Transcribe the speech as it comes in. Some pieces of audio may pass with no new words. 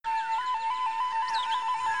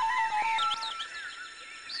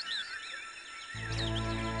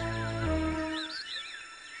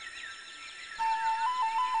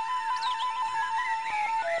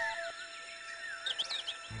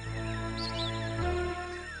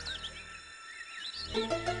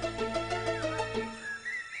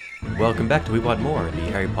Welcome back to We Want More,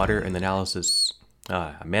 the Harry Potter and Analysis.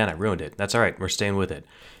 Man, I ruined it. That's all right. We're staying with it.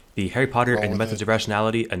 The Harry Potter and Methods of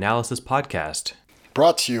Rationality Analysis Podcast.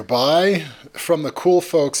 Brought to you by, from the cool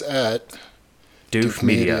folks at Doof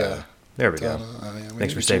Media. There we go. Yeah,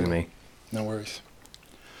 Thanks for saving me. No worries.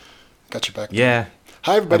 Got you back. Yeah.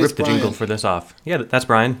 Hi, everybody. I ripped the jingle for this off. Yeah, that's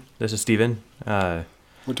Brian. This is Steven. We're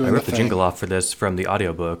doing I ripped the jingle off for this from the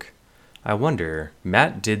audiobook. I wonder,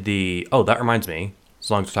 Matt did the... Oh, that reminds me.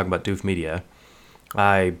 As long as we're talking about Doof Media,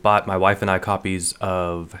 I bought my wife and I copies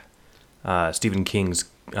of Stephen King's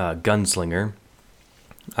Gunslinger.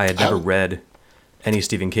 I had never read any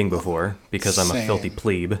Stephen King before because I'm a filthy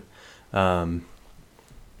plebe. Actually,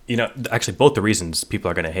 both the reasons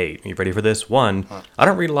people are going to hate. Are you ready for this? One, I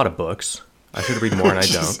don't read a lot of books. I should read more, and I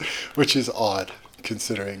don't. Which is odd,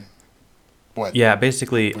 considering what... Yeah,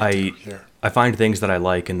 basically, I find things that I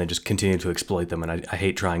like and then just continue to exploit them, and I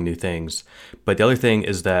hate trying new things. But the other thing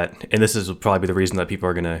is that, and this is probably the reason that people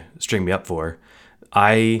are going to string me up for,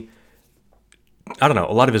 I don't know,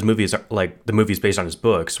 a lot of his movies, like the movies based on his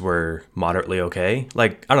books, were moderately okay.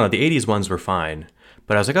 Like, I don't know, the 80s ones were fine.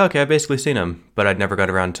 But I was like, okay, I've basically seen them, but I'd never got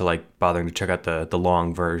around to like bothering to check out the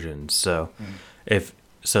long versions. So I'm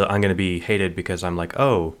going to be hated because I'm like,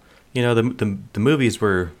 oh, you know, the movies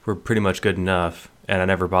were pretty much good enough, and I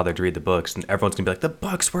never bothered to read the books, and everyone's going to be like, the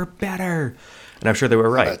books were better. And I'm sure they were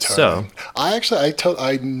right. So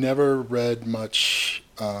I never read much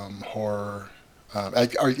horror.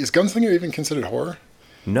 Is Gunslinger even considered horror?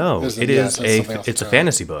 No, it's a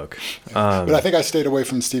fantasy book. But I think I stayed away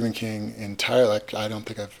from Stephen King entirely. Like, I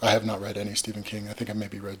have not read any Stephen King. I think I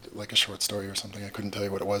maybe read like a short story or something. I couldn't tell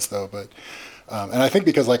you what it was though. But and I think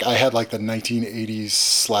because like I had like the 1980s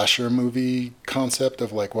slasher movie concept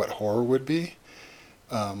of like what horror would be,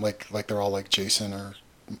 like they're all like Jason or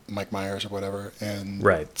Mike Myers or whatever, and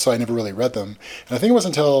so I never really read them. And I think it was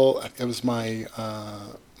until it was my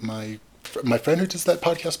friend who does that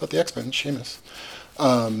podcast about the X-Men, Seamus.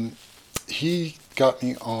 He got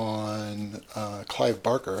me on Clive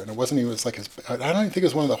Barker, and it wasn't even like his. I don't even think it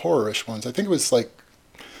was one of the horror-ish ones. I think it was like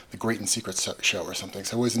the Great and Secret Show or something.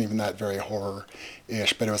 So it wasn't even that very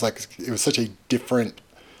horror-ish, but it was such a different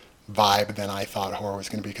vibe than I thought horror was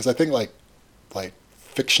going to be. Because I think like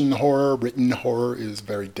fiction horror, written horror is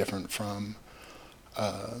very different from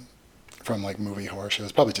like movie horror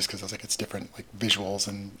shows. Probably just because it's different, like visuals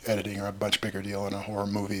and editing are a much bigger deal in a horror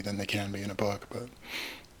movie than they can be in a book. But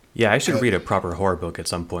yeah, I should read a proper horror book at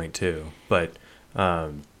some point too. But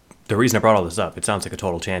the reason I brought all this up, it sounds like a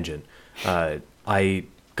total tangent. I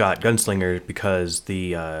got Gunslinger because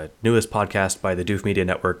the newest podcast by the Doof Media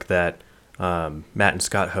Network that Matt and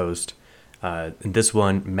Scott host. In this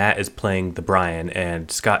one, Matt is playing the Brian and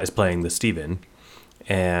Scott is playing the Steven.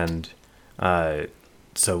 And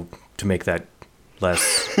so to make that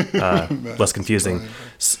less confusing,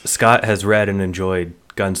 Scott has read and enjoyed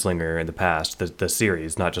Gunslinger in the past, the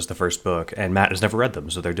series, not just the first book, and Matt has never read them,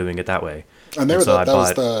 so they're doing it that way. And so I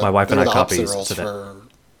bought my wife and I copies.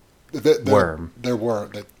 Worm. They're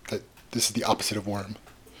Worm. This is the opposite of Worm.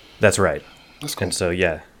 That's right. That's cool. And so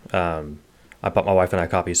I bought my wife and I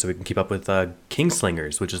copies so we can keep up with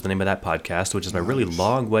Kingslingers, which is the name of that podcast, which is my really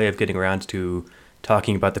long way of getting around to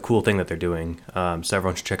talking about the cool thing that they're doing. So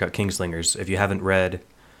everyone should check out Kingslingers. If you haven't read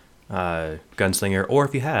Gunslinger, or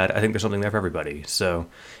if you had, I think there's something there for everybody. So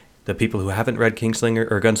the people who haven't read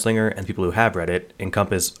Kingslinger or Gunslinger and people who have read it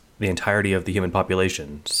encompass the entirety of the human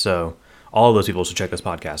population. So all of those people should check this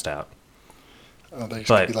podcast out. Oh, they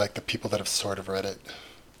should be like the people that have sort of read it.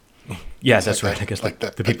 Yes, that's right. I guess like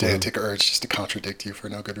the people pedantic urge just to contradict you for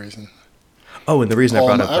no good reason. Oh, and the reason I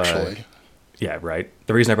brought up... Actually... yeah, right.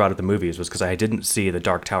 The reason I brought up the movies was because I didn't see the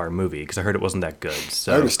Dark Tower movie, because I heard it wasn't that good.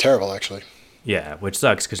 So I heard it was terrible, actually. Yeah, which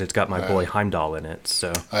sucks, because it's got my boy Heimdall in it,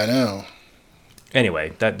 so... I know.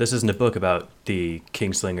 Anyway, this isn't a book about the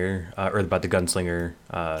Kingslinger, or about the Gunslinger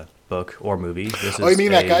book or movie. This you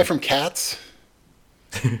mean that guy from Cats?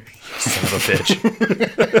 Son of a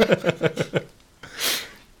bitch.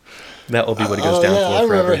 That will be what he goes down for forever. I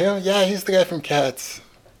remember him. Yeah, he's the guy from Cats.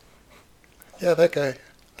 Yeah, that guy.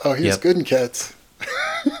 Oh, he was good in Cats.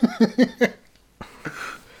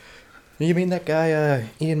 You mean that guy,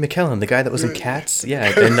 Ian McKellen, the guy that was in Cats?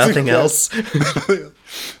 Yeah, and nothing else? the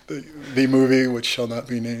movie which shall not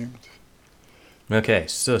be named. Okay,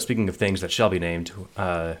 so speaking of things that shall be named,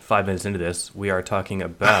 5 minutes into this, we are talking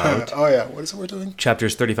about... oh, yeah. What is it we're doing?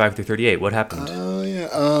 Chapters 35 through 38. What happened? Oh,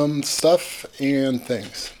 yeah. Stuff and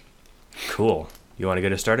things. Cool. You want to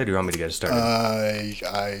get us started, or you want me to get us started?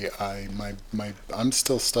 I'm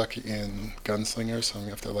still stuck in Gunslinger, so I'm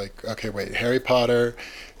going to have to Harry Potter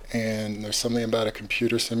and there's something about a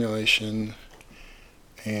computer simulation.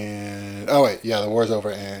 And oh wait, yeah, the war's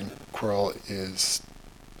over, and Quirrell is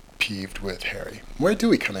peeved with Harry. Where do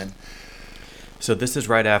we come in? So this is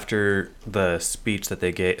right after the speech that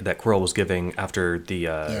Quirrell was giving after the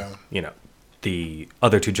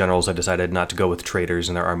other two generals had decided not to go with traitors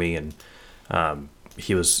in their army, and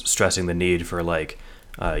he was stressing the need for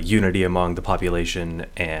unity among the population,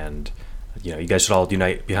 and you guys should all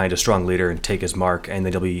unite behind a strong leader and take his mark, and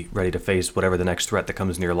then you'll be ready to face whatever the next threat that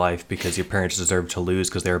comes in your life, because your parents deserve to lose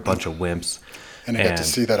because they're a bunch of wimps. And I got to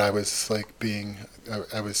see that I was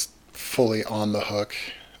I was fully on the hook,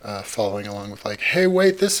 following along with hey,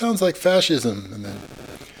 wait, this sounds like fascism, and then,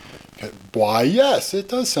 why, yes, it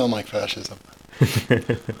does sound like fascism.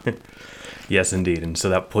 Yes, indeed. And so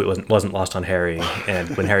that point wasn't lost on Harry,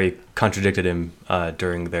 and when Harry contradicted him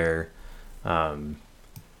during their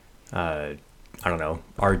I don't know,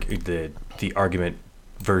 the argument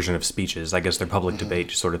version of speeches, I guess their public debate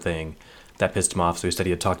sort of thing, that pissed him off. So he said he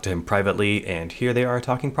had talked to him privately, and here they are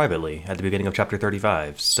talking privately at the beginning of chapter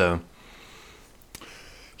 35. So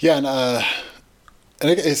yeah,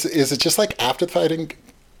 and is it just after the fight? I didn't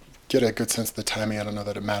get a good sense of the timing. I don't know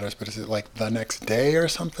that it matters, but is it the next day or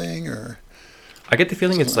something, or? I get the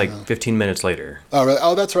feeling it's 15 minutes later. Oh, really?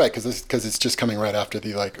 Oh, that's right, because it's just coming right after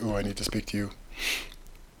the ooh, I need to speak to you.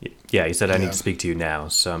 Yeah, he said, I need to speak to you now,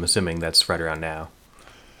 so I'm assuming that's right around now.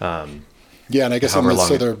 Yeah, and I guess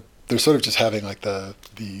so they're sort of just having the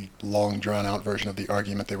long drawn out version of the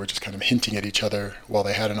argument. They were just kind of hinting at each other while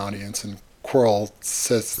they had an audience, and Quirrell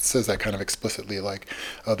says that kind of explicitly,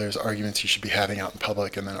 oh, there's arguments you should be having out in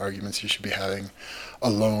public, and then arguments you should be having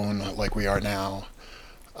alone, like we are now.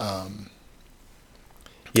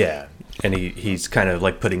 Yeah, and he's kind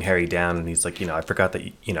of putting Harry down, and he's I forgot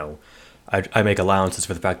that I make allowances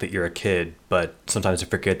for the fact that you're a kid, but sometimes I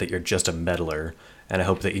forget that you're just a meddler, and I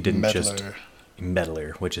hope that you didn't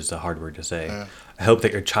meddler, which is a hard word to say. Yeah. I hope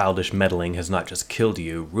that your childish meddling has not just killed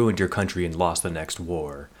you, ruined your country, and lost the next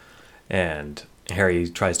war. And Harry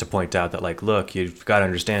tries to point out that, look, you've got to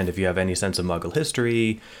understand, if you have any sense of Muggle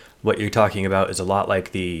history, what you're talking about is a lot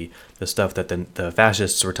like the stuff that the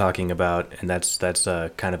fascists were talking about, and that's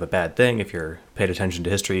kind of a bad thing if you're paid attention to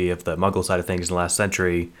history of the Muggle side of things in the last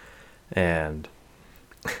century. And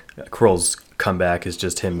Quirrell's comeback is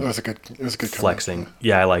just him. It was a good flexing. Comeback.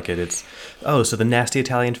 Yeah, I like it. It's so the nasty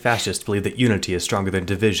Italian fascists believe that unity is stronger than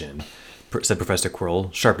division, said Professor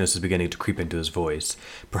Quirrell. Sharpness is beginning to creep into his voice.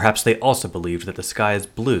 Perhaps they also believed that the sky is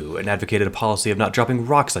blue and advocated a policy of not dropping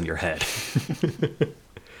rocks on your head.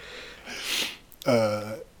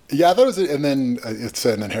 Yeah, that was it. And then it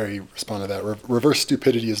said, and then Harry responded to that: reverse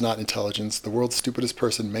stupidity is not intelligence. The world's stupidest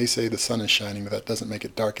person may say the sun is shining, but that doesn't make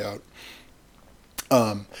it dark out.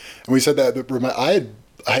 And we said that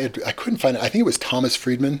I couldn't find it. I think it was Thomas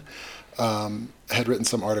Friedman had written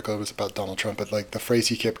some article. It was about Donald Trump, but the phrase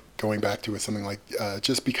he kept going back to was something like,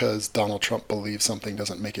 "Just because Donald Trump believes something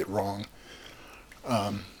doesn't make it wrong."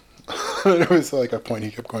 It was a point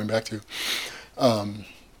he kept going back to.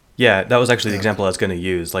 Yeah, that was actually the example I was going to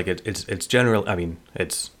use. It's general. I mean,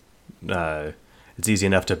 it's easy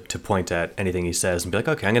enough to point at anything he says and be like,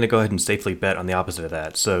 okay, I'm going to go ahead and safely bet on the opposite of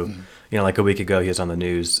that. So, a week ago, he was on the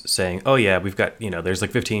news saying, oh yeah, we've got, there's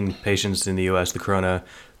 15 patients in the U.S. The corona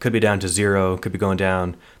could be down to 0, could be going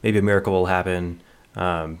down. Maybe a miracle will happen.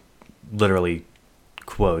 Literally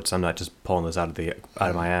quotes. I'm not just pulling this out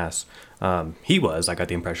of my ass. I got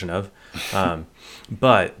the impression of.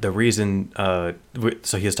 But the reason,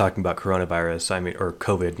 so he was talking about coronavirus, or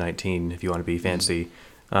COVID-19, if you want to be fancy.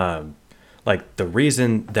 The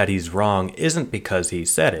reason that he's wrong isn't because he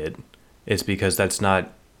said it. It's because that's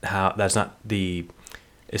not the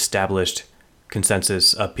established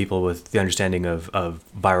consensus of people with the understanding of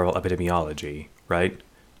viral epidemiology, right?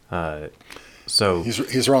 So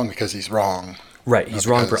he's wrong because he's wrong. Right, he's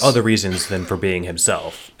wrong for other reasons than for being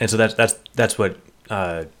himself, and so that's what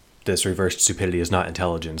this reversed stupidity is not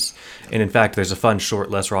intelligence. And in fact, there's a fun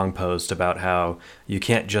short Less Wrong post about how you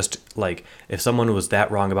can't just if someone was that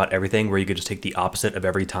wrong about everything, where you could just take the opposite of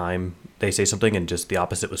every time they say something, and just the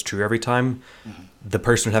opposite was true every time. The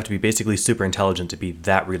person would have to be basically super intelligent to be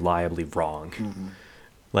that reliably wrong.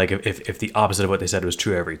 If the opposite of what they said was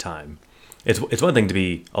true every time. It's one thing to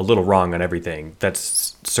be a little wrong on everything.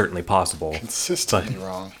 That's certainly possible. Consistently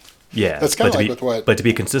wrong. Yeah, that's kind of with what. But to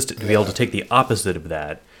be consistent, to be able to take the opposite of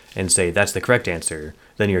that and say that's the correct answer,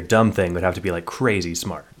 then your dumb thing would have to be crazy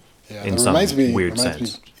smart. Yeah, in it some reminds weird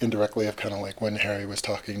sense. Me indirectly of kind of when Harry was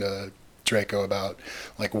talking to Draco about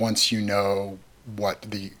once you know what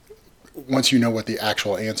the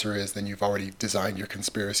actual answer is, then you've already designed your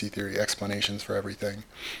conspiracy theory explanations for everything.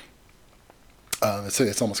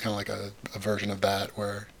 It's almost kind of like a version of that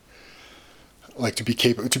where like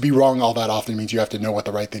to be wrong all that often means you have to know what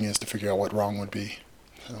the right thing is to figure out what wrong would be.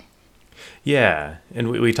 So. Yeah, and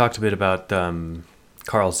we talked a bit about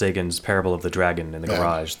Carl Sagan's Parable of the Dragon in the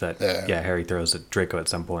garage that Harry throws at Draco at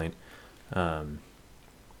some point.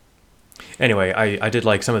 Anyway, I did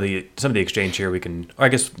like some of the exchange here. We can, or I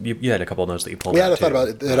guess you had a couple of notes that you pulled. Yeah, I thought about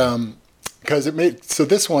it. That because it made so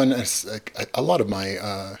this one is a lot of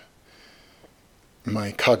my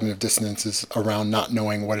my cognitive dissonance is around not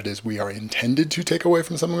knowing what it is we are intended to take away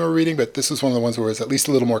from something we're reading. But this is one of the ones where it's at least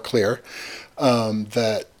a little more clear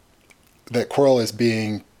that Quirrell is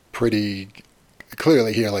being pretty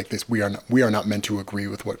clearly here like this. We are not meant to agree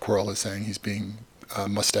with what Quirrell is saying. He's being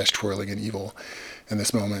mustache twirling and evil in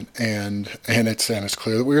this moment, and it's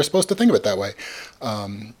clear that we were supposed to think of it that way,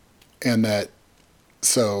 and that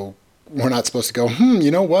so we're not supposed to go,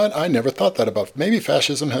 you know what? I never thought that about. Maybe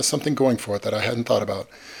fascism has something going for it that I hadn't thought about.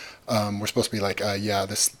 We're supposed to be like, yeah,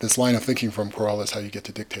 this line of thinking from Quirrell is how you get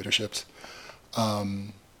to dictatorships.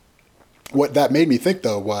 What that made me think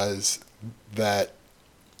though was that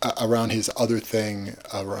around his other thing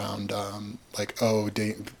around the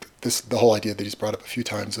whole idea that he's brought up a few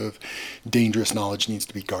times of dangerous knowledge needs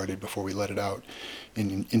to be guarded before we let it out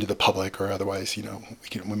into the public, or otherwise,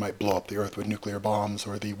 we might blow up the earth with nuclear bombs,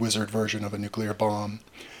 or the wizard version of a nuclear bomb.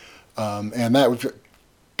 And that we've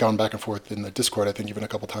gone back and forth in the Discord, I think, even a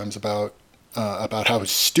couple times about how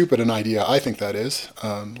stupid an idea I think that is.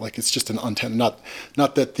 Like it's just an unintended, not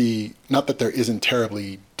that there isn't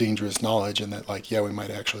terribly dangerous knowledge, and that like, yeah, we might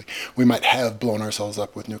have blown ourselves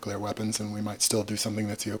up with nuclear weapons, and we might still do something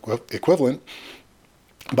that's the equivalent.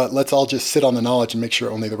 But let's all just sit on the knowledge and make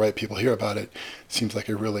sure only the right people hear about it. Seems like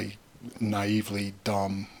a really naively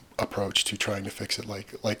dumb approach to trying to fix it.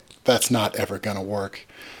 Like that's not ever gonna work.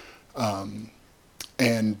 But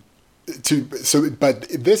this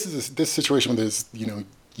is this situation where there's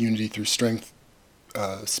unity through strength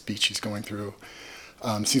speech he's going through.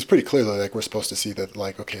 Seems pretty clearly like we're supposed to see that,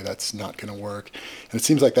 like, okay, that's not going to work. And it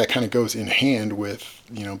seems like that kind of goes in hand with,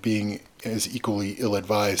 being as equally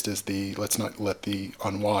ill-advised as the let's not let the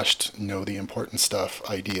unwashed know the important stuff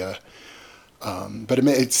idea. But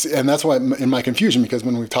and that's why in my confusion, because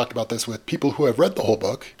when we've talked about this with people who have read the whole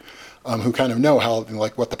book, who kind of know how,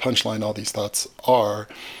 like, what the punchline all these thoughts are,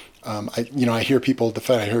 I hear people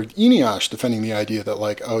defend. I heard Eneasz defending the idea that,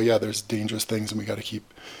 like, oh yeah, there's dangerous things and we got to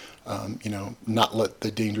keep, not let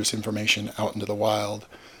the dangerous information out into the wild.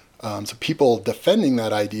 So people defending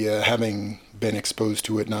that idea, having been exposed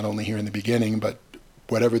to it not only here in the beginning, but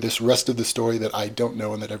whatever this rest of the story that I don't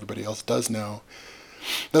know and that everybody else does know.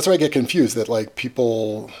 That's where I get confused, that like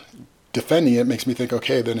people defending it makes me think,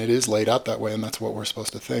 okay, then it is laid out that way and that's what we're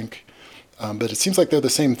supposed to think. But it seems like they're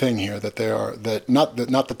the same thing here, that they are, not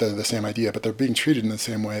that they're the same idea, but they're being treated in the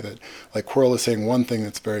same way, that like Quirrell is saying one thing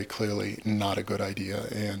that's very clearly not a good idea.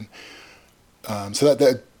 And so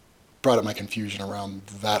that brought up my confusion around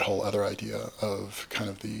that whole other idea of kind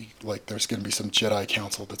of the, like, there's going to be some Jedi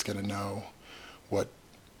council that's going to know what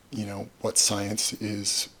science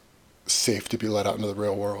is safe to be let out into the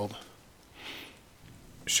real world.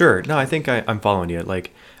 Sure. No, I think I'm following you.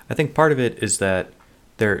 Like, I think part of it is that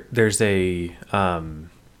there's a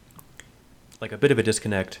like a bit of a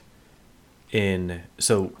disconnect in,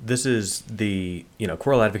 so this is the,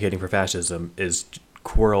 Quirrell advocating for fascism is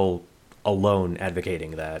Quirrell alone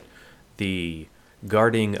advocating that. The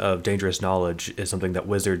guarding of dangerous knowledge is something that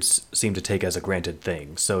wizards seem to take as a granted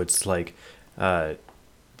thing. So it's like the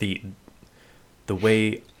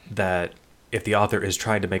way that if the author is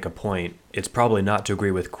trying to make a point, it's probably not to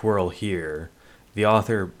agree with Quirrell here. The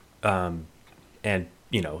author and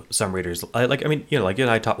some readers I'll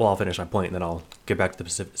finish my point and then I'll get back to the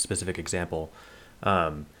specific example.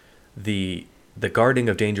 The guarding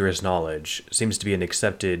of dangerous knowledge seems to be an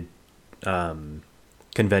accepted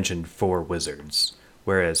convention for wizards,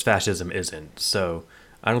 whereas fascism isn't. So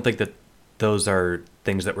I don't think that those are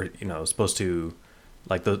things that we're supposed to,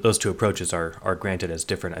 like, those two approaches are granted as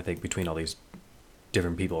different, I think, between all these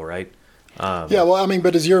different people, right? Yeah, well, I mean,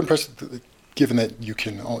 but is your impression, given that you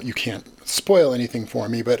can't spoil anything for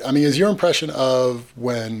me, but I mean, is your impression of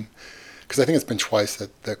when, because I think it's been twice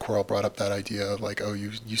that Quirrell brought up that idea of like, oh,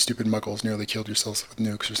 you stupid muggles nearly killed yourselves with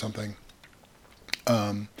nukes or something.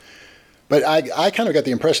 But I kind of got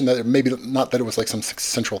the impression that maybe not that it was like some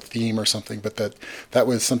central theme or something, but that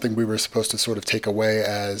was something we were supposed to sort of take away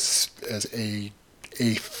as a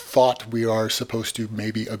thought we are supposed to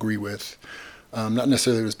maybe agree with. Not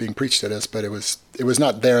necessarily it was being preached at us, but it was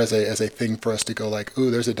not there as a thing for us to go like, ooh,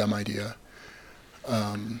 there's a dumb idea.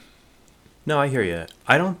 No, I hear you.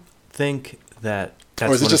 I don't think that's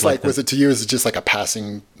Or is it one just of like like, was it to you, is it just like a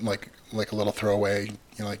passing, like a little throwaway,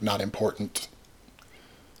 like not important?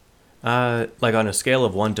 like on a scale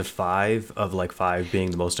of 1 to 5, of like 5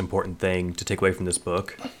 being the most important thing to take away from this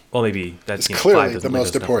book. Well, maybe It's that's, five clearly doesn't the really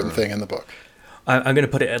most does enough for important me. thing in the book. I'm gonna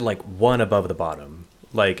put it at like one above the bottom.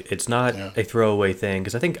 Like it's not Yeah. a throwaway thing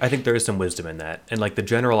because I think there is some wisdom in that. And like the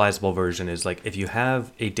generalizable version is like if you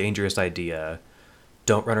have a dangerous idea,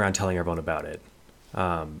 don't run around telling everyone about it.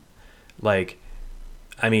 Like,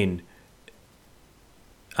 I mean,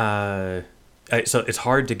 so it's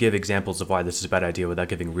hard to give examples of why this is a bad idea without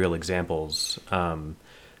giving real examples.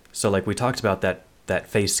 So like we talked about that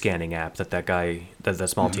face scanning app that guy that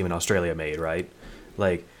small team in Australia made, right?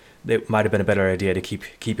 Like it might have been a better idea to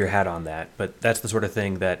keep your hat on that, but that's the sort of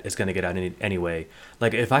thing that is going to get out anyway.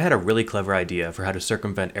 Like if I had a really clever idea for how to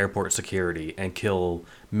circumvent airport security and kill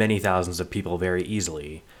many thousands of people very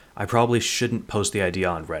easily, I probably shouldn't post the idea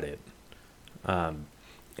on Reddit.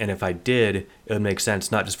 And if I did, it would make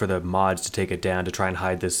sense not just for the mods to take it down to try and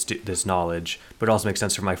hide this knowledge, but it also makes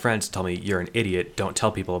sense for my friends to tell me you're an idiot. Don't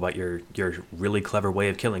tell people about your really clever way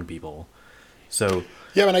of killing people. So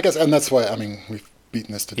Yeah, and I guess, and that's why, I mean, we've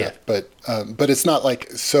beaten this to yeah, death, but it's not like,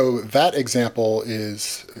 so that example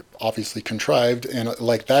is obviously contrived, and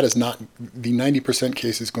like that is not, the 90%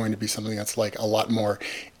 case is going to be something that's like a lot more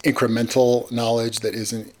incremental knowledge that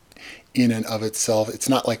isn't in and of itself. It's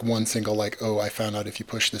not like one single, like, oh, I found out if you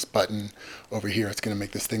push this button over here, it's going to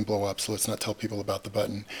make this thing blow up, so let's not tell people about the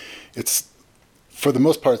button. It's, for the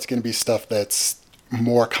most part, it's going to be stuff that's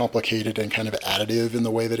more complicated and kind of additive in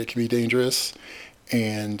the way that it can be dangerous.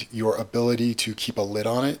 And your ability to keep a lid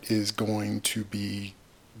on it is going to be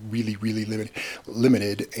really, really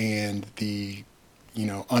limited. And the,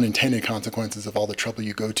 unintended consequences of all the trouble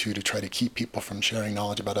you go to try to keep people from sharing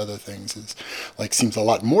knowledge about other things is like, seems a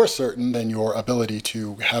lot more certain than your ability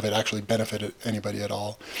to have it actually benefit anybody at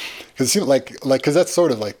all. Because it seems because that's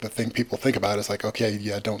sort of like the thing people think about is like, okay,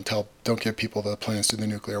 yeah, don't give people the plans to the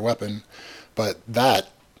nuclear weapon. But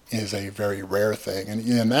that is a very rare thing.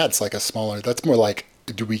 And that's like a smaller, that's more like,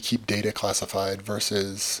 do we keep data classified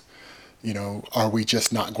versus, are we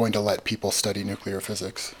just not going to let people study nuclear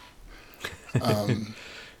physics? I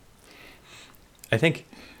think,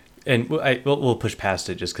 and we'll push past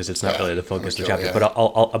it just because it's not really the focus of the chapter. Yeah. But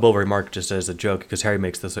I will remark just as a joke because Harry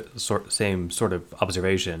makes this same sort of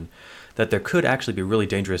observation that there could actually be really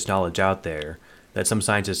dangerous knowledge out there that some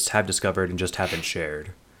scientists have discovered and just haven't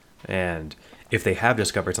shared. And if they have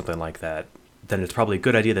discovered something like that, then it's probably a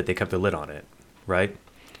good idea that they kept their lid on it, right?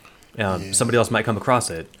 Somebody else might come across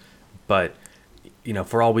it, but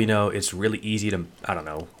for all we know, it's really easy to, I don't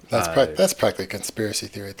know. That's practically a conspiracy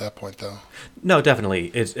theory at that point, though. No, definitely.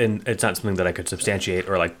 It's not something that I could substantiate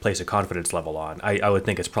or like place a confidence level on. I would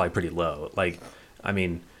think it's probably pretty low. Like, I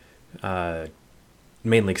mean,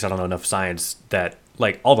 mainly because I don't know enough science that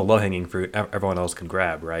like all the low hanging fruit everyone else can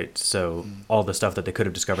grab, right? So all the stuff that they could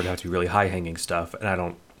have discovered have to be really high hanging stuff,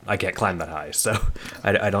 and I can't climb that high, so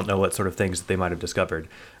I don't know what sort of things that they might have discovered.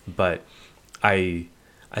 But I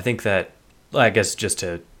think that, well, I guess just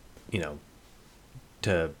to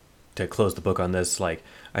to close the book on this, like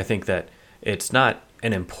I think that it's not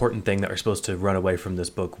an important thing that we're supposed to run away from this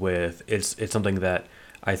book with. It's something that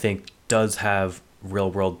I think does have real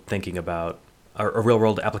world thinking about or real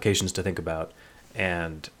world applications to think about,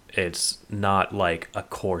 and it's not like a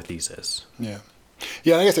core thesis. Yeah,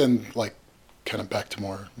 I guess, and like kind of back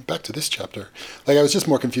to this chapter. Like I was just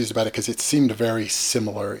more confused about it because it seemed very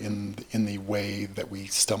similar in the way that we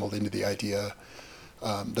stumbled into the idea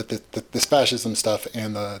that this fascism stuff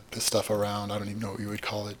and the stuff around, I don't even know what you would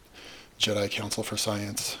call it, Jedi Council for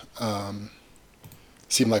Science,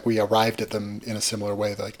 seemed like we arrived at them in a similar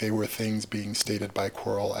way. Like they were things being stated by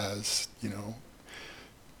Quirrell as,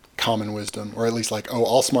 common wisdom, or at least like, oh,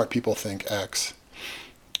 all smart people think X.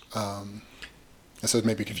 And so it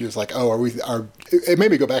made me confused, like, oh, it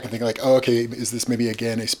made me go back and think like, oh, okay, is this maybe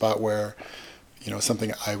again a spot where,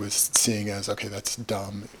 something I was seeing as, okay, that's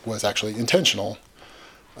dumb, was actually intentional.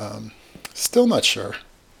 Still not sure.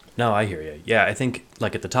 No, I hear you. Yeah, I think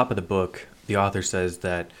like at the top of the book, the author says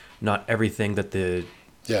that not everything that the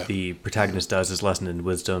protagonist does is lesson in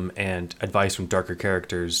wisdom, and advice from darker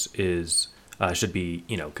characters is should be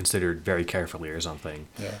considered very carefully or something.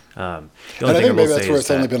 Yeah. The And only I thing think maybe will that's say where is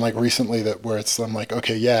it's only that been like recently that where I'm like,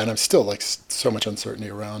 okay, yeah, and I'm still like so much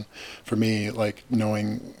uncertainty around for me, like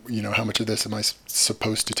knowing, how much of this am I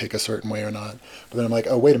supposed to take a certain way or not. But then I'm like,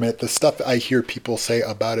 oh, wait a minute, the stuff I hear people say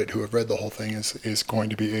about it who have read the whole thing is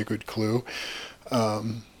going to be a good clue.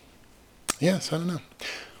 Yeah, so I don't know.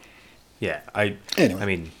 yeah, Anyway. I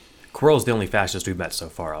mean, Quirrell's the only fascist we've met so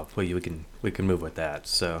far. We can move with that.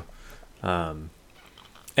 So, And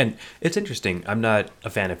it's interesting. I'm not a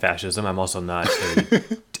fan of fascism. I'm also not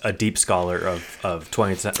a deep scholar of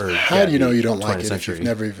 20th century. How do you know you don't like it century. if you've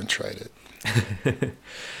never even tried it?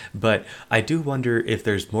 But I do wonder if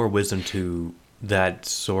there's more wisdom to that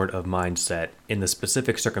sort of mindset in the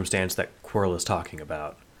specific circumstance that Quirrell is talking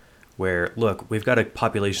about. Where, look, we've got a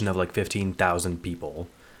population of like 15,000 people,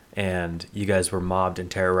 and you guys were mobbed and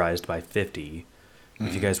terrorized by 50.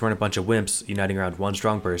 If you guys weren't a bunch of wimps uniting around one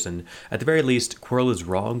strong person, at the very least, Quirrell is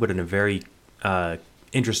wrong, but in a very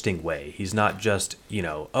interesting way. He's not just,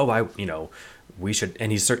 we should,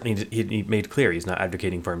 and he's certainly, he made clear he's not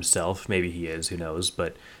advocating for himself. Maybe he is, who knows,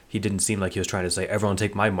 but he didn't seem like he was trying to say, everyone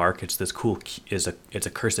take my mark. It's this cool, it's a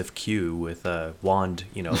cursive Q with a wand,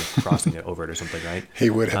 crossing it over it or something, right? He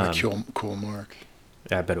would have a cool mark.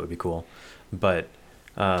 Yeah, I bet it would be cool. But,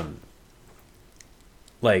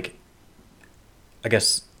 I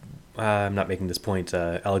guess I'm not making this point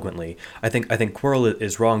eloquently. I think Quirrell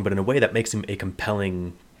is wrong, but in a way that makes him a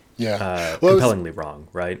compellingly wrong,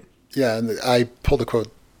 right? Yeah, and I pulled a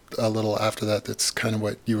quote a little after that. That's kind of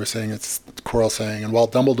what you were saying. It's Quirrell saying, and while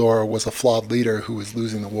Dumbledore was a flawed leader who was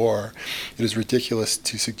losing the war, it is ridiculous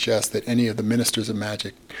to suggest that any of the ministers of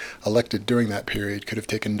magic elected during that period could have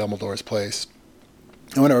taken Dumbledore's place.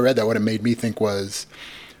 And when I read that, what it made me think was,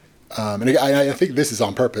 and I think this is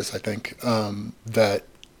on purpose, I think, that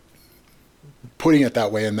putting it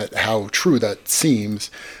that way and that how true that seems,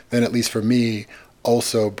 then at least for me,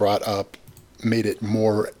 also made it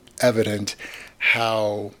more evident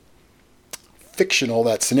how fictional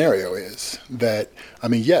that scenario is. That,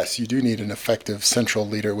 yes, you do need an effective central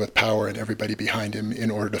leader with power and everybody behind him in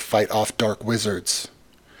order to fight off dark wizards.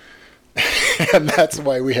 And that's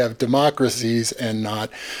why we have democracies and not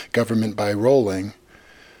government by rolling.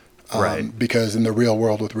 Right. Because in the real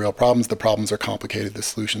world with real problems, the problems are complicated, the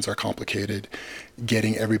solutions are complicated.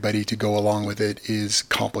 Getting everybody to go along with it is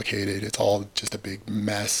complicated. It's all just a big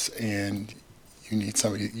mess, and you need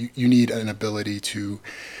somebody. You need an ability to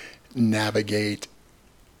navigate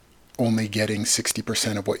only getting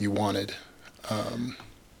 60% of what you wanted.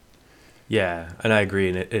 Yeah, and I agree,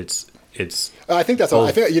 and it's. I think that's all.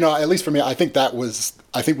 I think at least for me, I think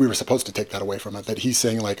we were supposed to take that away from it. That he's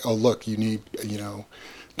saying like, oh look, you need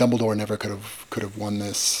Dumbledore never could have won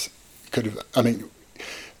this. An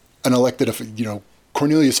elected,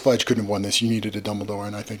 Cornelius Fudge couldn't have won this. You needed a Dumbledore,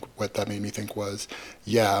 and I think what that made me think was,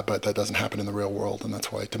 yeah, but that doesn't happen in the real world, and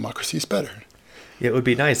that's why democracy is better. It would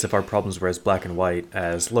be nice if our problems were as black and white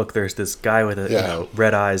as, look, there's this guy with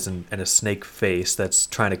red eyes and a snake face that's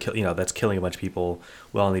trying to kill, that's killing a bunch of people.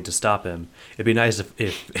 We all need to stop him. It'd be nice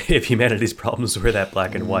if humanity's problems were that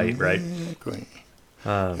black and white, right? Exactly.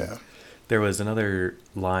 There was another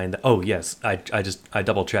line that, I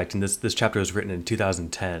double checked, and this chapter was written in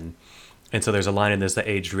 2010, and so there's a line in this that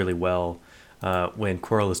aged really well when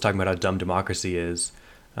Quirrell is talking about how dumb democracy is.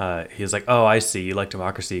 He was like, oh, I see, you like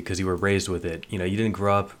democracy because you were raised with it. You didn't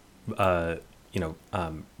grow up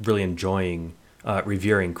really enjoying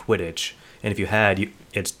revering Quidditch, and if you had,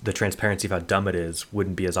 it's the transparency of how dumb it is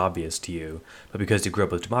wouldn't be as obvious to you. But because you grew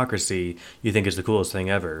up with democracy, you think it's the coolest thing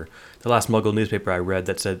ever. The last Muggle newspaper I read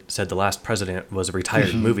that said the last president was a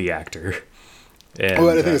retired movie actor. And,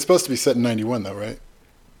 I think it's supposed to be set in 91 though, right?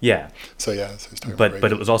 Yeah. So yeah, so he's talking but about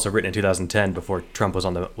but it was also written in 2010 before Trump was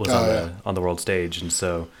on the world stage, and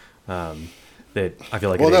so that I feel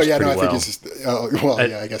like I think it's just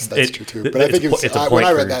I guess that's true too. But I think when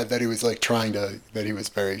I read that he was like that he was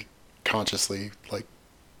very consciously like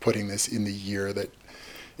putting this in the year that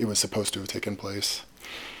it was supposed to have taken place.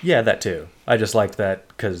 Yeah, that too. I just liked that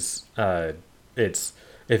because it's,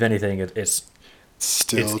 if anything, it's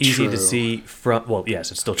still it's easy true. to see from. Well, yes,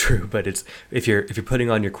 it's still true, but it's if you're putting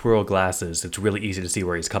on your Quirrell glasses, it's really easy to see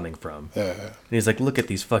where he's coming from. Yeah. And he's like, look at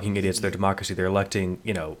these fucking idiots. They're democracy. They're electing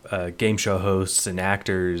game show hosts and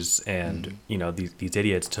actors and these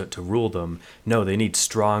idiots to rule them. No, they need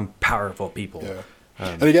strong, powerful people. Yeah.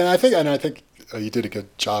 And again, I think you did a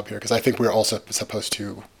good job here because I think we're also supposed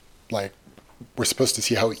to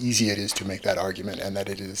see how easy it is to make that argument, and that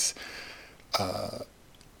it is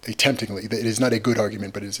it is not a good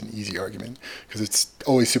argument, but it is an easy argument because it's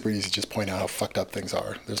always super easy to just point out how fucked up things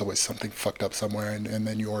are. There's always something fucked up somewhere, and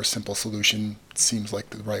then your simple solution seems like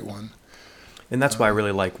the right one. And that's why I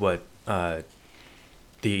really like what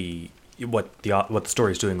the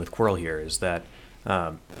story is doing with Quirrell here is that.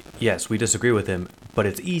 Yes, we disagree with him, but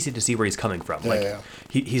it's easy to see where he's coming from.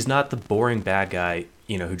 He's not the boring bad guy,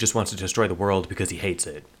 who just wants to destroy the world because he hates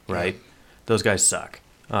it, right? Yeah. Those guys suck.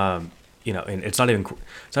 And it's not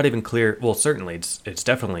even clear. Well, certainly it's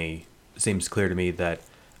definitely seems clear to me that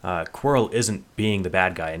Quirrell isn't being the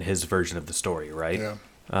bad guy in his version of the story, right? Yeah.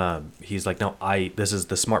 He's like, no, this is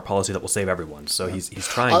the smart policy that will save everyone. So he's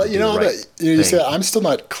trying to You do the know right that you thing. said I'm still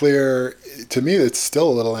not clear. To me, it's still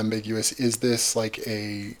a little ambiguous. Is this like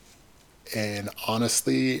an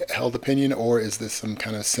honestly held opinion, or is this some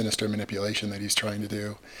kind of sinister manipulation that he's trying to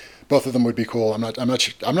do? Both of them would be cool. I'm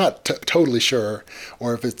not totally sure,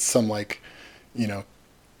 or if it's some like, you know,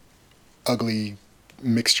 ugly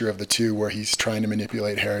mixture of the two where he's trying to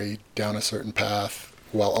manipulate Harry down a certain path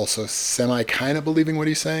while also semi kind of believing what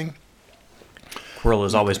he's saying. Quirrell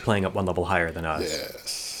is always playing up one level higher than us.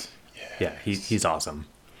 Yes. Yeah, he's awesome.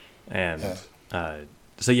 And Yeah.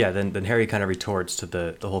 so yeah, then Harry kind of retorts to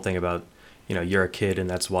the whole thing about, you're a kid and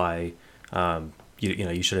that's why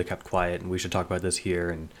you should have kept quiet and we should talk about this here.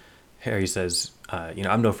 And Harry says,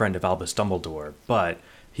 I'm no friend of Albus Dumbledore, but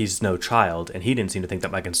he's no child, and he didn't seem to think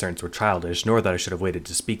that my concerns were childish, nor that I should have waited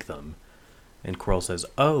to speak them. And Quirrell says,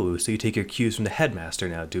 oh, so you take your cues from the headmaster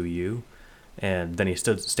now, do you? And then he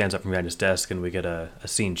stands up from behind his desk, and we get a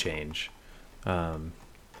scene change. And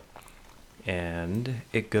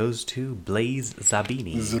it goes to Blaise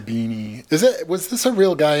Zabini. Was this a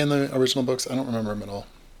real guy in the original books? I don't remember him at all.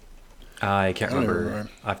 I can't I don't even remember.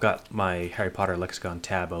 remember. I've got my Harry Potter lexicon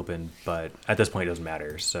tab open, but at this point it doesn't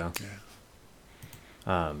matter. So,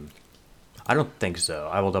 I don't think so.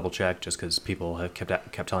 I will double check just because people have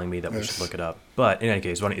kept telling me that we should look it up. But in any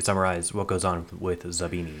case, why don't you summarize what goes on with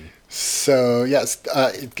Zabini? So yes,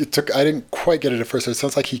 it took. I didn't quite get it at first. It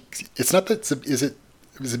sounds like it's not that. Is it?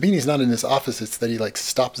 Zabini's not in his office. It's that he like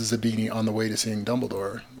stops Zabini on the way to seeing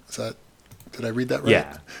Dumbledore. Is that? Did I read that right?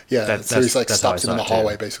 Yeah. Yeah. So he's like stops him in the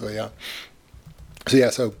hallway, basically. Yeah. So yeah.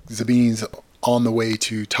 So Zabini's on the way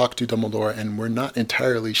to talk to Dumbledore, and we're not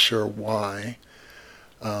entirely sure why.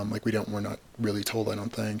 We're not really told, I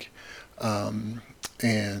don't think.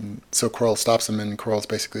 And so Quirrell stops him, and Quirrell's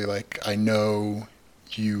basically like, I know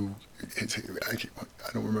you, I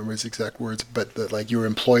don't remember his exact words, but that like you were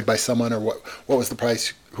employed by someone, or what was the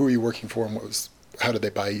price, who are you working for, and how did they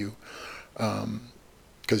buy you?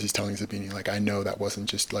 Because he's telling Zabini, like, I know that wasn't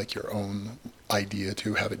just like your own idea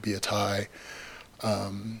to have it be a tie.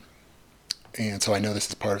 And so I know this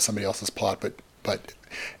is part of somebody else's plot, but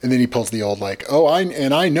and then he pulls the old like, oh, I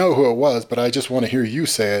know who it was, but I just want to hear you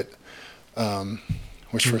say it.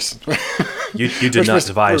 Which was you did not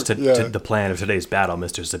devise the plan of today's battle,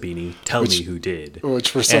 Mr. Zabini. Tell me who did. Which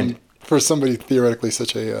for somebody theoretically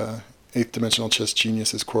such a eighth dimensional chess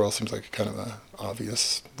genius as Quirrell seems like kind of a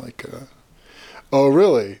obvious like. Oh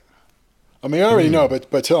really? I mean, I already know,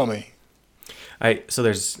 but tell me. If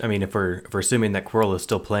we're assuming that Quirrell is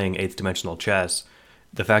still playing eighth dimensional chess,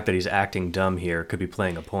 the fact that he's acting dumb here could be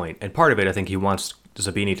playing a point. And part of it, I think he wants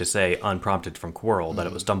Zabini to say, unprompted from Quirrell, that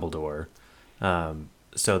it was Dumbledore,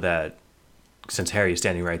 so that since Harry is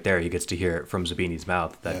standing right there, he gets to hear it from Zabini's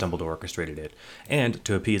mouth that Dumbledore orchestrated it. And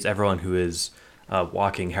to appease everyone who is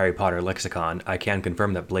walking Harry Potter lexicon, I can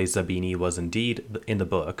confirm that Blaise Zabini was indeed in the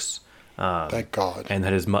books. Thank God. And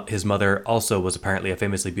that his mother also was apparently a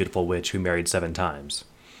famously beautiful witch who married 7 times.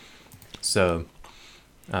 So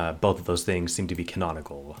both of those things seem to be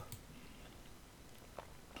canonical.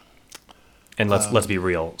 And let's be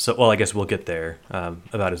real. So, well, I guess we'll get there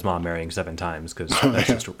about his mom marrying 7 times because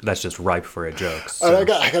that's just ripe for a joke. So.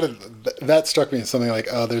 That struck me as something like,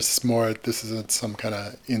 oh, there's more. This isn't some kind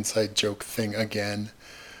of inside joke thing again.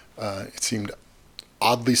 It seemed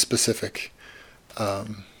oddly specific.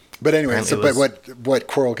 But anyway, but what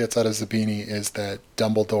Quirrell gets out of Zabini is that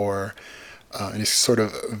Dumbledore, and he's sort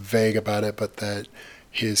of vague about it, but that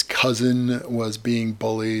his cousin was being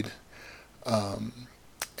bullied,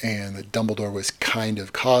 and that Dumbledore was kind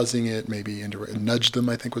of causing it, maybe nudged them,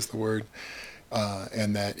 I think was the word,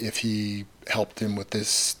 and that if he helped him with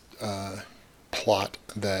this plot,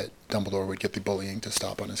 that Dumbledore would get the bullying to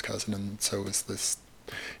stop on his cousin, and so is this,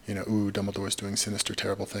 Dumbledore's doing sinister,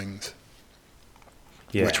 terrible things.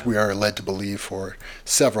 Yeah. Which we are led to believe for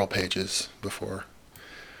several pages before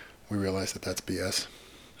we realize that that's BS.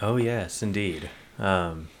 Oh, yes, indeed.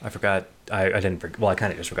 I forgot. I didn't. Well, I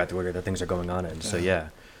kind of just forgot the order that things are going on in. Yeah. So yeah.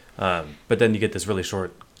 But then you get this really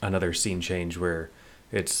short another scene change where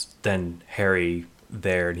it's then Harry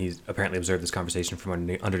there, and he's apparently observed this conversation from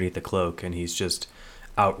underneath the cloak, and he's just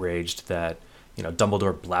outraged that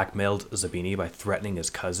Dumbledore blackmailed Zabini by threatening his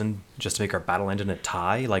cousin just to make our battle end in a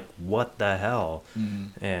tie. Like, what the hell?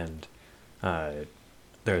 Mm-hmm. And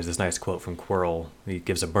there's this nice quote from Quirrell. He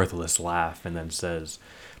gives a mirthless laugh and then says,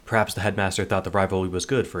 "Perhaps the headmaster thought the rivalry was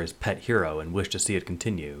good for his pet hero and wished to see it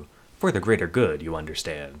continue. For the greater good, you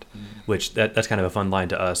understand." Mm-hmm. Which, that's kind of a fun line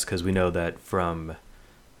to us because we know that from,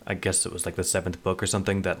 I guess it was like the 7th book or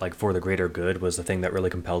something, that like for the greater good was the thing that really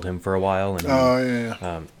compelled him for a while.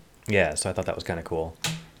 And Yeah, so I thought that was kind of cool.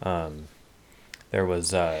 Um, there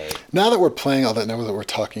was Now that we're playing all that, now that we're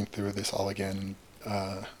talking through this all again,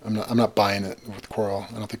 I'm not buying it with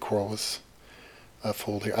Quirrell. I don't think Quirrell was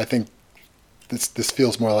fooled here. I think this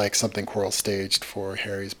feels more like something Quirrell staged for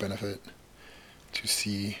Harry's benefit to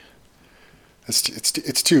see.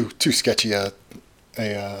 It's too sketchy a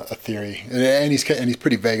theory, and he's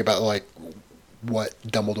pretty vague about like what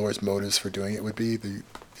Dumbledore's motives for doing it would be.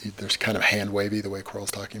 There's kind of hand wavy the way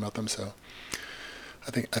Quirrell's talking about them. So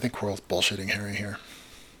I think Quirrell's bullshitting Harry here.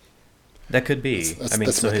 that could That's be. that's, I mean,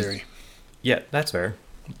 that's so my his theory. yeah, that's fair.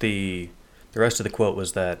 The rest of the quote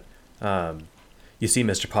was that um, you see,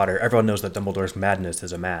 Mr. Potter, everyone knows that Dumbledore's madness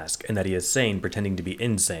is a mask, and that he is sane pretending to be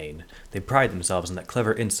insane. They pride themselves in that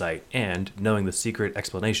clever insight, and, knowing the secret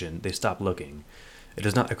explanation, they stop looking. It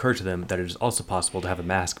does not occur to them that it is also possible to have a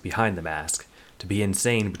mask behind the mask, to be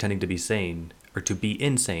insane pretending to be sane, or to be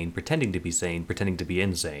insane pretending to be sane, pretending to be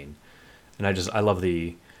insane. And I love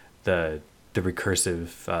the the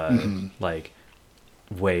recursive like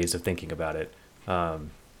ways of thinking about it.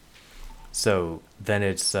 Um, so then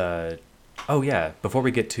it's oh yeah. Before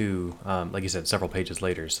we get to like you said, several pages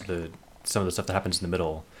later, so the some of the stuff that happens in the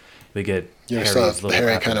middle, we get Yeah, so Harry's little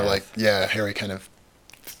Harry kind of like aftermath. Harry kind of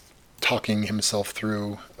talking himself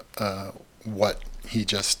through what he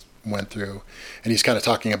just went through, and he's kind of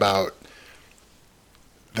talking about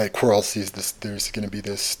that Quirrell sees this. There's going to be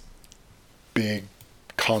this big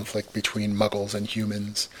conflict between Muggles and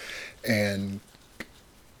humans, and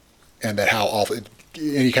that how awful. And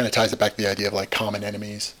he kind of ties it back to the idea of like common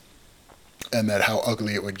enemies, and that how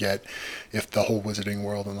ugly it would get if the whole Wizarding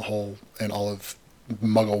world and all of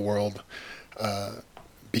Muggle world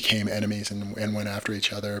became enemies and went after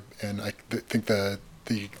each other. And think the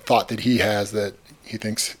thought that he has that he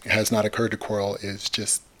thinks has not occurred to Quirrell is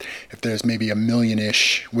just if there's maybe a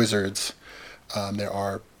million-ish wizards, there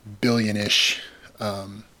are billion-ish,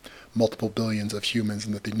 multiple billions of humans,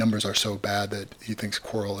 and that the numbers are so bad that he thinks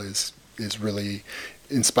Quirrell is really,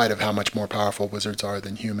 in spite of how much more powerful wizards are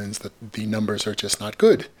than humans, that the numbers are just not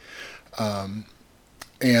good, and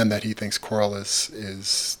that he thinks Quirrell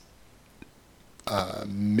is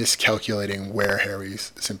miscalculating where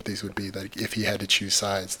Harry's sympathies would be. That if he had to choose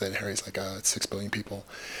sides, that Harry's like, it's 6 billion people,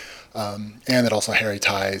 and that also Harry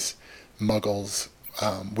ties Muggles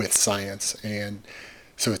with science, and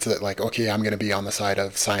so it's like, okay, I'm going to be on the side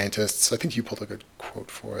of scientists. I think you pulled a good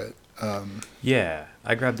quote for it. Yeah,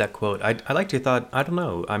 I grabbed that quote. I liked your thought. I don't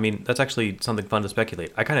know. I mean, that's actually something fun to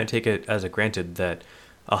speculate. I kind of take it as a granted that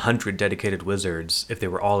 100 dedicated wizards, if they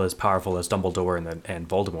were all as powerful as Dumbledore and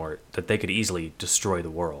Voldemort, that they could easily destroy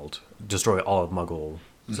the world, destroy all of Muggle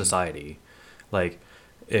Mm-hmm. society. Like,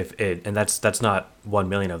 if it, and that's not 1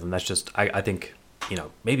 million of them. That's just I think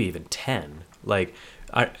maybe even 10.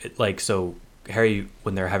 So Harry,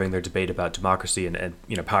 when they're having their debate about democracy and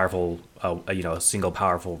powerful a single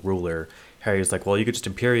powerful ruler, Harry's like, well, you could just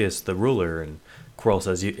Imperious the ruler, and Quirrell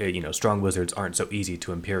says strong wizards aren't so easy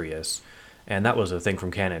to Imperious, and that was a thing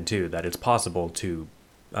from canon too, that it's possible to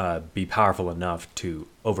be powerful enough to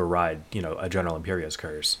override a general Imperious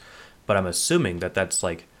curse, but I'm assuming that that's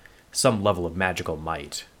like some level of magical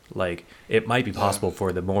might. Like it might be Yeah. possible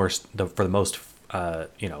for the most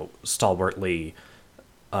stalwartly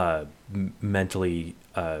mentally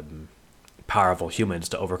powerful humans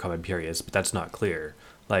to overcome Imperius, but that's not clear.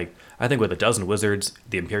 Like, I think with a dozen wizards,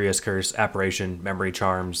 the Imperius Curse, Apparition, Memory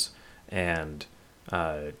Charms, and,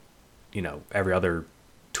 every other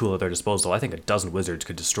tool at their disposal, I think a dozen wizards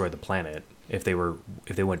could destroy the planet if they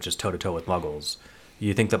went just toe to toe with Muggles.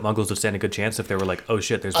 You think that Muggles would stand a good chance if they were like, oh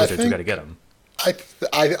shit, there's I wizards, we got to think get them?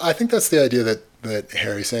 I think that's the idea that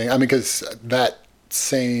Harry's saying. I mean, because that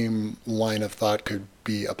same line of thought could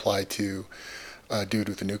be applied to dude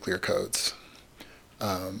with the nuclear codes.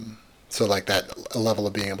 So like that level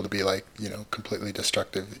of being able to be like completely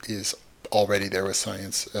destructive is already there with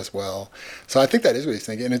science as well. So I think that is what he's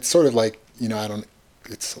thinking, and it's sort of like I don't.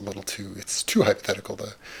 It's too hypothetical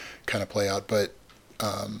to kind of play out, but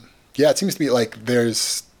yeah, it seems to be like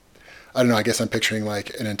there's I don't know. I guess I'm picturing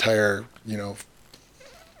like an entire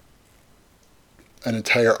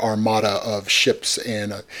armada of ships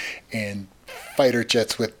and fighter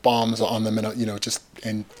jets with bombs on them, and just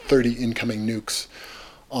and 30 incoming nukes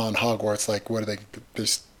on Hogwarts. Like, what are they?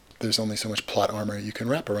 There's only so much plot armor you can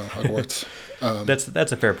wrap around Hogwarts.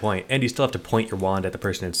 That's a fair point, and you still have to point your wand at the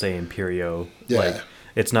person and say Imperio. Yeah, Like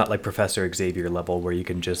it's not like Professor Xavier level where you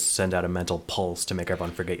can just send out a mental pulse to make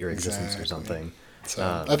everyone forget your existence or exactly. something.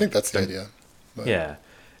 So I think that's the There, idea. But yeah,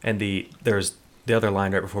 and there's the other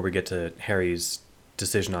line right before we get to Harry's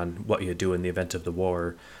decision on what you do in the event of the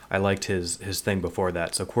war. I liked his thing before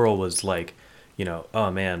that. So Quirrell was like,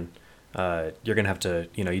 oh man, you're gonna have to,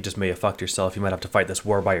 you just may have fucked yourself. You might have to fight this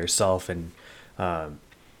war by yourself. And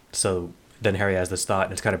so then Harry has this thought,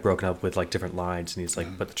 and it's kind of broken up with like different lines. And he's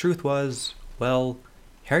like, but the truth was, well,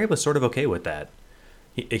 Harry was sort of okay with that.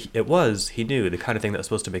 He knew, the kind of thing that was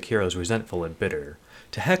supposed to make heroes resentful and bitter.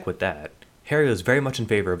 To heck with that. Harry was very much in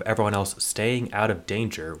favor of everyone else staying out of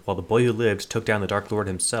danger, while the boy who lived took down the Dark Lord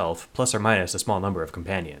himself, plus or minus a small number of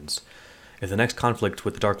companions. If the next conflict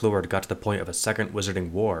with the Dark Lord got to the point of a second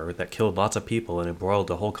wizarding war that killed lots of people and embroiled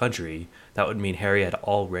the whole country, that would mean Harry had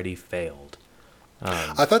already failed.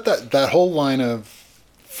 I thought that whole line of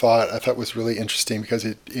thought I thought was really interesting because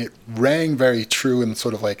it rang very true in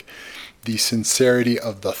sort of like the sincerity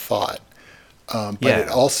of the thought. But it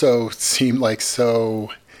also seemed like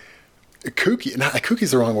so kooky. Not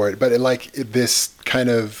kooky's the wrong word, but this kind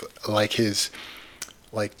of like his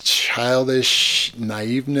like childish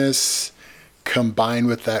naiveness combined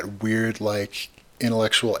with that weird like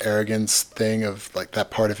intellectual arrogance thing of like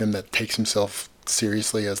that part of him that takes himself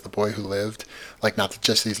seriously as the boy who lived. Like not that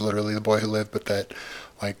just he's literally the boy who lived, but that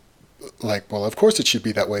well, of course it should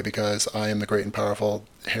be that way because I am the great and powerful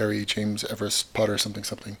Harry James Everest Potter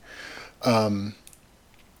something. I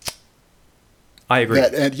agree.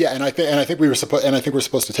 And I think we're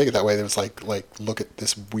supposed to take it that way. It was like look at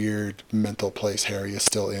this weird mental place Harry is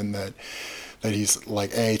still in that he's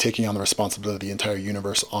like taking on the responsibility of the entire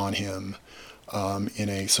universe on him, in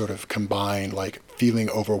a sort of combined like feeling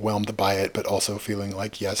overwhelmed by it, but also feeling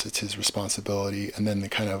like yes, it's his responsibility, and then the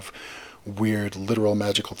kind of weird literal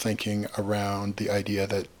magical thinking around the idea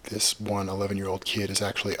that this 11-year-old kid is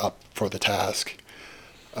actually up for the task.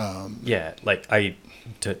 To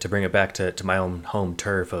bring it back to my own home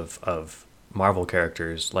turf of Marvel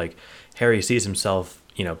characters, like Harry sees himself,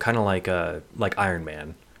 kind of like Iron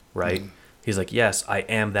Man, right? He's like, yes, I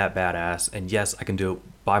am that badass, and yes, I can do it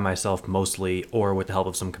by myself mostly, or with the help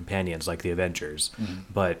of some companions like the Avengers.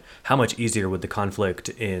 But how much easier would the conflict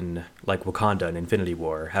in like Wakanda and Infinity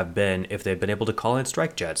War have been if they'd been able to call in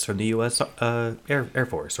strike jets from the U.S. Air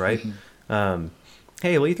Force, right?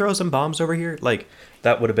 Hey, will you throw some bombs over here? Like,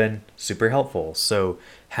 that would have been super helpful. So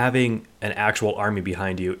having an actual army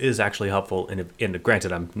behind you is actually helpful. And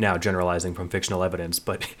granted, I'm now generalizing from fictional evidence,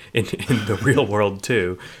 but in the real world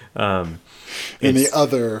too. In the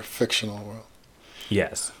other fictional world.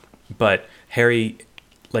 Yes. But Harry,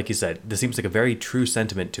 like you said, this seems like a very true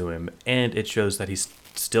sentiment to him. And it shows that he's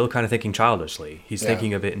still kind of thinking childishly. He's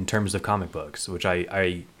thinking of it in terms of comic books, which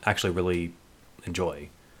I actually really enjoy.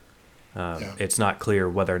 It's not clear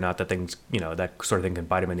whether or not that thing's, that sort of thing can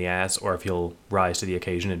bite him in the ass, or if he'll rise to the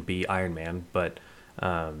occasion and be Iron Man. But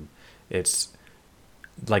it's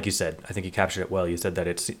like you said, I think you captured it well. You said that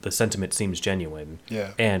the sentiment seems genuine,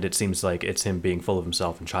 and it seems like it's him being full of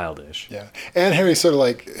himself and childish. Yeah, and Harry's sort of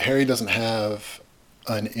like Harry doesn't have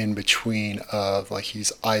an in between of like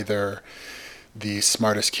he's either the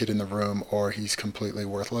smartest kid in the room or he's completely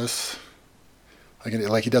worthless.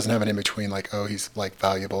 Like he doesn't have an in between. Like he's like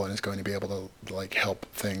valuable and is going to be able to like help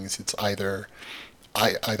things. It's either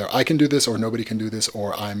I can do this or nobody can do this,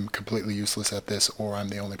 or I'm completely useless at this, or I'm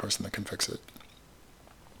the only person that can fix it.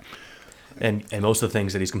 And most of the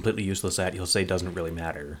things that he's completely useless at, he'll say doesn't really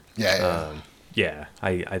matter. I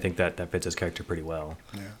think that fits his character pretty well.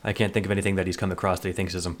 Yeah. I can't think of anything that he's come across that he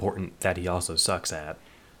thinks is important that he also sucks at.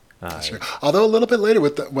 Sure. Although a little bit later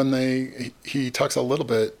when he talks a little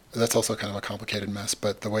bit, that's also kind of a complicated mess,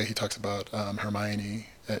 but the way he talks about Hermione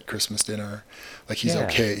at Christmas dinner, like he's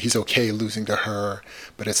okay losing to her,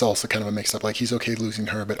 but it's also kind of a mix up, like he's okay losing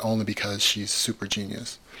her, but only because she's super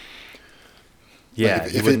genius. Yeah.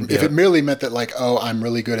 Like if it merely meant that like, I'm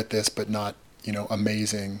really good at this, but not,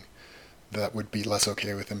 amazing, that would be less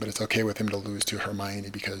okay with him, but it's okay with him to lose to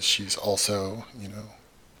Hermione because she's also,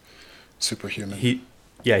 superhuman.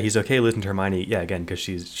 He's okay losing to Hermione. Yeah, again, because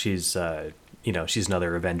she's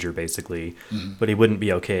another Avenger basically. Mm-hmm. But he wouldn't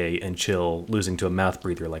be okay and chill losing to a mouth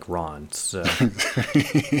breather like Ron. So.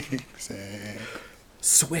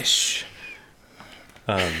 Swish.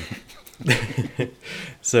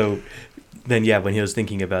 So then, when he was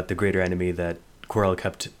thinking about the greater enemy that Quirrell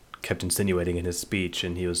kept insinuating in his speech,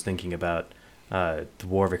 and he was thinking about the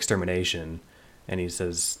war of extermination, and he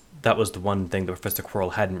says that was the one thing that Professor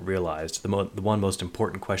Quirrell hadn't realized, the one most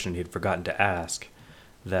important question he had forgotten to ask,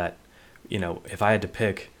 that, if I had to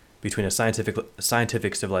pick between a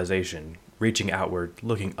scientific civilization, reaching outward,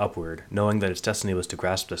 looking upward, knowing that its destiny was to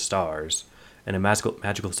grasp the stars, and a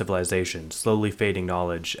magical civilization, slowly fading as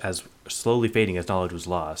knowledge was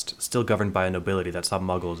lost, still governed by a nobility that saw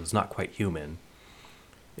muggles as not quite human.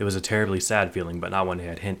 It was a terribly sad feeling, but not one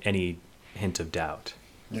that had any hint of doubt.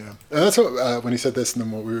 Yeah, and that's what when he said this, and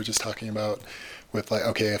then what we were just talking about with like,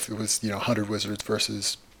 okay, if it was, 100 wizards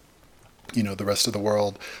versus, the rest of the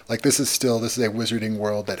world, like this is a wizarding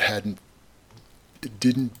world that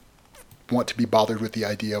didn't want to be bothered with the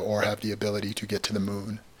idea or have the ability to get to the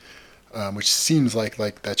moon. Which seems like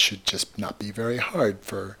that should just not be very hard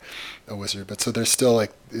for a wizard. But so there's still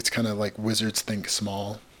like, it's kind of like wizards think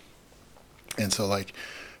small. And so like,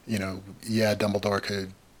 Dumbledore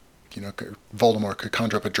could, Voldemort could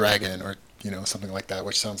conjure up a dragon or, something like that,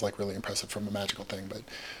 which sounds like really impressive from a magical thing. But,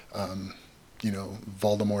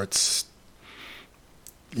 Voldemort's,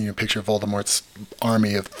 picture Voldemort's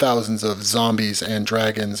army of thousands of zombies and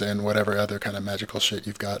dragons and whatever other kind of magical shit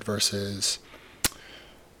you've got versus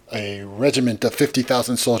a regiment of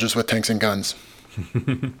 50,000 soldiers with tanks and guns.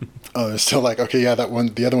 It's still like, okay, yeah,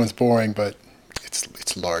 the other one's boring, but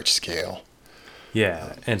it's large scale.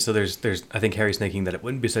 Yeah, and so there's I think Harry's thinking that it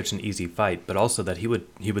wouldn't be such an easy fight, but also that he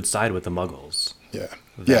would side with the Muggles. Yeah,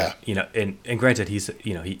 that, and granted,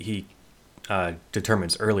 he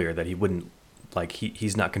determines earlier that he wouldn't, like,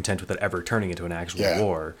 he's not content with it ever turning into an actual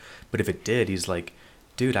war. But if it did, he's like,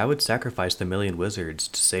 dude, I would sacrifice the million wizards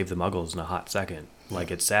to save the Muggles in a hot second.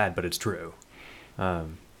 Like, it's sad, but it's true. I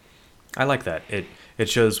like that. It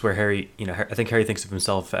shows where Harry, I think Harry thinks of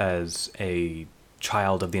himself as a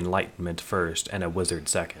child of the Enlightenment first and a wizard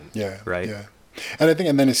second. Yeah. Right? Yeah. And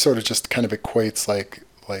then it sort of just kind of equates like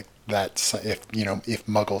that, if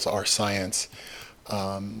Muggles are science,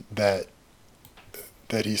 that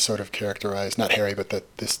he's sort of characterized, not Harry, but that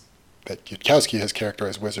Yudkowsky has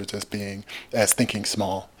characterized wizards as thinking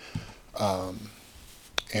small.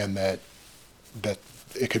 And that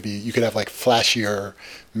it could be, you could have like flashier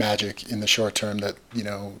magic in the short term that,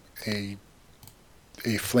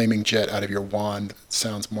 a flaming jet out of your wand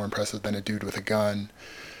sounds more impressive than a dude with a gun.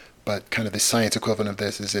 But kind of the science equivalent of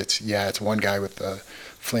this is it's one guy with a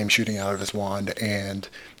flame shooting out of his wand and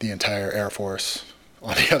the entire Air Force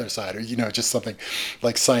on the other side. Or, just something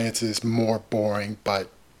like science is more boring but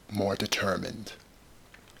more determined.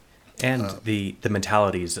 And the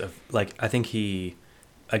mentalities of, like, I think he,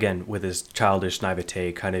 again, with his childish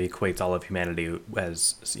naivete, kind of equates all of humanity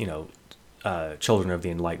as, children of the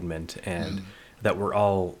Enlightenment, and that we're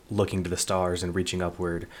all looking to the stars and reaching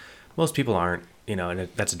upward. Most people aren't, and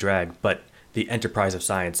that's a drag, but the enterprise of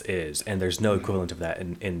science is, and there's no equivalent of that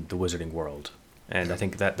in the wizarding world. And I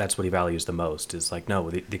think that's what he values the most, is like, no,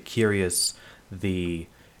 the curious, the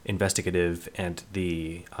investigative, and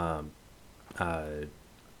the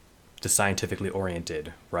scientifically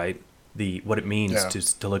oriented, right? What it means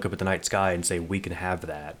to look up at the night sky and say, we can have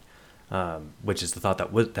that, which is the thought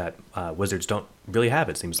that wizards don't really have,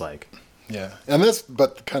 it seems like. Yeah, and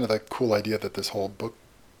but kind of the cool idea that this whole book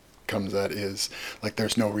comes at is, like,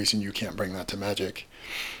 there's no reason you can't bring that to magic.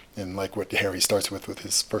 And like what Harry starts with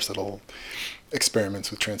his first little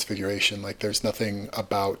experiments with transfiguration, like there's nothing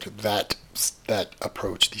about that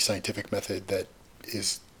approach, the scientific method, that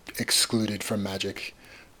is excluded from magic,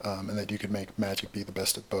 and that you could make magic be the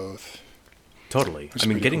best of both. Totally. I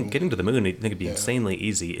mean, getting to the moon, I think it'd be insanely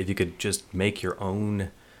easy if you could just make your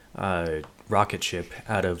own rocket ship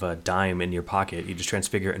out of a dime in your pocket. You just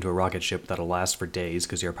transfigure it into a rocket ship that'll last for days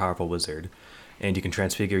because you're a powerful wizard, and you can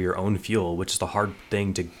transfigure your own fuel, which is the hard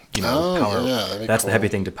thing to power. That's cool. The heavy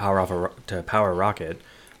thing to power a rocket.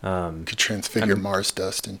 You could transfigure Mars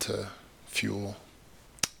dust into fuel.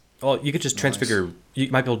 Well, you could just transfigure.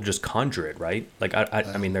 You might be able to just conjure it, right? Like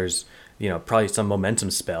I mean, there's probably some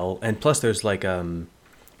momentum spell, and plus there's like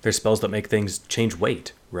there's spells that make things change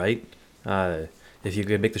weight, right? If you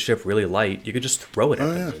could make the ship really light, you could just throw it at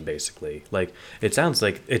the moon, basically. Like, it sounds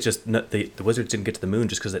like it's just the wizards didn't get to the moon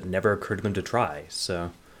just because it never occurred to them to try.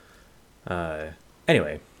 So,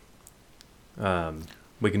 anyway,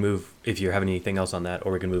 we can move, if you have anything else on that,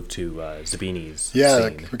 or we can move to Zabini's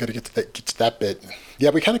scene. We got to get to that bit.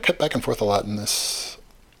 Yeah, we kind of cut back and forth a lot in this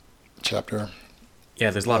chapter.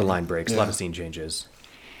 Yeah, there's a lot of line breaks, a lot of scene changes.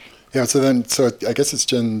 Yeah, so I guess it's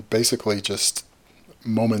basically just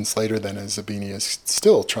moments later then, as Zabini is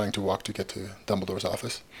still trying to walk to get to Dumbledore's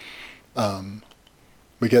office.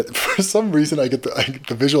 We get, for some reason, I get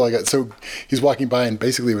the visual I got. So he's walking by, and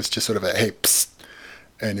basically it was just sort of a, hey, psst.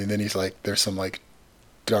 And then he's like, there's some like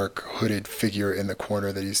dark hooded figure in the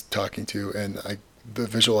corner that he's talking to. And the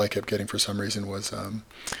visual I kept getting for some reason was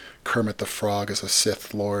Kermit the Frog as a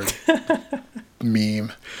Sith Lord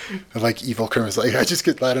meme. Like evil Kermit's like, I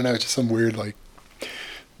don't know, just some weird like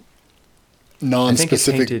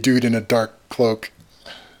non-specific dude in a dark cloak.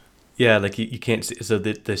 Yeah, like you can't see. So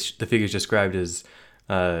the figure's described as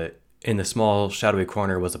in the small shadowy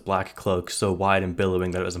corner was a black cloak so wide and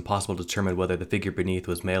billowing that it was impossible to determine whether the figure beneath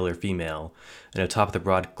was male or female, and atop the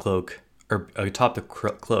broad cloak or atop the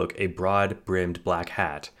cloak, a broad-brimmed black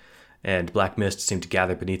hat, and black mist seemed to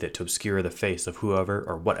gather beneath it to obscure the face of whoever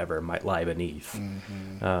or whatever might lie beneath.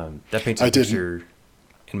 That paints a picture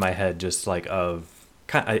in my head, just like of.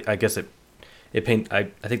 I guess it paint. I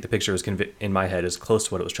think the picture was in my head is close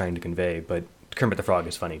to what it was trying to convey, but Kermit the Frog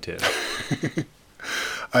is funny too.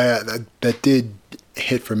 That did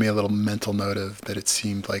hit for me a little mental note of that it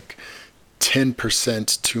seemed like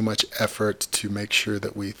 10% too much effort to make sure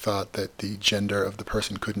that we thought that the gender of the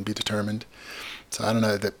person couldn't be determined. So I don't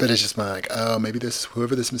know, but it's just like, oh, maybe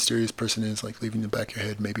whoever this mysterious person is, like leaving the back of your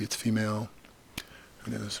head, maybe it's female.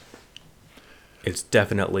 Who knows? It's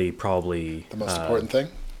definitely probably the most important thing.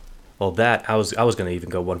 Well, I was going to even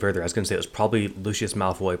go one further. I was going to say it was probably Lucius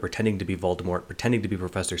Malfoy pretending to be Voldemort, pretending to be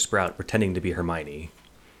Professor Sprout, pretending to be Hermione.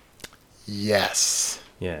 Yes.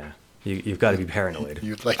 Yeah. You've got to be paranoid.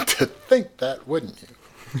 You'd like to think that, wouldn't you?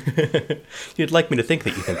 You'd like me to think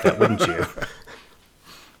that you think that, wouldn't you?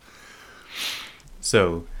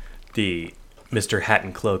 So, the Mr. Hat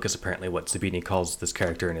and Cloak is apparently what Zabini calls this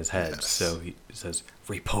character in his head. Yes. So he says,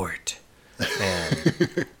 report. And...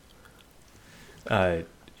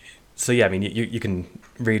 So yeah, I mean, you can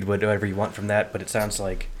read whatever you want from that, but it sounds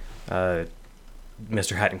like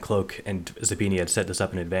Mr. Hat and Cloak and Zabini had set this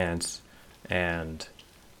up in advance, and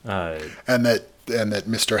that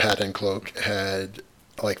Mr. Hat and Cloak had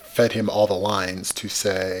like fed him all the lines to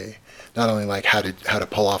say not only like how to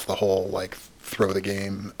pull off the whole like throw the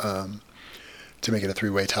game to make it a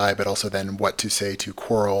 3-way tie, but also then what to say to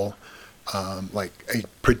Quirrell,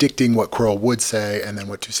 predicting what Quirrell would say and then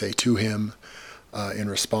what to say to him. In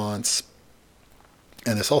response,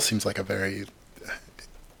 and this all seems like a very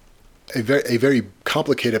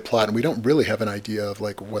complicated plot, and we don't really have an idea of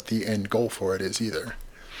like what the end goal for it is either.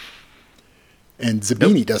 And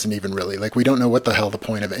Zabini doesn't even really we don't know what the hell the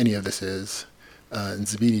point of any of this is, and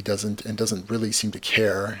Zabini doesn't really seem to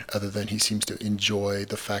care, other than he seems to enjoy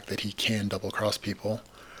the fact that he can double cross people,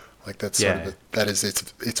 like that's that is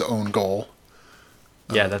its own goal.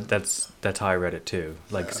 Yeah, that's how I read it too.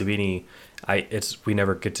 Like Zabini. We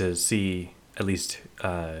never get to see, at least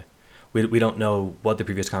we don't know what the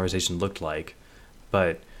previous conversation looked like,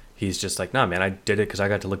 but he's just like, nah, man, I did it because I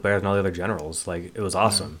got to look better than all the other generals. Like, it was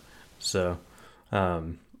awesome. So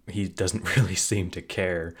he doesn't really seem to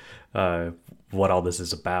care what all this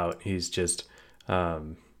is about. He's just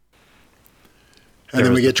and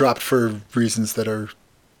then we get dropped for reasons that are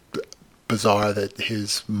bizarre, that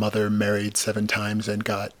his mother married 7 times and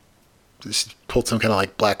pulled some kind of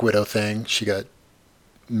like Black Widow thing. She got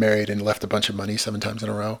married and left a bunch of money 7 times in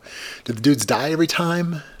a row. Did the dudes die every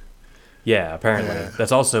time? Yeah, apparently. Yeah.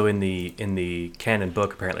 That's also in the canon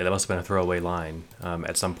book. Apparently, that must have been a throwaway line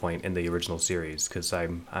at some point in the original series, because I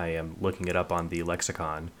am looking it up on the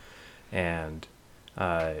lexicon, and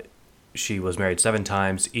she was married 7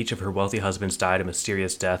 times. Each of her wealthy husbands died a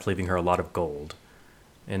mysterious death, leaving her a lot of gold.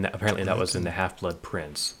 And apparently, that was in the Half-Blood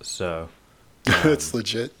Prince. So. That's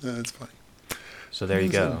legit. That's funny. So there you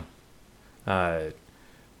go.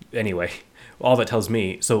 Anyway, all that tells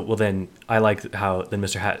me. So well, then I like how then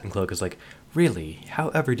Mr. Hat and Cloak is like, really?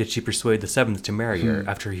 However, did she persuade the 7th to marry her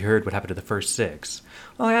after he heard what happened to the first 6?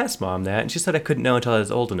 Well, I asked Mom that, and she said I couldn't know until I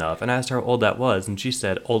was old enough. And I asked her how old that was, and she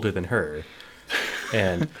said older than her.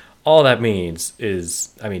 And all that means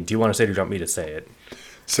is, I mean, do you want to say it or do you want me to say it?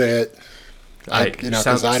 Say it.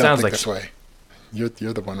 Because I don't think this way. You're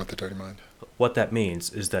the one with the dirty mind. What that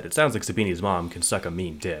means is that it sounds like Zabini's mom can suck a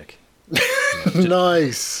mean dick.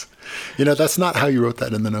 Nice. That's not how you wrote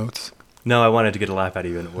that in the notes. No, I wanted to get a laugh out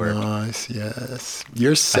of you and it worked. Nice, yes.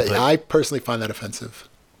 I personally find that offensive.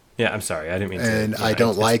 Yeah, I'm sorry. I didn't mean to. And I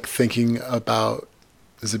don't like thinking about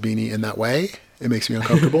Zabini in that way. It makes me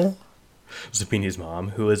uncomfortable. Zabini's mom,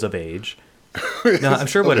 who is of age. No, I'm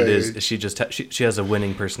sure what it is she just she has a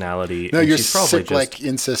winning personality. No, your sick like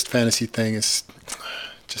incest fantasy thing is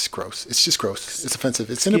just gross. It's just gross. It's offensive.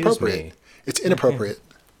 It's inappropriate. It's inappropriate.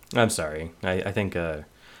 I'm sorry. I think I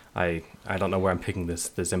don't know where I'm picking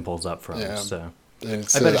this impulse up from. Yeah. So I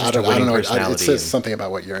bet I don't know. It says something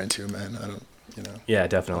about what you're into, man. I don't. Yeah,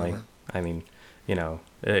 definitely. I mean,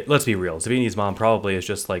 let's be real. Zabini's mom probably is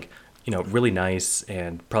just like really nice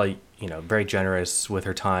and probably very generous with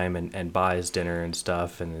her time and buys dinner and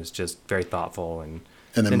stuff and is just very thoughtful and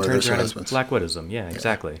then murders her husband. Black Widows. Yeah,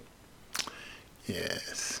 exactly.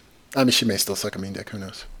 Yes. I mean, she may still suck a mean dick. Who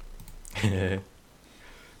knows?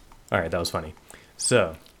 All right, that was funny.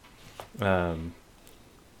 So, as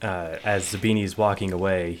Zabini's walking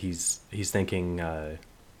away, he's thinking.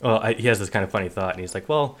 He has this kind of funny thought, and he's like,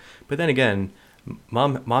 "Well, but then again,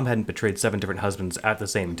 Mom hadn't betrayed 7 different husbands at the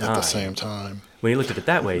same time. At the same time. When he looked at it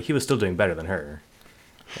that way, he was still doing better than her."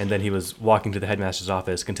 And then he was walking to the headmaster's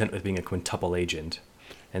office, content with being a quintuple agent.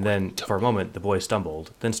 And then, for a moment, the boy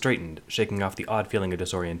stumbled, then straightened, shaking off the odd feeling of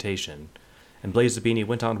disorientation. And Blaze the Beanie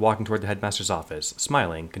went on walking toward the headmaster's office,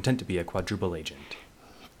 smiling, content to be a quadruple agent.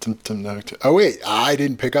 Oh, wait, I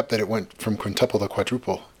didn't pick up that it went from quintuple to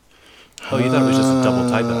quadruple. Oh, you thought it was just a double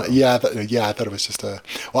typo? Yeah, I thought it was just a...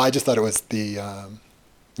 Well, I just thought it was the,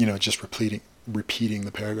 just repeating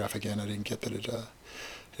the paragraph again. I didn't get that it...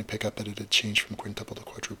 didn't pick up that it had changed from quintuple to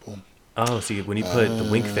quadruple. Oh, see, when you put the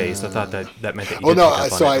wink face, I thought that meant that you did pick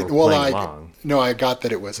up on it or playing along. No, I got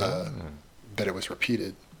that it was that it was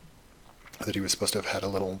repeated. That he was supposed to have had a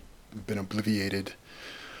little been obliviated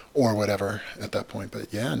or whatever at that point.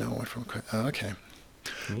 But yeah, no, it went from okay.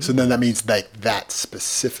 Mm-hmm. So then that means like that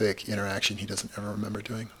specific interaction he doesn't ever remember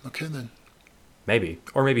doing. Okay, then. Maybe.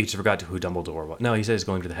 Or maybe he just forgot who Dumbledore was. No, he said he's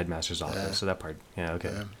going to the headmaster's office, so that part, yeah, okay.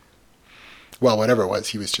 Yeah. Well, whatever it was,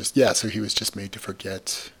 he was just, so he was just made to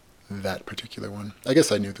forget that particular one. I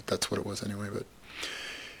guess I knew that that's what it was anyway, but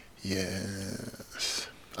yes.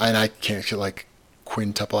 And I can't feel like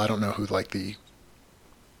quintuple. I don't know who like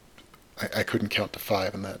I couldn't count to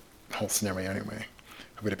 5 in that whole scenario anyway.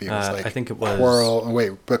 Who would it be? It was like I think it was Quirrell. Oh,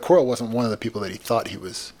 wait, but Quirrell wasn't one of the people that he thought he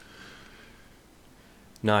was.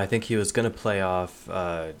 No, I think he was going to play off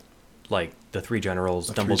like the 3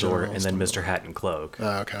 generals, Dumbledore, and then Mr. Hat and Cloak.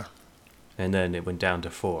 Oh, okay. And then it went down to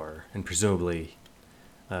 4, and presumably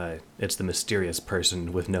it's the mysterious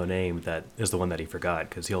person with no name that is the one that he forgot,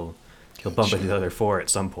 because he'll bump into the other 4 at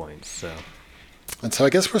some point. So, and so I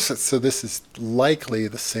guess so this is likely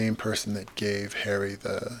the same person that gave Harry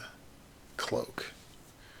the cloak,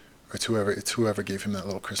 or it's whoever gave him that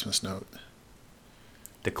little Christmas note.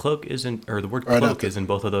 The cloak isn't, or the word cloak is in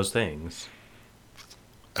both of those things.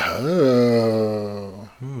 Oh.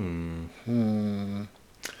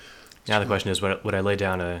 Now the question is, would I lay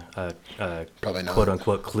down a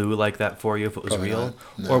quote-unquote clue like that for you if it was Probably real?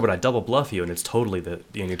 No. Or would I double bluff you and it's totally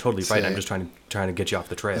you're totally right, and I'm just trying to get you off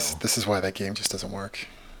the trail? This is why that game just doesn't work.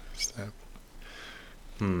 So.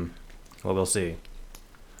 Well, we'll see.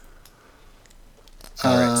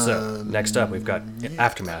 All right, so next up we've got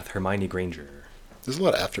Aftermath, Hermione Granger. There's a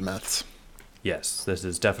lot of aftermaths. Yes, this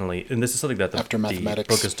is definitely, and this is something that the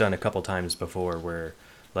book has done a couple times before, where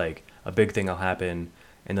like a big thing will happen,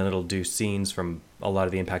 and then it'll do scenes from a lot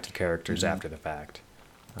of the impacted characters after the fact.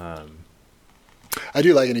 I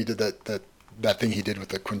do like, and he did that thing he did with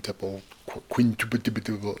the quintuple,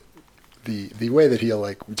 the way that he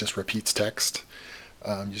like just repeats text,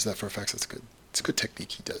 use that for effects. It's good. It's a good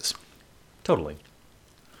technique he does. Totally.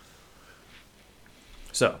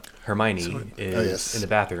 So Hermione is in the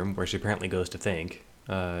bathroom where she apparently goes to think.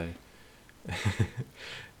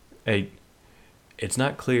 It's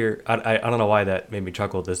not clear. I don't know why that made me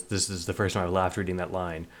chuckle. This is the first time I've laughed reading that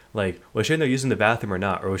line. Like, was she in there using the bathroom or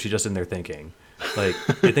not, or was she just in there thinking? Like,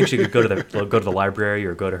 you think she could go to the library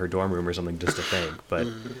or go to her dorm room or something just to think. But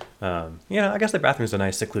I guess the bathroom's a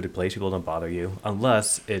nice secluded place. People don't bother you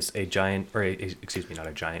unless it's a giant, or excuse me, not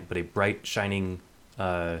a giant, but a bright shining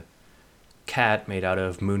cat made out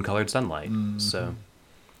of moon-colored sunlight. So.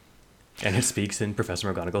 And it speaks in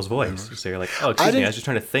Professor McGonagall's voice. So you're like, oh, excuse me, I was just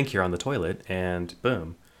trying to think here on the toilet, and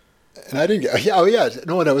boom. And I didn't get,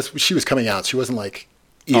 no, she was coming out. She wasn't like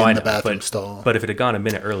in the bathroom stall. But if it had gone a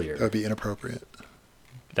minute earlier. That would be inappropriate.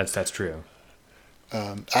 That's true.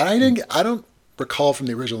 And I don't recall from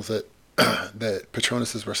the originals that that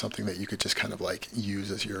Patronuses were something that you could just kind of like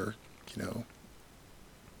use as your,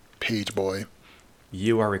 page boy.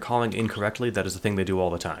 You are recalling incorrectly. That is the thing they do all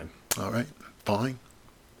the time. All right. Fine.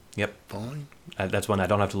 Yep. Fine. That's one I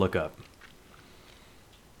don't have to look up.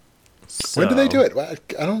 So, when do they do it?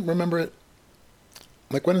 I don't remember it.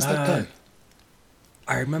 Like, when is that done?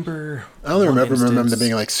 I remember. I only remember them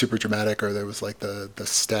being like super dramatic, or there was like the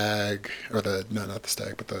stag, or not the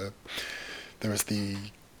stag, but there was the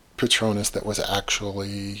Patronus that was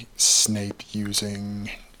actually Snape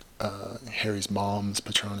using Harry's mom's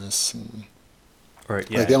Patronus, and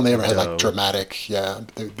they only ever had like dramatic. Yeah,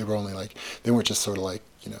 they were only like, they weren't just sort of like,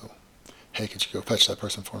 hey, could you go fetch that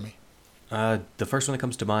person for me? The first one that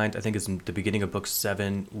comes to mind, I think, is in the beginning of book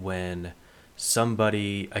 7 when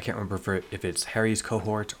somebody, I can't remember if it's Harry's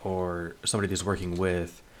cohort or somebody he's working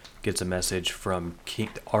with, gets a message from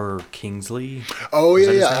R. Kingsley. Oh,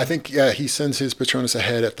 yeah. I think, he sends his Patronus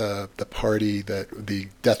ahead at the party that the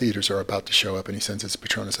Death Eaters are about to show up, and he sends his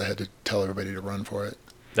Patronus ahead to tell everybody to run for it.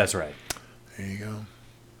 That's right. There you go.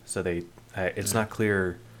 So it's not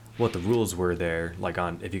clear what the rules were there, like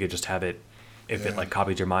on if you could just have it, if it like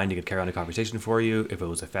copied your mind, you could carry on a conversation for you, if it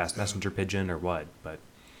was a fast messenger pigeon or what, but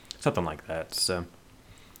something like that. So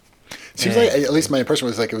Seems like, at least my impression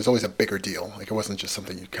was like it was always a bigger deal. Like it wasn't just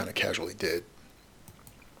something you kind of casually did.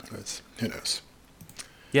 It was, who knows?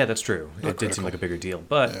 Yeah, that's true. Not It did seem critical. like a bigger deal,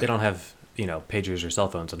 but Yeah. they don't have, pagers or cell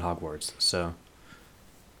phones in Hogwarts. So,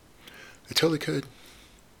 They totally could.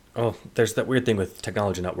 oh, there's that weird thing with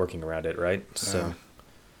technology not working around it, right? So,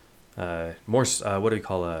 Morse, what do we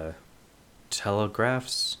call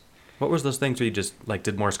telegraphs? What was those things where you just like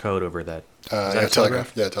did Morse code over that? Is that Yeah, a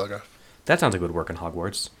telegraph? Yeah, telegraph. That sounds like it would work in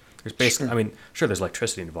Hogwarts. There's basically, Sure. I mean, sure, there's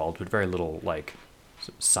electricity involved, but very little like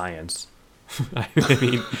science. I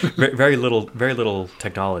mean, very little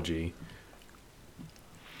technology.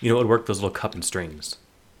 What would work? Those little cup and strings.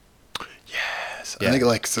 Yes. Yeah. I think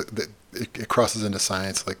like it crosses into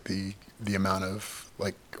science, like the amount of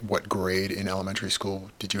like what grade in elementary school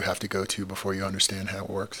did you have to go to before you understand how it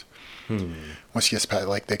works. Once you get past,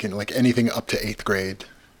 like they can like anything up to 8th grade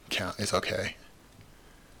count is okay.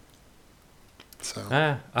 So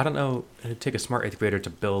I don't know. It'd take a smart 8th grader to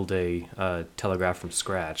build a telegraph from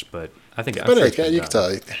scratch, but I think I'm but sure it's been you done.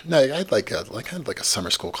 can tell. No, I had like a summer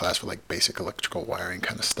school class for like basic electrical wiring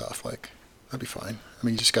kind of stuff. Like that'd be fine. I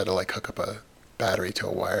mean, you just got to like hook up a battery to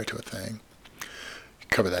a wire to a thing. You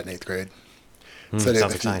cover that in 8th grade. So Sounds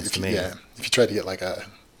like science to me. Yeah, if you try to get like a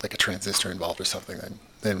transistor involved or something,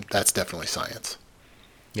 then that's definitely science.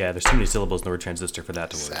 Yeah, there's too many syllables in the word transistor for that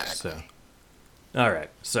to work. Exactly. So, all right.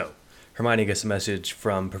 So, Hermione gets a message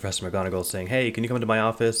from Professor McGonagall saying, "Hey, can you come into my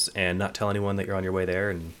office and not tell anyone that you're on your way there?"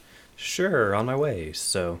 And sure, on my way.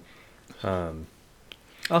 So, I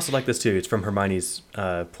also like this too. It's from Hermione's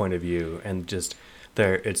point of view, and just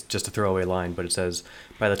there, it's just a throwaway line, but it says,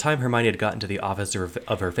 "By the time Hermione had gotten to the office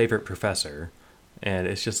of her favorite professor," and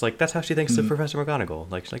it's just like that's how she thinks of Professor McGonagall.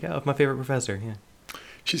 Like she's like, "Oh, my favorite professor." Yeah,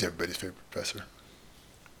 She's everybody's favorite professor.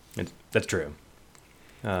 that's true.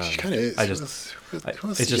 She kind of is. I just, Who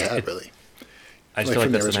else it's did you just, have, it, really? I just Like feel like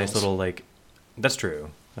from the that's a nice originals. little like. That's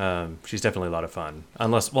true. She's definitely a lot of fun.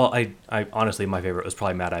 Unless, well, I honestly my favorite was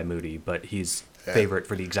probably Mad Eye Moody, but he's Yeah. favorite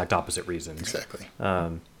for the exact opposite reasons. Exactly.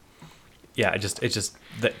 Yeah, it's just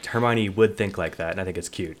that Hermione would think like that, and I think it's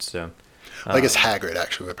cute. So, I guess Hagrid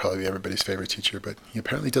actually would probably be everybody's favorite teacher, but he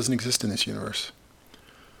apparently doesn't exist in this universe.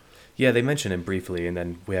 yeah, they mention him briefly, and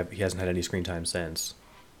then he hasn't had any screen time since.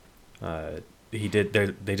 He did.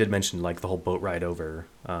 They did mention like the whole boat ride over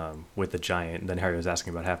with the giant, and then Harry was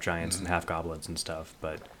asking about half giants and half goblins and stuff.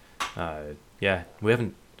 But yeah, we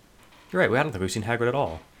haven't. You're right. I don't think we've seen Hagrid at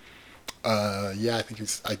all. Yeah, I think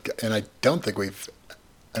he's. I don't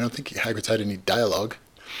think Hagrid's had any dialogue.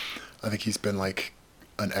 I think he's been like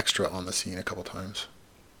an extra on the scene a couple times.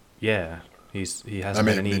 Yeah, he I hasn't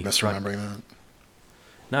may had any. be misremembering that.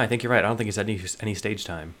 No, I think you're right. I don't think he's had any stage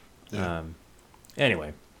time. Yeah.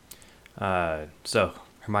 Anyway, so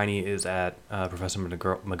Hermione is at Professor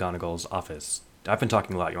McGonagall's office. I've been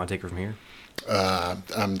talking a lot. You want to take her from here?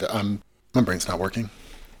 My brain's not working.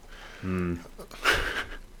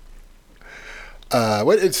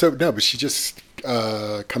 But she just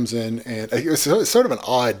comes in, and it's sort of an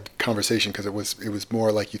odd conversation because it was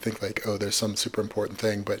more like you think like, oh, there's some super important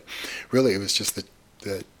thing, but really it was just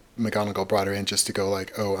that McGonagall brought her in just to go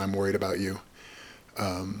like, oh, I'm worried about you.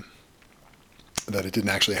 That it didn't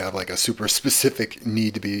actually have like a super specific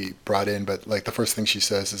need to be brought in, but like the first thing she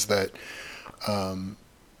says is that,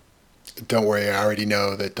 don't worry, I already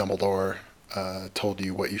know that Dumbledore told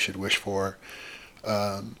you what you should wish for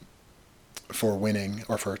winning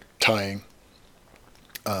or for tying.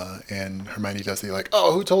 And Hermione does the like,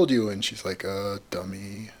 oh, who told you? And she's like,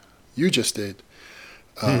 dummy, you just did.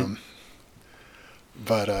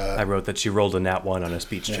 But I wrote that she rolled a nat 1 on a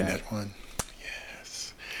speech yeah, check. that one,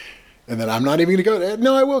 yes. And then I'm not even gonna go.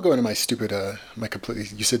 No, I will go into my stupid, my completely.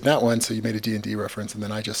 You said nat one, so you made a D&D reference, and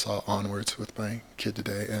then I just saw Onwards with my kid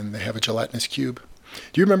today, and they have a gelatinous cube.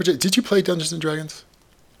 Do you remember? Did you play Dungeons and Dragons?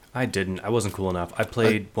 I didn't. I wasn't cool enough. I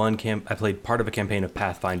played I played part of a campaign of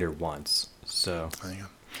Pathfinder once. So Hang on.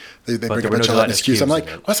 They But bring there up were a no gelatinous gelatinous cube. I'm cubes like,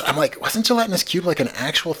 in it. wasn't gelatinous cube like an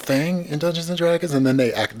actual thing in Dungeons and Dragons? And then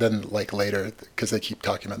then like later, because they keep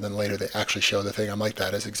talking about, it, then later they actually show the thing. I'm like,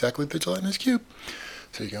 that is exactly the gelatinous cube.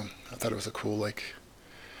 So you go. I thought it was a cool like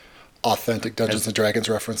authentic Dungeons and Dragons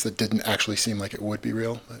reference that didn't actually seem like it would be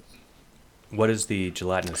real. But What is the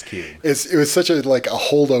gelatinous cube? it was such a like a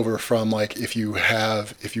holdover from like if you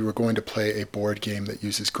were going to play a board game that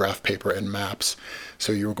uses graph paper and maps,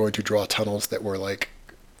 so you were going to draw tunnels that were like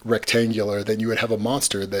rectangular, then you would have a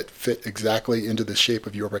monster that fit exactly into the shape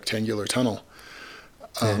of your rectangular tunnel.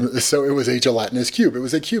 So it was a gelatinous cube. It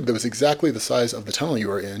was a cube that was exactly the size of the tunnel you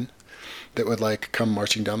were in, that would like come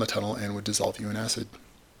marching down the tunnel and would dissolve you in acid.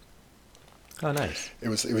 Oh, nice. It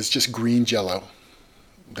was just green jello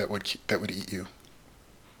that would eat you.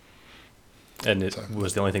 And it So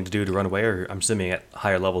was the only thing to do to run away, or I'm assuming at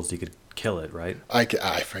higher levels you could kill it, right? I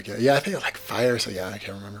forget. Yeah, I think it like fire. So yeah, I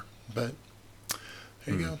can't remember. But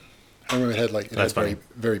there you go. I remember it That's had funny.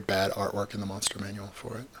 very bad artwork in the monster manual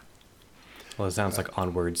for it. Well, it sounds like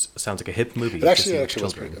Onwards. Sounds like a hip movie It to actually see it with actually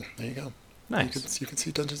was pretty children. good. There you go. Nice. You can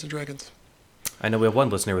see Dungeons and Dragons. I know we have one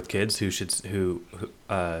listener with kids who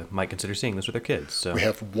might consider seeing this with their kids. So We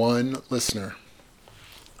have one listener.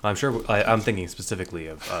 I'm sure I'm thinking specifically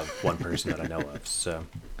of one person that I know of. So,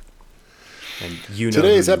 and you know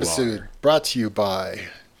Today's who you episode are brought to you by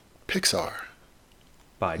Pixar,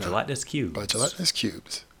 by Gelatinous Cubes. by Gelatinous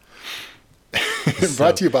Cubes. So-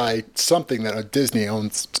 Brought to you by something that Disney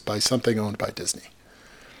owns, by something owned by Disney.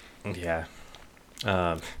 Yeah.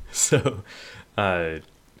 So,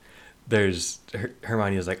 there's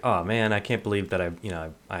Hermione is like, oh man, I can't believe that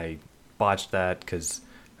I botched that because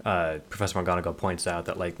Professor McGonagall points out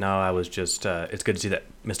that like, no, I was just. It's good to see that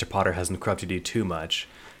Mr. Potter hasn't corrupted you too much.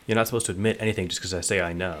 You're not supposed to admit anything just because I say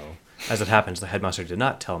I know. As it happens, the headmaster did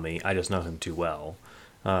not tell me. I just know him too well.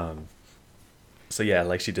 So yeah,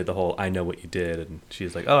 like she did the whole I know what you did, and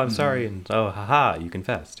she's like, oh, I'm sorry, and oh, haha, you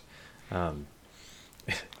confessed.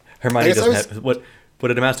 Hermione guess doesn't have what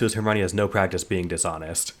it amounts to is Hermione has no practice being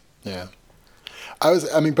dishonest. Yeah.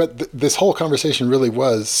 But this whole conversation really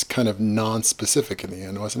was kind of non-specific in the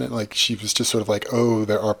end, wasn't it? Like she was just sort of like, oh,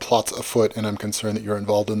 there are plots afoot and I'm concerned that you're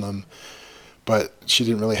involved in them. But she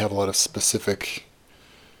didn't really have a lot of specific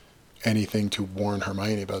anything to warn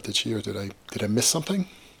Hermione about, did she? Or did I miss something?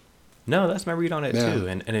 No, that's my read on it Yeah. too,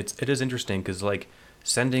 and it is interesting because like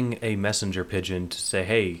sending a messenger pigeon to say,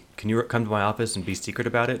 hey, can you come to my office and be secret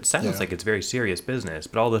about it? Sounds Yeah. like it's very serious business,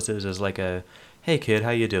 but all this is like a, hey kid, how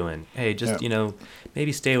you doing? Hey, just Yeah.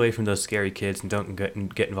 maybe stay away from those scary kids and don't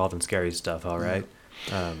get involved in scary stuff. All right. That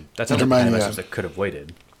sounds like the Hermione, kind of yeah. message that could have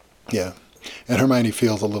waited. Yeah. And Hermione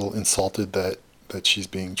feels a little insulted that she's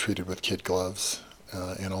being treated with kid gloves,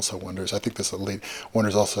 and also wonders. I think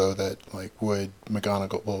wonders also that like would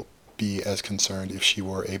McGonagall be as concerned if she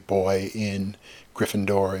were a boy in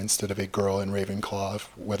Gryffindor instead of a girl in Ravenclaw,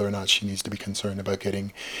 whether or not she needs to be concerned about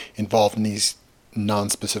getting involved in these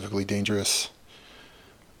non-specifically dangerous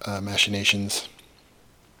machinations.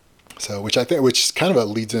 So, which kind of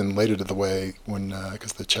leads in later to the way when,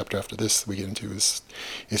 because the chapter after this we get into is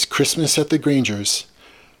Christmas at the Grangers,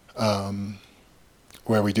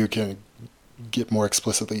 where we do kind of get more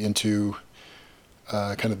explicitly into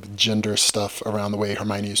kind of the gender stuff around the way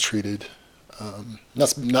Hermione is treated.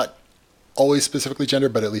 Not always specifically gender,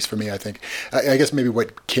 but at least for me, I think. I guess maybe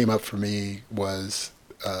what came up for me was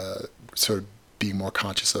sort of being more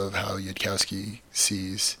conscious of how Yudkowsky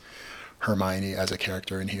sees Hermione as a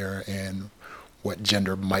character in here and what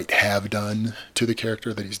gender might have done to the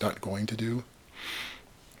character that he's not going to do.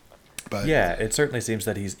 But Yeah, it certainly seems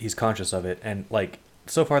that he's conscious of it, and like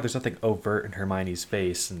so far there's nothing overt in Hermione's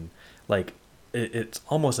face, and like it's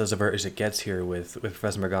almost as overt as it gets here with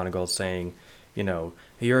Professor McGonagall saying,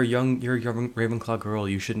 you're a young Ravenclaw girl,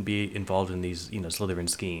 you shouldn't be involved in these Slytherin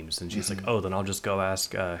schemes, and she's like, oh, then I'll just go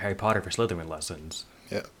ask Harry Potter for Slytherin lessons.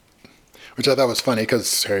 yeah, which I thought was funny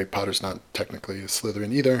because Harry Potter's not technically a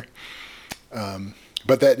Slytherin either.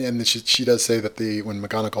 But she does say that when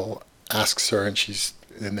McGonagall asks her and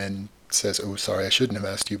then says, oh, sorry, I shouldn't have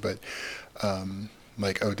asked you, but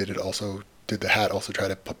like, oh, did the hat also try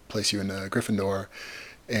to place you in Gryffindor?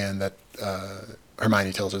 And that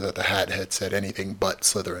Hermione tells her that the hat had said anything but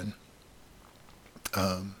Slytherin.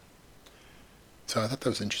 So I thought that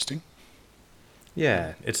was interesting.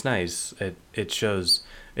 Yeah, it's nice. It shows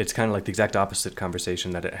it's kind of like the exact opposite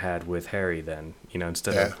conversation that it had with Harry then.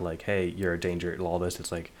 Instead Yeah. of like, hey, you're a danger to all this,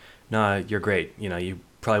 it's like, nah, you're great. You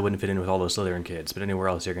probably wouldn't fit in with all those Slytherin kids, but anywhere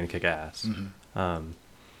else you're going to kick ass.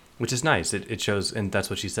 Which is nice. It shows, and that's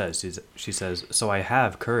what she says. She says, so I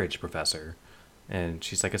have courage, Professor. And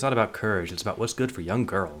she's like, it's not about courage. It's about what's good for young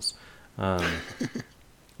girls.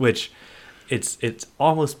 Which, it's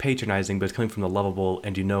almost patronizing, but it's coming from the lovable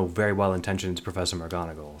and very well-intentioned Professor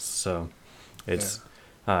McGonagall. So, it's...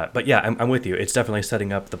 but yeah, I'm with you. It's definitely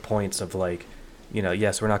setting up the points of like,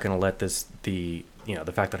 yes, we're not going to let the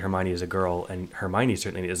fact that Hermione is a girl, and Hermione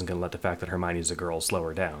certainly isn't going to let the fact that Hermione is a girl slow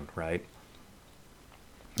her down, right?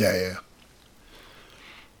 Yeah.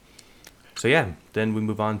 So yeah, then we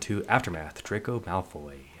move on to Aftermath, Draco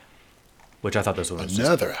Malfoy, which I thought this one was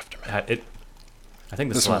Another Aftermath. I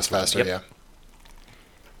think This one was faster, Yep. yeah.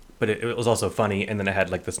 But it was also funny, and then it had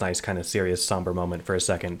like this nice kind of serious, somber moment for a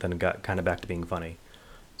second, then it got kind of back to being funny.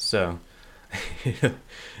 So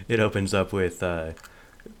it opens up with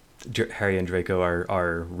Harry and Draco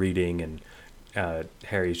are reading, and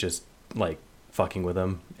Harry's just like fucking with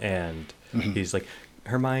him, and he's like,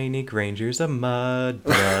 Hermione Granger's a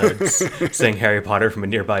mudblood, saying Harry Potter from a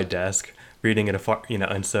nearby desk, reading at a far,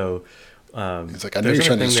 and so He's like, I know there's you're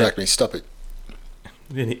trying to another thing distract that me. Stop it.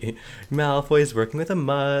 Malfoy's working with a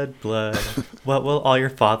mudblood. What will all your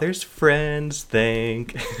father's friends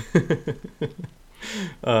think?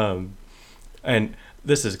 And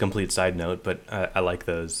this is a complete side note, but I like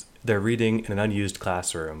those. They're reading in an unused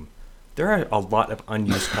classroom. There are a lot of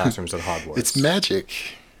unused classrooms at Hogwarts. It's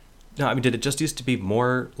magic. No, I mean, did it just used to be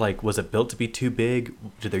more, like, was it built to be too big?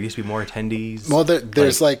 Did there used to be more attendees? Well,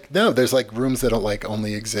 there's there's like rooms that don't like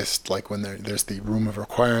only exist like when there's the room of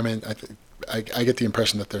requirement. I get the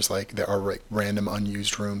impression that there are like random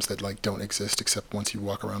unused rooms that like don't exist except once you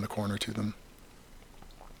walk around the corner to them.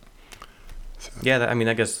 So. Yeah, I mean,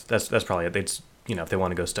 I guess that's probably it. They'd, if they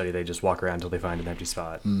want to go study, they just walk around until they find an empty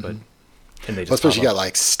spot. Mm-hmm. But and they just. Well, especially you got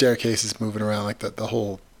like staircases moving around, like the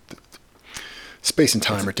whole space and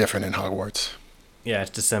time are different in Hogwarts. Yeah, it's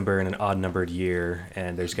December in an odd-numbered year,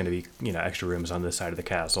 and there's going to be extra rooms on this side of the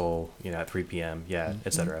castle, at 3 p.m. Yeah, Mm-hmm.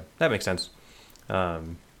 etc. That makes sense.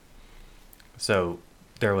 So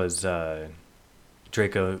there was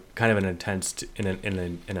Draco, kind of in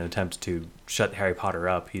an attempt to shut Harry Potter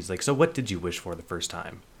up. He's like, "So what did you wish for the first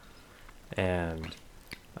time?" And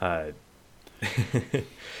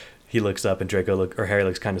he looks up, and Harry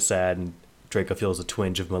looks kind of sad, and Draco feels a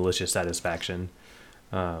twinge of malicious satisfaction.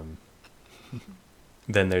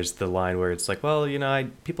 Then there's the line where it's like, well,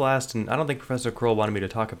 people asked, and I don't think Professor Quirrell wanted me to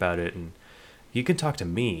talk about it, and you can talk to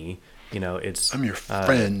me. I'm your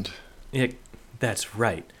friend. Yeah, that's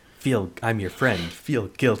right. I'm your friend. Feel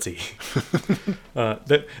guilty.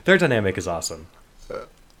 Their dynamic is awesome.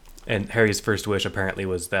 And Harry's first wish apparently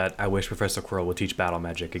was that I wish Professor Quirrell would teach battle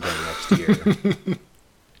magic again next year.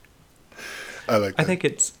 I like that. I think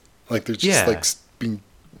it's like they're just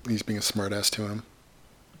he's being a smartass to him.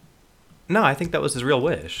 No, I think that was his real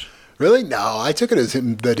wish. Really? No, I took it as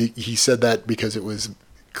him that he said that because it was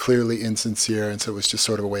clearly insincere, and so it was just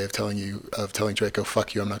sort of a way of telling Draco,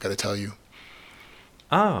 "Fuck you, I'm not going to tell you."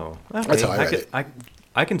 Oh, okay. That's how I read it.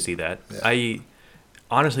 I can see that. Yeah. I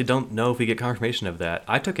honestly don't know if we get confirmation of that.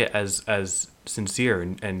 I took it as sincere,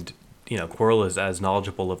 and Quirrell is as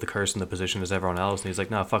knowledgeable of the curse and the position as everyone else, and he's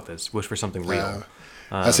like, "No, fuck this. Wish for something real."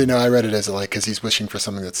 I see. No, I read it as because he's wishing for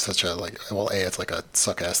something that's such a it's like a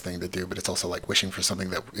suck ass thing to do, but it's also like wishing for something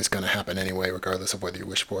that is going to happen anyway, regardless of whether you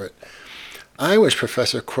wish for it. I wish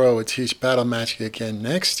Professor Quirrell would teach battle magic again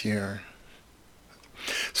next year.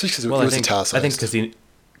 Especially because it was italicized. I think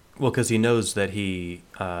because he knows that he.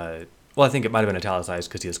 I think it might have been italicized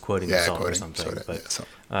because he was quoting himself or something.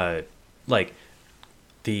 Like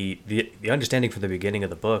the understanding from the beginning of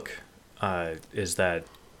the book is that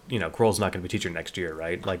Quirrell's not going to be teacher next year,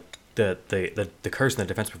 right? Like the curse in the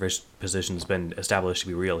defense position has been established to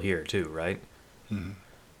be real here too, right? Mm-hmm.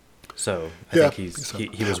 So I think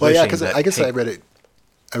he was. Well, yeah, because I guess I read it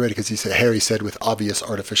because Harry said with obvious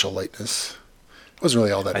artificial lightness. It wasn't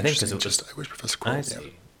really all that interesting. I wish Professor Quirrell. I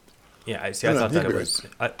see. Yeah, I see. I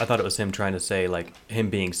thought it was him trying to say like him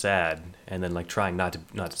being sad and then like trying not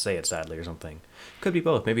to say it sadly or something. Could be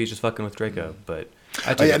both. Maybe he's just fucking with Draco, but.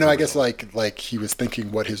 I guess like he was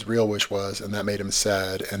thinking what his real wish was, and that made him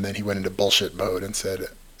sad, and then he went into bullshit mode and said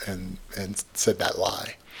that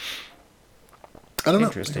lie. I don't know.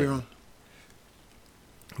 Interesting. Wrong.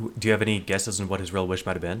 Do you have any guesses on what his real wish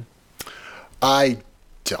might have been? I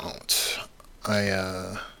don't.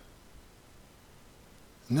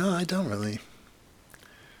 No, I don't really.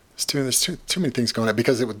 There's too many things going on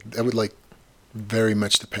because it would like very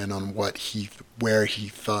much depend on where he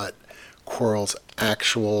thought Quirrell's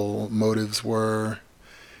actual motives were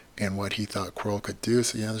and what he thought Quirrell could do.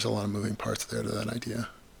 So yeah, there's a lot of moving parts there to that idea.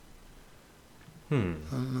 I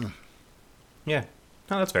don't know. Yeah.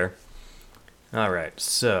 No, that's fair. All right,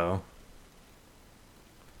 so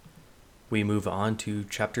we move on to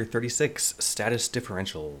chapter 36, status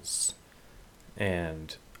differentials.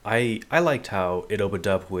 And I liked how it opened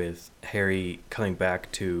up with Harry coming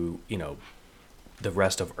back to, the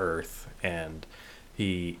rest of Earth, and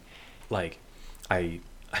he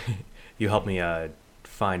you helped me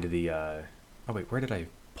find the oh wait, where did I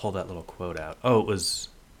pull that little quote out? Oh, it was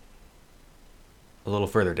a little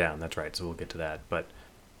further down, that's right, so we'll get to that. But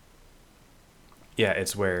yeah,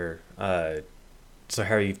 it's where so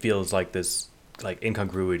Harry feels like this like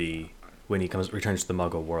incongruity when he returns to the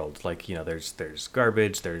Muggle world. Like, there's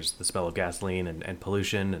garbage, there's the smell of gasoline and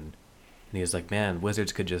pollution, and he's like, man,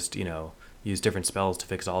 wizards could just, use different spells to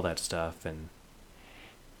fix all that stuff. And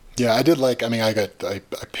yeah, I did like. I mean, I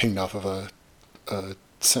pinged off of a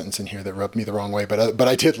sentence in here that rubbed me the wrong way, but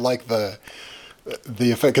I did like the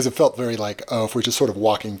effect because it felt very like, oh, if we're just sort of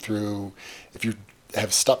walking through, if you're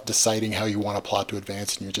have stopped deciding how you want a plot to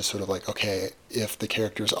advance, and you're just sort of like, okay, if the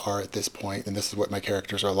characters are at this point, and this is what my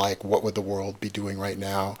characters are like, what would the world be doing right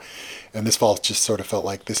now? And this fall just sort of felt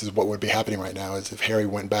like this is what would be happening right now. Is if Harry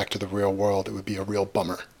went back to the real world, it would be a real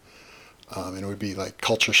bummer, and it would be like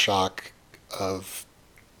culture shock of,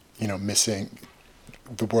 missing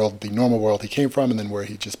the world, the normal world he came from, and then where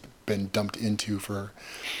he'd just been dumped into for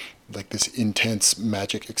like this intense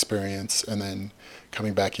magic experience, and then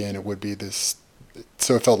coming back in, it would be this.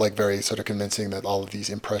 So it felt like very sort of convincing that all of these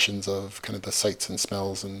impressions of kind of the sights and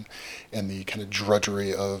smells and the kind of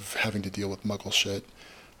drudgery of having to deal with Muggle shit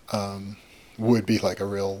would be like a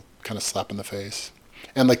real kind of slap in the face,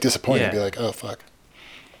 and like disappointing. Yeah. Be like, oh fuck.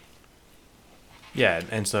 Yeah,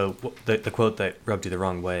 and so the quote that rubbed you the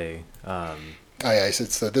wrong way. Oh yeah,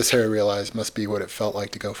 it's this Harry realized must be what it felt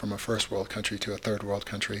like to go from a first world country to a third world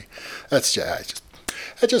country. That's it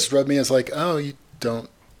just rubbed me as like, oh, you don't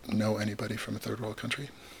know anybody from a third world country.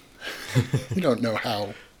 You don't know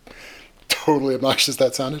how totally obnoxious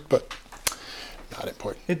that sounded, but not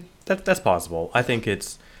important. That's possible. I think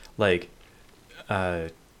it's like, I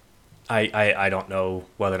don't know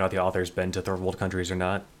whether or not the author's been to third world countries or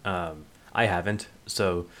not. I haven't,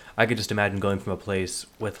 so I could just imagine going from a place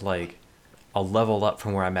with like a level up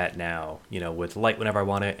from where I'm at now, with light whenever I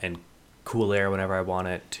want it and cool air whenever I want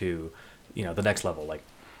it, to, the next level, like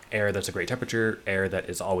air that's a great temperature, air that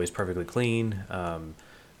is always perfectly clean,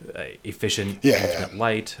 efficient, infinite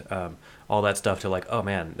light, all that stuff, to like, oh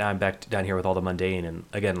man, now I'm back down here with all the mundane. And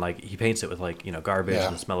again, like he paints it with like, garbage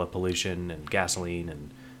and the smell of pollution and gasoline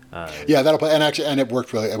and that'll play. And actually, and it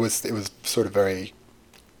worked really. It was sort of very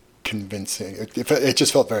convincing. It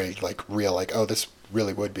just felt very like real. Like, oh, this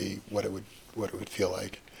really would be what it would feel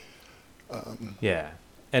like. Yeah.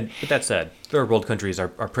 And with that said, third world countries are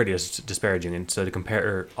pretty disparaging, and so to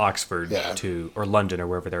compare Oxford to, or London or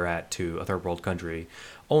wherever they're at, to a third world country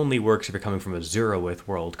only works if you're coming from a zeroth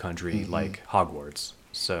world country like Hogwarts.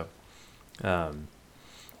 So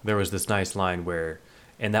there was this nice line where,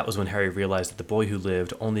 and that was when Harry realized that the boy who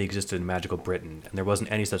lived only existed in magical Britain, and there wasn't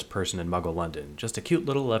any such person in Muggle London, just a cute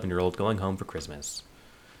little 11-year-old going home for Christmas.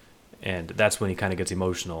 And that's when he kind of gets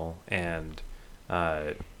emotional, and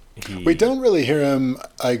we don't really hear him.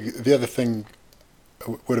 The other thing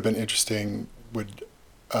would have been interesting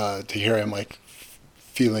to hear him like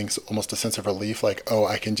feeling almost a sense of relief, like, oh,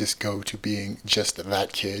 I can just go to being just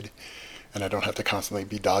that kid, and I don't have to constantly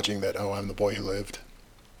be dodging that. Oh, I'm the boy who lived.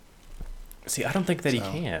 See, I don't think that he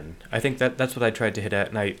can. I think that's what I tried to hit at,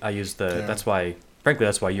 and I used that's why, frankly,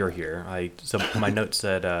 that's why you're here. So my note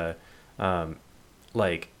said,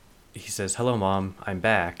 like, he says, "Hello, Mom, I'm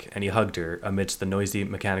back," and he hugged her amidst the noisy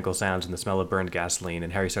mechanical sounds and the smell of burned gasoline,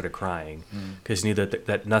 and Harry started crying because he knew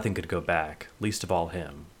that nothing could go back, least of all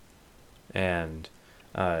him. And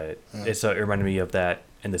it reminded me of that,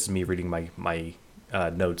 and this is me reading my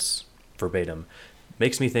notes verbatim.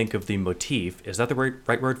 Makes me think of the motif, is that the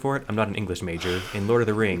right word for it? I'm not an English major, in Lord of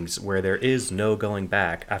the Rings, where there is no going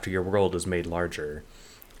back after your world is made larger.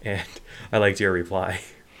 And I liked your reply.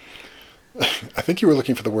 I think you were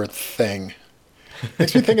looking for the word thing.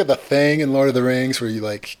 Makes me think of the thing in Lord of the Rings where you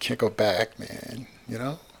like can't go back, man.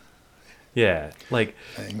 Yeah, like,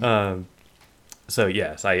 so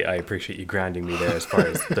yes, I appreciate you grounding me there as far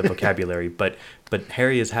as the vocabulary, but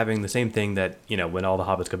Harry is having the same thing that, when all the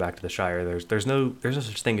hobbits go back to the Shire, there's no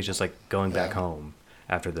such thing as just like going back home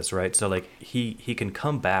after this, right? So like he can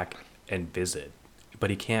come back and visit, but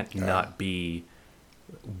he can't not be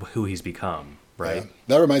who he's become. Right. Yeah.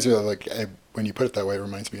 That reminds me of like when you put it that way, it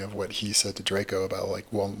reminds me of what he said to Draco about like,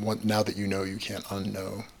 well, now that you know, you can't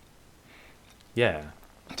unknow. Yeah.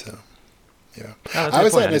 So, yeah. Oh, I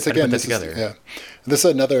was saying, this is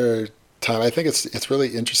another time. I think it's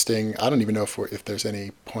really interesting. I don't even know if there's any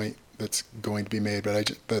point that's going to be made,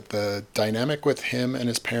 but the dynamic with him and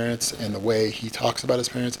his parents and the way he talks about his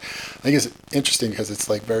parents, I think is interesting because it's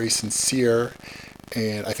like very sincere.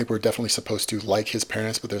 And I think we're definitely supposed to like his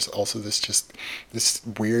parents, but there's also this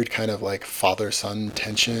weird kind of like father-son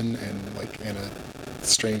tension, and like in a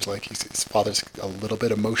strange, like his father's a little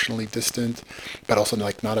bit emotionally distant, but also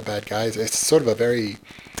like not a bad guy. It's sort of a very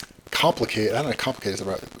complicated. I don't know if complicated is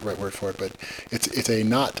the right word for it, but it's a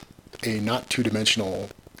not two-dimensional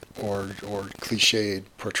or cliched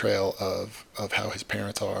portrayal of how his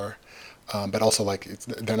parents are. But also like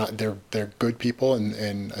they're good people,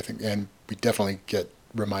 and I think we definitely get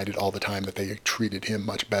reminded all the time that they treated him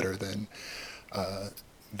much better than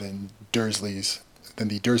the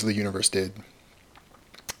Dursley universe did.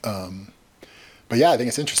 But yeah, I think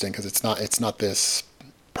it's interesting because it's not this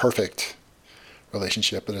perfect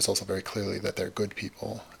relationship, but it's also very clearly that they're good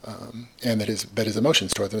people, and that his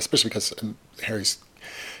emotions toward them, especially because Harry's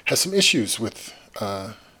has some issues with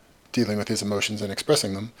dealing with his emotions and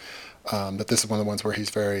expressing them. That this is one of the ones where he's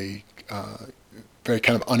very very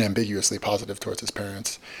kind of unambiguously positive towards his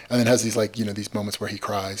parents, and then has these like these moments where he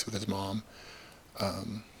cries with his mom.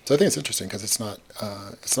 So I think it's interesting because it's not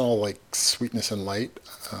all like sweetness and light.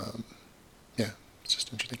 Yeah, it's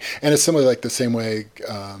just interesting, and it's similar like the same way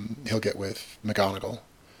he'll get with McGonagall,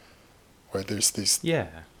 where there's these Yeah.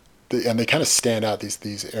 and they kind of stand out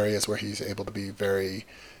these areas where he's able to be an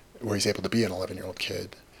 11-year-old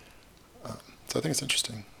kid. So I think it's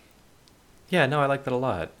interesting. Yeah, no, I like that a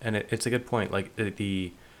lot, and it's a good point. Like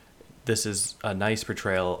this is a nice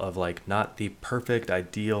portrayal of like not the perfect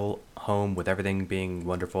ideal home with everything being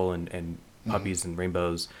wonderful and puppies and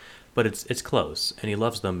rainbows, but it's close, and he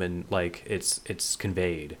loves them, and like it's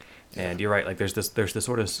conveyed. Yeah. And you're right. Like there's this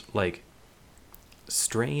sort of like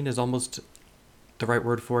strain is almost the right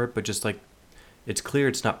word for it, but just like it's clear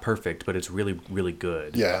it's not perfect, but it's really really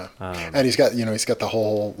good. Yeah, and he's got the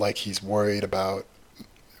whole like he's worried about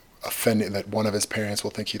offending that one of his parents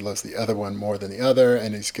will think he loves the other one more than the other,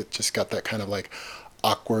 and just got that kind of like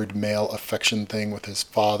awkward male affection thing with his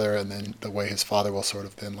father, and then the way his father will sort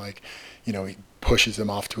of then like he pushes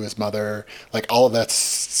him off to his mother, like all of that's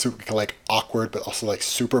super, like awkward but also like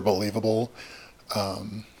super believable.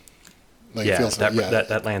 Like Yeah, it feels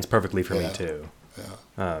that lands perfectly for me Yeah. too.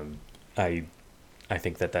 Yeah. I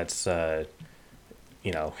think that's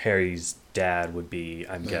Harry's dad would be,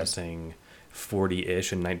 I'm guessing,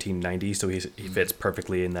 40-ish in 1990, so he fits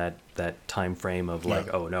perfectly in that time frame of like,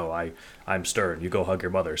 Yeah. oh no, I'm stern, you go hug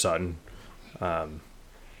your mother, son. I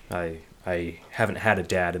haven't had a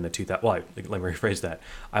dad in the 2000. Well, let me rephrase that.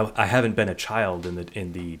 I haven't been a child in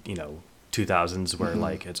the 2000s where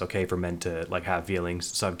like it's okay for men to like have feelings.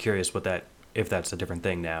 So I'm curious if that's a different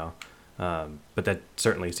thing now. But that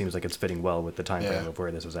certainly seems like it's fitting well with the time frame Yeah. of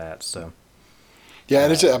where this was at. So Yeah,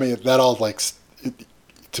 and it's just, I mean that all like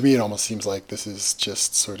to me it almost seems like this is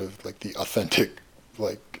just sort of like the authentic,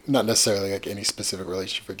 like not necessarily like any specific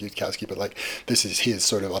relationship for Gudkowski, but like this is his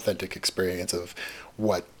sort of authentic experience of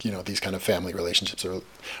what these kind of family relationships are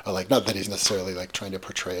like. Not that he's necessarily like trying to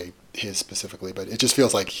portray his specifically, but it just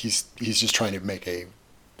feels like he's just trying to make a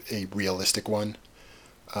realistic one.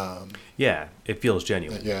 yeah, it feels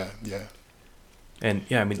genuine. Yeah, yeah. And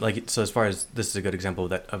yeah, I mean, like, so as far as this is a good example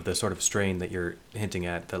of the sort of strain that you're hinting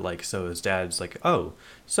at, that like, so his dad's like, oh,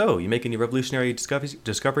 so you make any revolutionary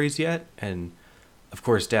discoveries yet? And of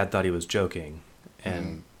course, dad thought he was joking,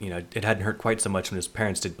 and it hadn't hurt quite so much when his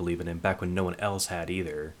parents did believe in him, back when no one else had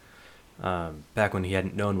either. Back when he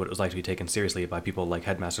hadn't known what it was like to be taken seriously by people like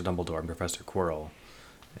Headmaster Dumbledore and Professor Quirrell,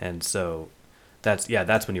 and so that's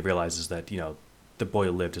when he realizes that the boy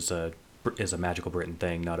who lived is a magical Britain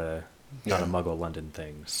thing, not a Muggle London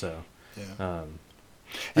thing. So Yeah. I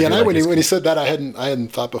Yeah, do and like when his he said that, I hadn't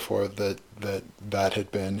thought before that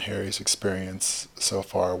had been Harry's experience so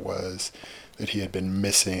far, was that he had been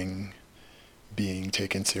missing being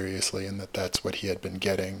taken seriously, and that's what he had been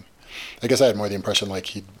getting. I guess I had more the impression like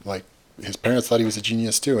his parents thought he was a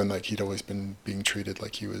genius too, and like he'd always been being treated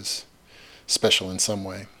like he was special in some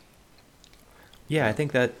way. Yeah, I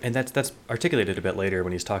think that's articulated a bit later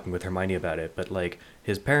when he's talking with Hermione about it. But like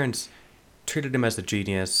his parents treated him as a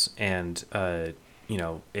genius, and it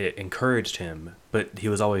encouraged him, but he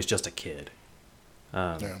was always just a kid.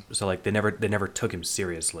 Yeah. So like they never took him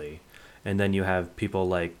seriously. And then you have people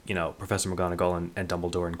like Professor McGonagall and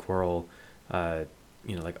Dumbledore and Quirrell,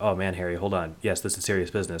 like, oh man, Harry, hold on, yes, this is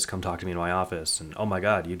serious business. Come talk to me in my office. And oh my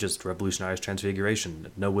God, you just revolutionized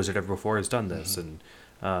Transfiguration. No wizard ever before has done this. And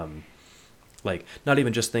like not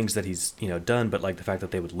even just things that he's done, but like the fact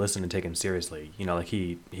that they would listen and take him seriously. Like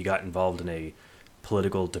he got involved in a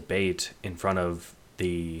political debate in front of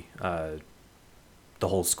the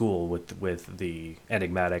whole school with the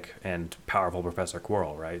enigmatic and powerful Professor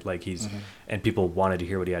Quirrell, right? Like and people wanted to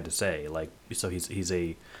hear what he had to say. Like so he's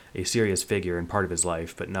a serious figure in part of his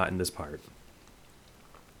life, but not in this part.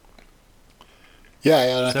 Yeah,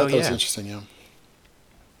 and I So thought that was yeah. interesting.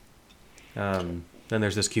 Yeah. Then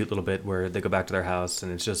there's this cute little bit where they go back to their house,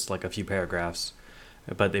 and it's just like a few paragraphs,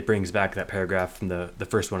 but it brings back that paragraph from the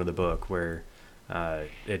first one of the book where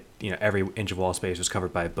every inch of wall space was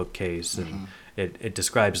covered by a bookcase, and it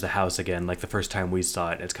describes the house again like the first time we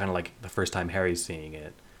saw it. It's kind of like the first time Harry's seeing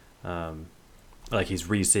it, like he's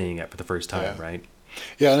re-seeing it for the first time, Yeah. right?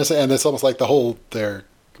 Yeah, and it's almost like the whole I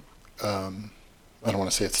don't want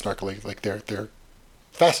to say it snarkily, like their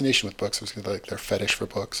fascination with books was like their fetish for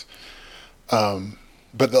books.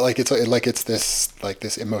 but it's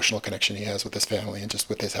this emotional connection he has with his family and just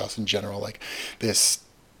with his house in general, like this.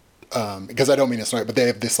 Because I don't mean it's not, but they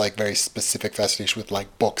have this like very specific fascination with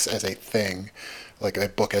like books as a thing, like a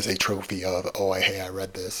book as a trophy of, oh, I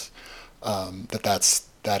read this.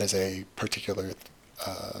 That is a particular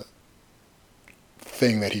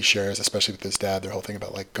thing that he shares, especially with his dad. Their whole thing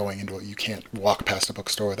about like going into it, you can't walk past a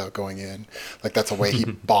bookstore without going in. Like that's a way he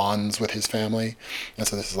bonds with his family, and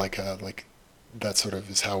so this is like that sort of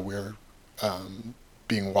is how we're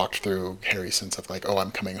being walked through Harry's sense of like, oh,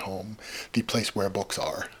 I'm coming home, the place where books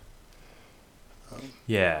are.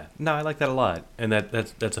 Yeah, no, I like that a lot, and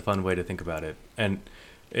that's a fun way to think about it. And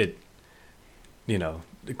it, you know,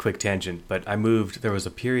 a quick tangent, but I moved. There was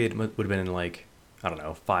a period would have been in like I don't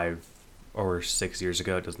know 5 or 6 years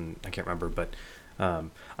ago. It doesn't I can't remember, but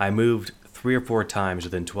I moved 3 or 4 times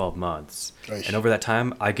within 12 months, Right. and over that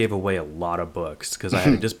time I gave away a lot of books because I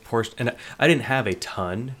had just portion, and I didn't have a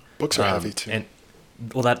ton. Books are heavy too. And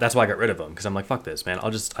well, that's why I got rid of them because I'm like, fuck this, man.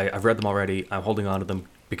 I've read them already. I'm holding on to them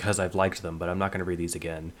because I've liked them, but I'm not going to read these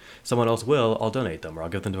again. Someone else will. I'll donate them or I'll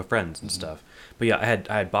give them to friends and stuff. But yeah,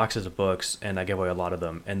 I had boxes of books and I gave away a lot of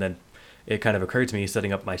them. And then it kind of occurred to me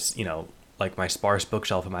setting up my like my sparse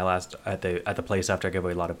bookshelf at my last at the place after I gave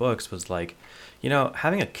away a lot of books was like,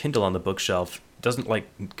 having a Kindle on the bookshelf doesn't like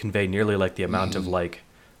convey nearly like the amount of like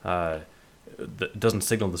doesn't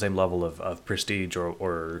signal the same level of prestige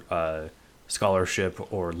or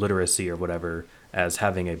scholarship or literacy or whatever as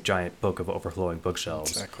having a giant book of overflowing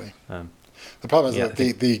bookshelves. Exactly. Um, The problem is yeah,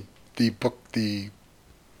 that the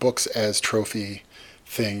books as trophy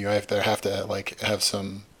thing, you have to like have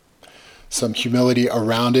some humility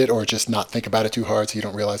around it, or just not think about it too hard, so you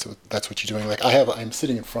don't realize that's what you're doing. Like I'm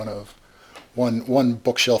sitting in front of one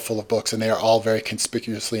bookshelf full of books, and they are all very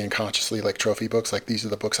conspicuously and consciously like trophy books. Like these are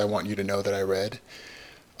the books I want you to know that I read.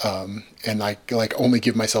 And I like only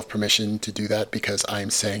give myself permission to do that because I'm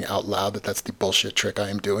saying out loud that that's the bullshit trick I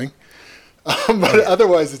am doing. But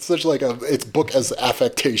otherwise, it's such like it's book as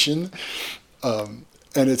affectation, and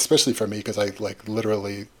especially for me because I like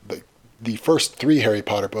literally the first 3 Harry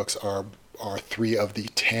Potter books are 3 of the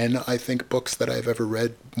 10 I think books that I've ever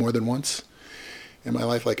read more than once in my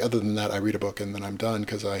life. Like other than that, I read a book and then I'm done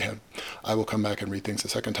because I will come back and read things a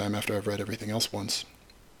second time after I've read everything else once.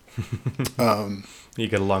 you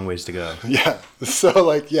got a long ways to go. Yeah.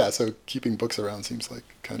 So keeping books around seems like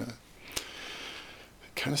kind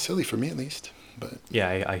of silly for me at least. But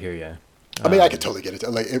Yeah, I hear you. I mean, I could totally get it.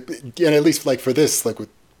 Like, and at least like for this, like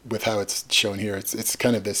with how it's shown here, it's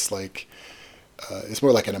kind of this like it's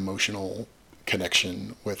more like an emotional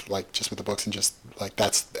connection with like just with the books and just like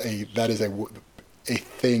that is a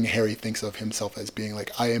thing Harry thinks of himself as being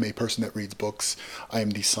like, I am a person that reads books. I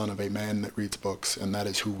am the son of a man that reads books, and that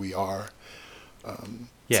is who we are.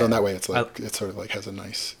 Yeah, So in that way, it's like it sort of like has a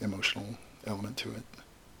nice emotional element to it.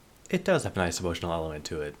 it does have a nice emotional element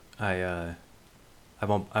to it. I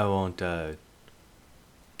won't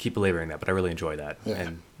keep belaboring that, but I really enjoy that, Yeah.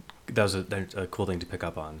 and that's a cool thing to pick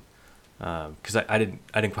up on because I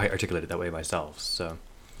didn't quite articulate it that way myself. So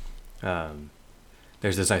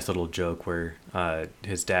there's this nice little joke where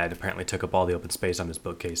his dad apparently took up all the open space on his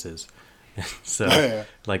bookcases, so Yeah.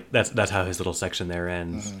 like that's how his little section there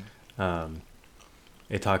ends.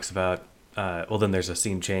 It talks about well, then there's a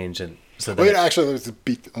scene change, and so Well, then actually, let me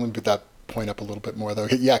beat that point up a little bit more, though.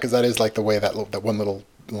 Yeah, because that is like the way that one little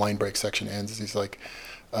line break section ends. Is he's like,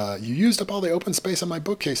 "You used up all the open space on my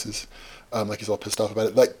bookcases." Like he's all pissed off about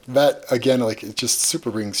it. Like that again. Like it just super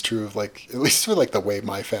rings true of like at least for like the way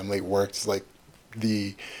my family works. Like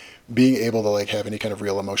the being able to like have any kind of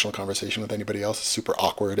real emotional conversation with anybody else is super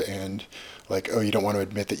awkward, and like, oh, you don't want to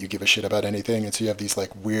admit that you give a shit about anything, and so you have these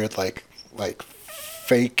like weird like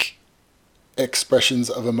fake expressions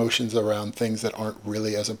of emotions around things that aren't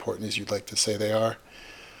really as important as you'd like to say they are.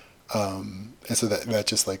 And so that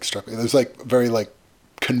just like struck me. There's like very like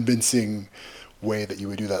convincing way that you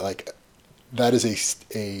would do that. Like that is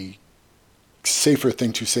a safer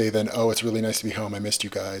thing to say than, oh, it's really nice to be home. I missed you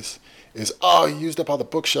guys. Is, oh, you used up all the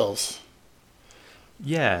bookshelves.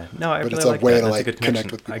 yeah, no, I But really it's a like way that. to That's a like good connect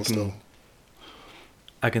connection. with people still.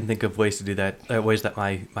 I can think of ways to do that, ways that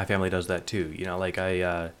my family does that too. Like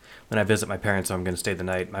when I visit my parents, I'm going to stay the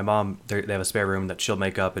night. My mom, they have a spare room that she'll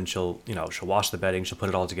make up, and she'll wash the bedding, she'll put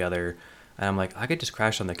it all together, and I'm like, I could just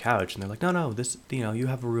crash on the couch, and they're like, no, this, you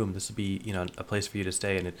have a room. This would be, a place for you to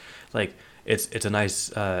stay, and it's a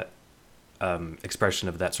nice expression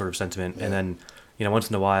of that sort of sentiment. Yeah. And then,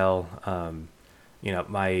 once in a while,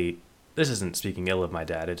 my this isn't speaking ill of my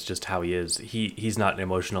dad. It's just how he is. He's not an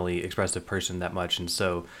emotionally expressive person that much, and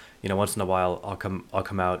so once in a while I'll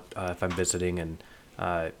come out if I'm visiting, and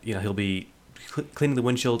he'll be cleaning the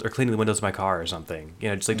windshield or cleaning the windows of my car or something. You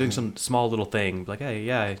know, just like doing some small little thing. Like, hey,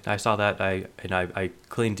 yeah, I saw that. I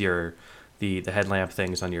cleaned the headlamp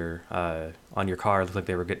things on your car. It looked like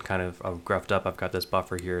they were getting kind of gruffed up. I've got this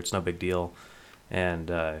buffer here. It's no big deal. And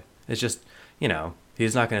it's just, you know,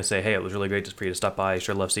 he's not going to say, hey, it was really great just for you to stop by.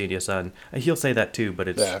 Sure love seeing you, son. And he'll say that too, but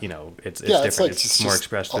it's, you know, it's different. Like, it's more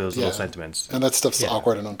expressed through those little sentiments. And that stuff's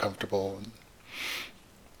awkward and uncomfortable. And...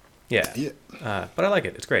 Yeah. But I like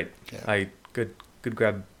it. It's great. Yeah. Good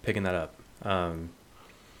grab picking that up.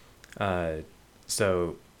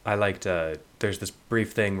 So I liked, there's this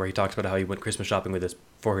brief thing where he talks about how he went Christmas shopping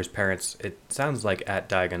for his parents. It sounds like at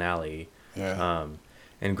Diagon Alley. Yeah.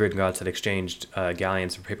 And Gringotts had exchanged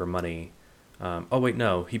galleons for paper money. Oh, wait,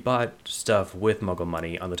 no. He bought stuff with Muggle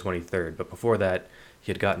money on the 23rd, but before that,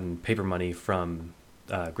 he had gotten paper money from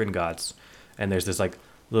Gringotts. And there's this, like,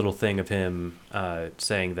 little thing of him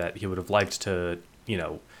saying that he would have liked to, you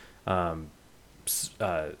know,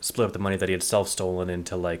 split up the money that he had self-stolen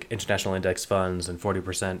into, like, international index funds and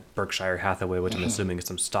 40% Berkshire Hathaway, which I'm assuming is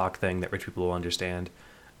some stock thing that rich people will understand.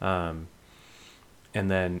 And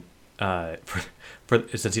then...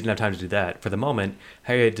 since he didn't have time to do that, for the moment,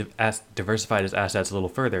 Harry had diversified his assets a little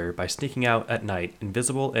further by sneaking out at night,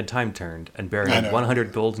 invisible and time-turned, and burying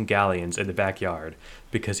 100 golden galleons in the backyard,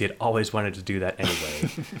 because he had always wanted to do that anyway.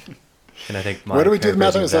 And I think what do we do the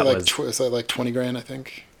math on? Is that like 20 grand, I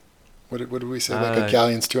think? What did we say? Like a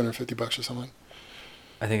galleon's $250 or something?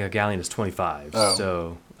 I think a galleon is 25,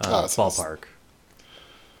 so ballpark.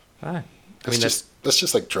 I mean, that's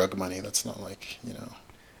just like drug money. That's not like, you know...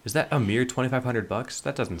 Is that a mere $2,500?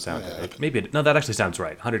 That doesn't sound right. Maybe no, that actually sounds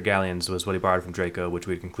right. 100 galleons was what he borrowed from Draco, which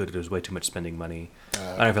we concluded was way too much spending money.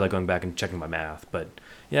 I don't feel like going back and checking my math, but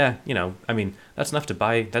yeah, you know, I mean, that's enough to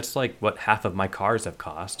buy. That's like what half of my cars have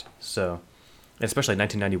cost. So, especially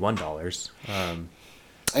 $1991. And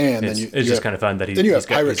then it's just kind of fun that then you have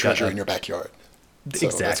pirate treasure in your backyard. So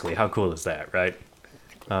exactly. Cool. How cool is that, right?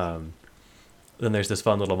 Then there's this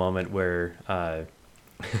fun little moment where.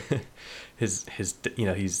 His you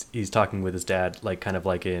know, he's talking with his dad, like, kind of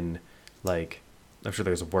like in, like, I'm sure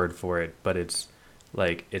there's a word for it, but it's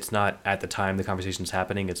like, it's not at the time the conversation's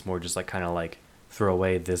happening, it's more just like kind of like throw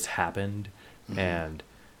away this happened. And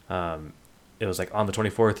it was like on the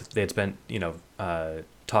 24th they had spent, you know,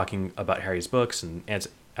 talking about Harry's books and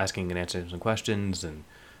asking and answering some questions, and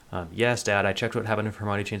yes, Dad, I checked what happened if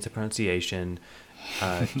Hermione changed the pronunciation.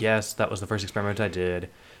 Yes, that was the first experiment I did.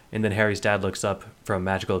 And then Harry's dad looks up from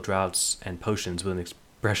magical draughts and potions with an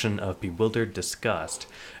expression of bewildered disgust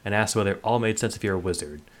and asks whether it all made sense if you're a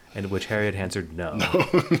wizard, and which Harry had answered no.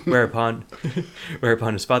 whereupon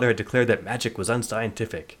his father had declared that magic was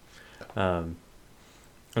unscientific. And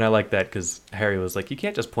I like that because Harry was like, you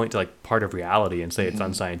can't just point to, like, part of reality and say it's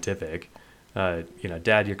unscientific. You know,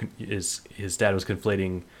 his dad was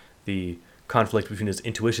conflating the conflict between his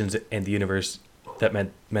intuitions and the universe that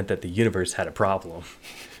meant that the universe had a problem.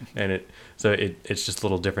 And it's just a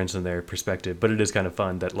little difference in their perspective, but it is kind of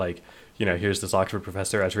fun that, like, you know, here's this Oxford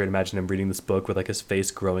professor. I was ready to imagine him reading this book with, like, his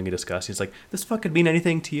face growing in disgust. He's like, this fucking mean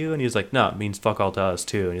anything to you? And he's like, no, it means fuck all to us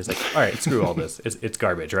too. And he's like, all right, screw all this. It's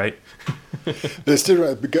garbage, right? This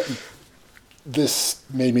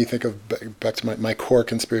made me think of back to my core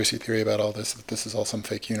conspiracy theory about all this, that this is all some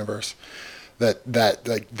fake universe. That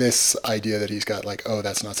like this idea that he's got, like, oh,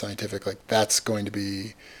 that's not scientific, like, that's going to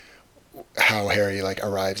be how Harry, like,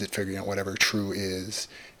 arrives at figuring out whatever true is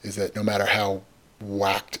that no matter how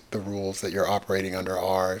whacked the rules that you're operating under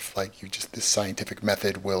are, if, like, this scientific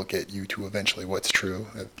method will get you to eventually what's true,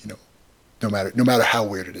 you know, no matter how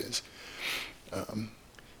weird it is.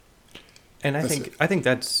 And I think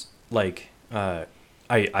that's, like, we'll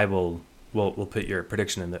put your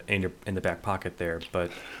prediction in the back pocket there,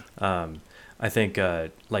 but I think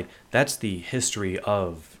like, that's the history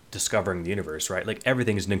of discovering the universe, right? Like,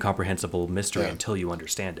 everything is an incomprehensible mystery until you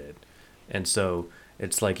understand it. And so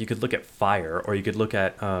it's like, you could look at fire, or you could look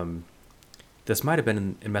at this might have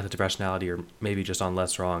been in Methods of Rationality, or maybe just on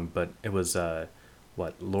Less Wrong, but it was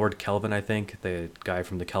Lord Kelvin, I think, the guy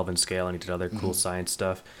from the Kelvin scale, and he did other cool science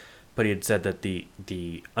stuff. But he had said that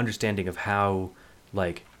the understanding of how,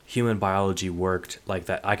 like, human biology worked, like,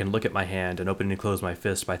 that I can look at my hand and open and close my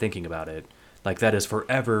fist by thinking about it, like, that is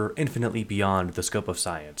forever infinitely beyond the scope of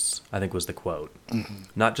science, I think was the quote.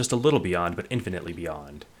 Not just a little beyond, but infinitely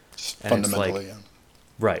beyond. Just fundamentally, it's like,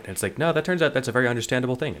 right. And it's like, no, that turns out that's a very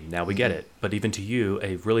understandable thing, and now we get it. But even to you,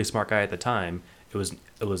 a really smart guy at the time, it was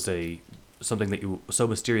something that so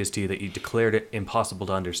mysterious to you that you declared it impossible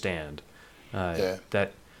to understand.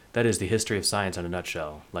 That is the history of science in a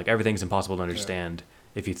nutshell. Like, everything's impossible to understand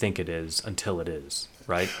if you think it is until it is,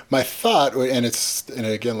 right? My thought, and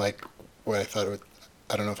again, like, what I thought it would.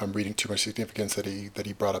 I don't know if I'm reading too much significance that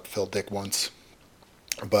he brought up Phil Dick once,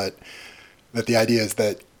 but that the idea is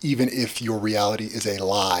that even if your reality is a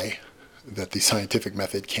lie, that the scientific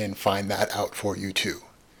method can find that out for you too.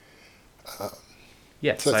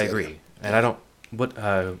 Yes, So I that's the agree. idea. And I don't. What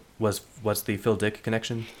what's the Phil Dick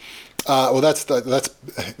connection? Well, that's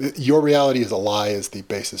your reality is a lie is the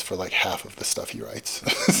basis for like half of the stuff he writes.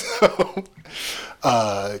 So,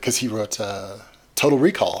 because he wrote Total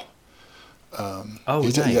Recall. Oh,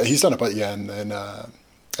 Yeah, nice. he's done it, but yeah, and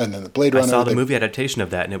then the Blade I Runner. saw the movie adaptation of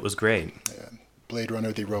that, and it was great. Blade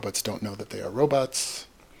Runner. The robots don't know that they are robots.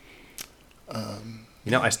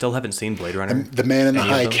 You know, I still haven't seen Blade Runner. And the Man in the Any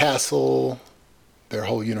of High them? Castle. Their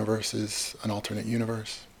whole universe is an alternate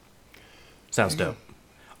universe. Sounds There you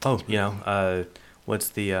dope. Oh, what's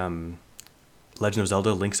the Legend of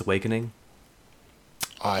Zelda: Link's Awakening?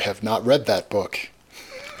 go. I have not read that book.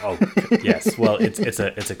 Oh, yes. Well, it's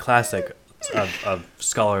a classic of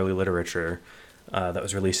scholarly literature that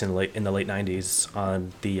was released in the late '90s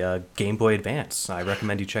on the Game Boy Advance. I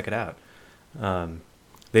recommend you check it out.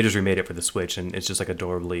 They just remade it for the Switch, and it's just like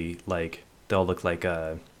adorably like they all look like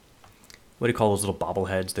what do you call those little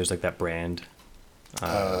bobbleheads? There's like that brand.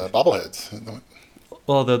 Bobbleheads.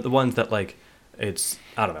 Well, the ones that like it's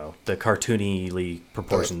I don't know the cartoony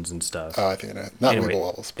proportions and stuff. I think not Anyway, Wibble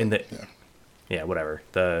Wobbles, but in the yeah. yeah, whatever.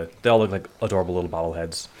 They all look like adorable little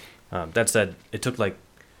bobbleheads. That said, it took like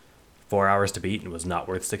 4 hours to beat and was not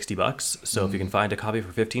worth $60. So if you can find a copy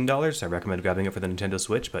for $15, I recommend grabbing it for the Nintendo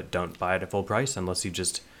Switch. But don't buy it at full price unless you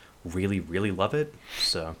just really, really love it.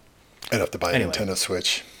 So I'd have to buy a anyway, Nintendo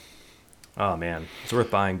Switch. oh man, it's worth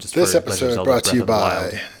buying just This for Legend of episode Zelda: brought to Breath you of the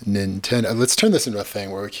Wild. by Nintendo. Let's turn this into a thing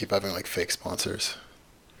where we keep having like fake sponsors.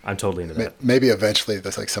 I'm totally into that. Maybe eventually,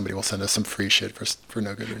 this like somebody will send us some free shit for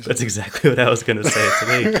no good reason. That's exactly what I was gonna say. It's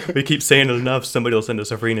like, hey, we keep saying it enough. Somebody will send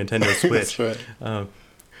us a free Nintendo Switch. That's right.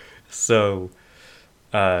 So,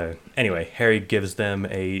 anyway, Harry gives them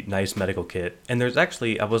a nice medical kit, and there's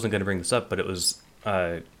actually I wasn't going to bring this up, but it was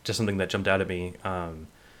just something that jumped out at me.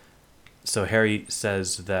 So Harry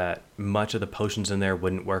says that much of the potions in there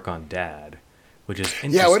wouldn't work on Dad, which is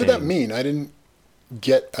interesting. Yeah, what did that mean? I didn't I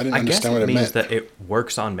guess understand it what it means meant. that it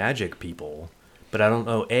works on magic people, but I don't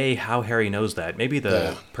know how Harry knows that. Maybe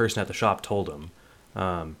the person at the shop told him.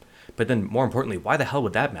 But then, more importantly, why the hell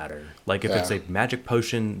would that matter? Like, if it's Yeah. a magic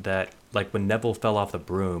potion that, like, when Neville fell off the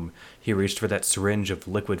broom, he reached for that syringe of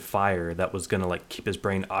liquid fire that was gonna, like, keep his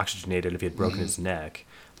brain oxygenated if he had broken his neck.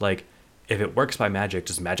 Like, if it works by magic,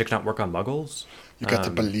 does magic not work on muggles? You got to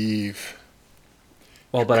believe.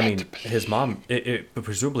 Well, but I got mean, to his mom, it would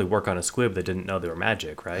presumably work on a squib that didn't know they were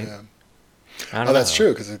magic, right? Yeah. I don't Oh, that's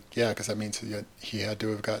know. true. Because that means he had to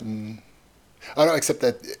have gotten. I don't know, except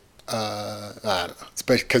that. I don't know. It's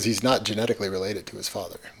because he's not genetically related to his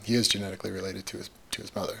father. He is genetically related to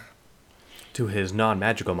his mother. To his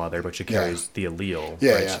non-magical mother, but she carries the allele,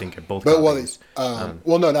 Yeah, right? yeah. She didn't get both But copies.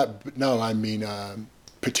 well, no. I mean,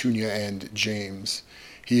 Petunia and James.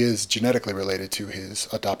 He is genetically related to his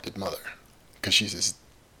adopted mother because she's his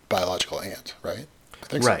biological aunt, right? I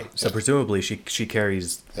think Right. So Yeah. presumably she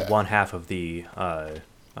carries Yeah. one half of the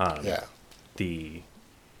Yeah. the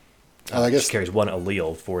Well, I guess she carries one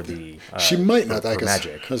allele for the she might for, not. I for guess.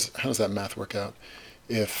 magic. How does that math work out?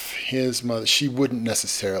 If his mother, she wouldn't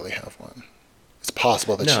necessarily have one. It's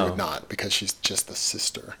possible that she No. would not because she's just the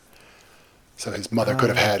sister. So his mother could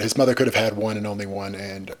have had one and only one,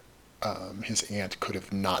 and his aunt could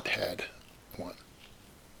have not had one.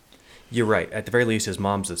 You're right. At the very least, his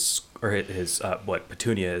mom's or his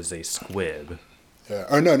Petunia is a squib. Yeah.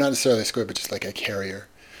 Or no, not necessarily a squid, but just like a carrier.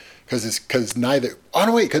 Because neither. Oh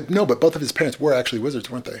no, wait. No, but both of his parents were actually wizards,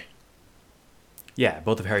 weren't they? Yeah,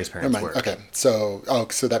 both of Harry's Never parents mind. were. Okay. So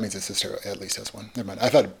that means his sister at least has one. Never mind. I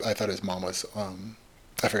thought his mom was.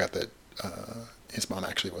 I forgot that his mom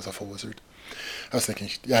actually was a full wizard. I was thinking.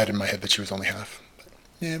 I had in my head that she was only half. But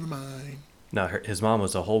never mind. No, his mom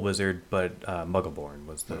was a whole wizard, but Muggleborn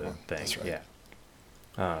was the Oh, thing. that's right.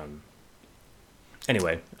 Yeah.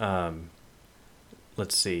 Anyway,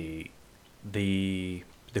 let's see. The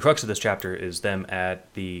crux of this chapter is them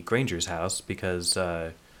at the Granger's house because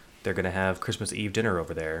they're gonna have Christmas Eve dinner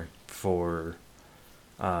over there for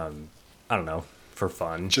I don't know, for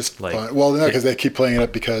fun. Just like fun. Well, no, because they keep playing it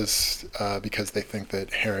up because they think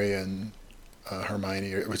that Harry and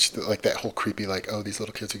Hermione, which like that whole creepy like, oh, these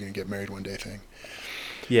little kids are gonna get married one day thing.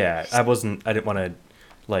 yeah, I didn't want to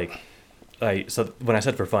like so when I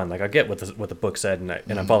said for fun, like I get what the book said,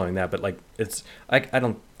 and I'm following that, but like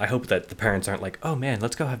I hope that the parents aren't like, oh man,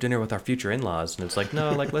 let's go have dinner with our future in-laws, and it's like,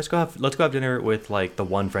 no, like let's go have dinner with like the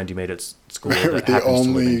one friend you made at school that The happens to live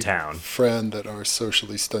only in town. friend that our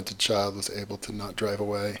socially stunted child was able to not drive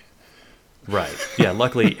away. Right. Yeah.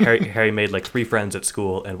 Luckily, Harry made like 3 friends at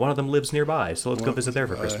school, and one of them lives nearby, so let's go visit there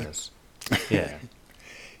for Christmas. Yeah.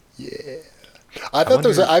 Yeah. I thought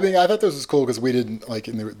those. I mean, I thought this was cool because we didn't like.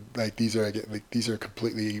 These are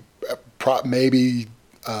completely. Maybe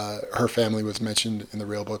her family was mentioned in the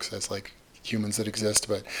real books as like humans that exist,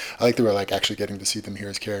 but I like that we're like actually getting to see them here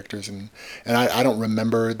as characters, and I don't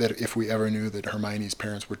remember that if we ever knew that Hermione's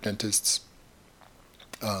parents were dentists.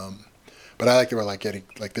 But I like that we're like getting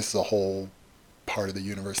like this is a whole part of the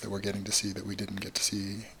universe that we're getting to see that we didn't get to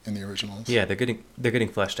see in the originals. Yeah, they're getting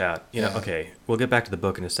fleshed out. You know, okay, we'll get back to the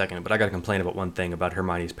book in a second, but I got to complain about one thing about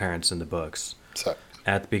Hermione's parents in the books. So,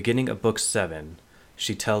 at the beginning of book 7,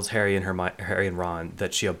 she tells Harry and Ron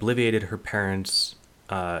that she obliviated her parents.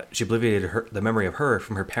 She obliviated the memory of her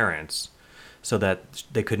from her parents, so that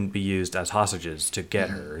they couldn't be used as hostages to get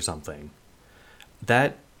her or something.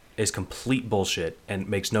 That is complete bullshit and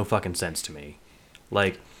makes no fucking sense to me.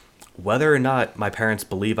 Like, whether or not my parents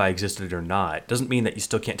believe I existed or not doesn't mean that you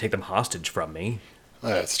still can't take them hostage from me.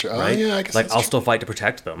 That's true. Right? Oh, yeah, I guess like, that's I'll true. still fight to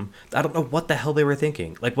protect them. I don't know what the hell they were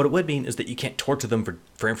thinking. Like, what it would mean is that you can't torture them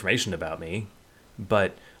for information about me.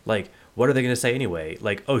 But, like, what are they going to say anyway?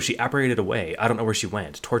 Like, oh, she apparated away. I don't know where she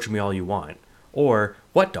went. Torture me all you want. Or,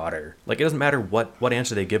 what daughter? Like, it doesn't matter what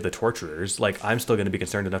answer they give the torturers. Like, I'm still going to be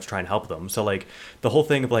concerned enough to try and help them. So, like, the whole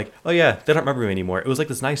thing of, like, oh, yeah, they don't remember me anymore. It was, like,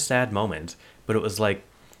 this nice, sad moment. But it was, like,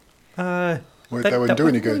 That wouldn't do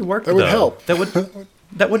any good. Really work, that would though. help.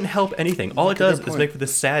 That wouldn't help anything. All it does is point. make for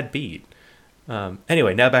this sad beat.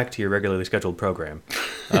 Anyway, now back to your regularly scheduled program,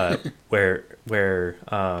 where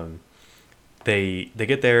they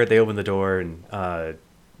get there, they open the door, and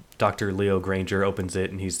Dr. Leo Granger opens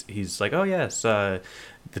it, and he's like, oh yes, the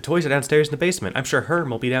toys are downstairs in the basement. I'm sure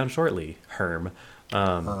Herm will be down shortly. Herm.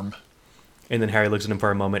 Herm. And then Harry looks at him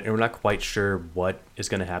for a moment, and we're not quite sure what is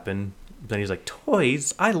going to happen. Then he's like,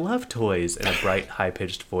 toys? I love toys, in a bright,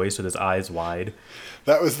 high-pitched voice with his eyes wide.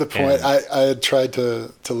 That was the point. And I had tried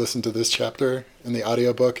to listen to this chapter in the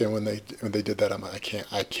audiobook, and when they did that, I'm like,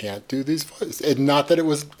 I can't do these voices. And not that it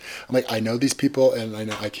was. I'm like, I know these people, and I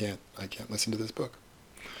know I can't listen to this book.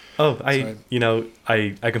 Oh, I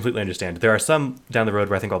completely understand. There are some down the road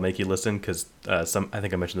where I think I'll make you listen because I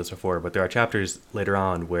think I mentioned this before, but there are chapters later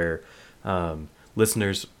on where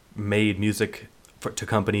listeners made music to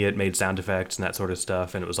accompany it, made sound effects and that sort of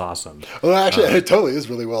stuff, and it was awesome. Well, actually, it totally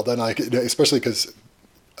is really well done. Like, especially because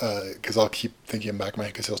I'll keep thinking back in my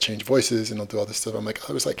head because he'll change voices and he'll do all this stuff. I'm like,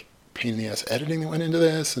 I was like pain in the ass editing that went into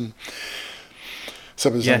this, and so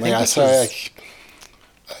it was. Yeah, I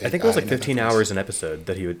think it was like 15 hours an episode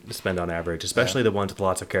that he would spend on average, especially the ones with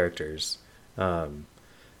lots of characters.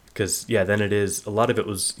 Because, then it is, a lot of it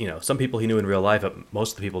was, some people he knew in real life, but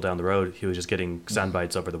most of the people down the road, he was just getting sound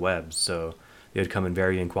bites over the web. So they would come in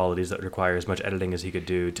varying qualities that would require as much editing as he could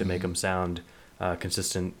do to make them sound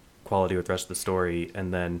consistent quality with the rest of the story.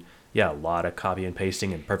 And then, a lot of copy and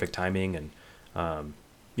pasting and perfect timing. And,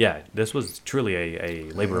 this was truly a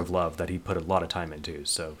labor of love that he put a lot of time into.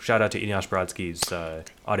 So shout out to Eneasz Brodsky's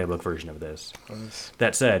audiobook version of this.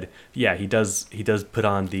 That said, he does put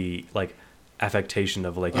on the, like, affectation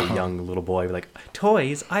of like a young little boy, like,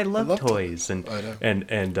 toys, I love toys. And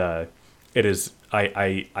it is,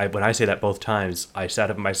 I when I say that both times, I sat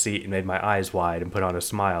up in my seat and made my eyes wide and put on a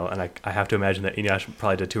smile, and I have to imagine that Eneasz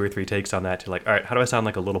probably did 2 or 3 takes on that to like, all right, how do I sound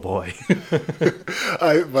like a little boy?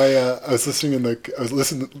 I was listening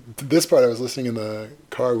to this part. I was listening in the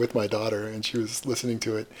car with my daughter, and she was listening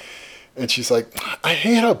to it, and she's like, I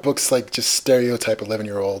hate how books like just stereotype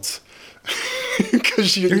 11-year-olds.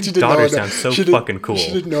 Because Your daughter sounds so fucking cool.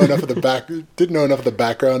 She didn't know enough of the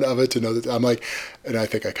background of it to know that. I'm like, and I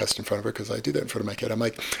think I cussed in front of her because I do that in front of my kid. I'm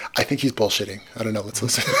like, I think he's bullshitting. I don't know. Let's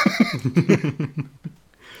listen.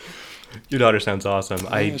 Your daughter sounds awesome.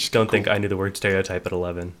 I don't think cool. I knew the word stereotype at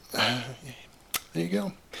 11. There you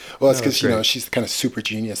go. Well, it's because she's the kind of super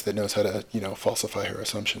genius that knows how to falsify her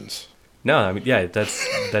assumptions. No, I mean, that's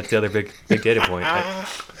the other big data point.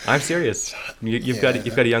 I'm serious. You've got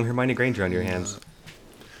a young Hermione Granger on your hands.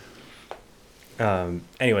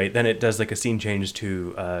 Anyway, then it does like a scene change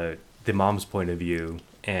to the mom's point of view,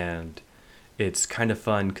 and it's kind of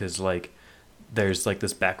fun because like there's like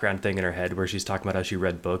this background thing in her head where she's talking about how she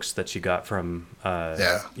read books that she got from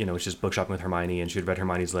she's book shopping with Hermione, and she had read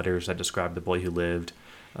Hermione's letters that described the boy who lived,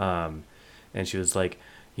 and she was like,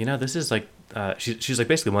 this is like she's like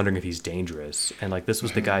basically wondering if he's dangerous, and like this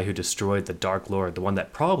was the guy who destroyed the Dark Lord, the one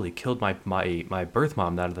that probably killed my birth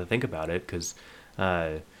mom. Now that I think about it, because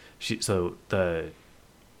she so the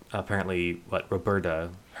apparently what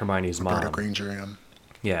Hermione's Roberta mom. Granger.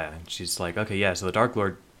 Yeah, she's like, okay, yeah, so the Dark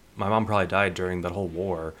Lord, my mom probably died during that whole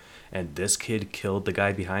war, and this kid killed the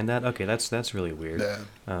guy behind that. Okay, that's really weird. Yeah.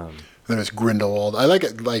 Then there's Grindelwald. I like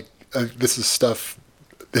it. Like this is stuff.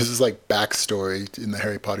 This is like backstory in the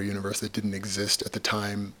Harry Potter universe that didn't exist at the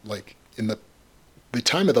time. Like in the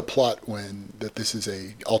time of the plot when that this is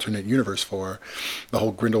a alternate universe for, the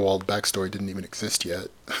whole Grindelwald backstory didn't even exist yet.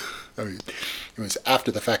 I mean, it was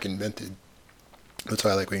after the fact invented. That's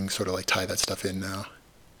why I like we can sort of like tie that stuff in now.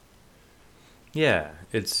 Yeah,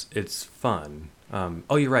 it's fun.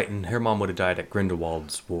 Oh, you're right, and her mom would have died at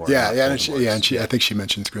Grindelwald's war. Yeah, not yeah, Voldemort's. I think she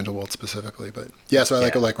mentions Grindelwald specifically, but yeah, so I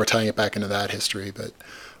like Yeah. like we're tying it back into that history, but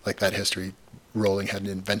like that history, Rowling hadn't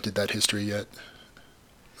invented that history yet.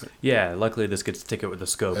 Yeah, luckily this gets to take it with the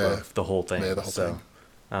scope Yeah. of the whole thing. Yeah, the whole so,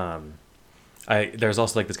 thing. Um, there's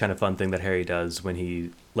also like this kind of fun thing that Harry does when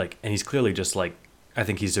he like, and he's clearly just like, I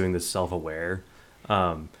think he's doing this self-aware,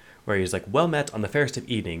 where he's like, "Well met on the fairest of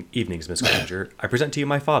evenings, Miss Granger. I present to you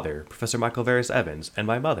my father, Professor Michael Varys Evans, and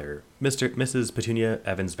my mother, Mrs. Petunia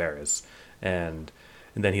Evans Varys." And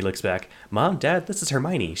then he looks back, "Mom, Dad, this is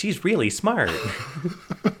Hermione. She's really smart."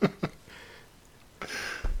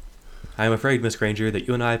 I am afraid, Miss Granger, that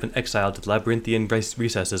you and I have been exiled to the labyrinthian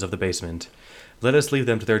recesses of the basement. Let us leave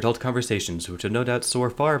them to their adult conversations, which will no doubt soar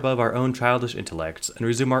far above our own childish intellects, and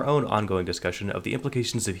resume our own ongoing discussion of the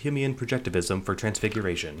implications of Humean projectivism for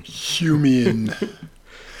transfiguration. Humean.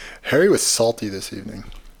 Harry was salty this evening.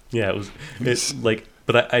 Yeah, it's like,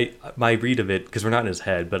 but my read of it, because we're not in his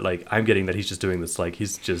head, but like I'm getting that he's just doing this, like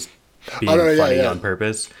he's just being funny on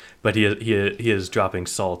purpose, but he is dropping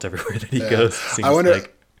salt everywhere that he goes. Seems I wonder.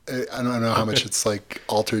 like. I don't know how much it's like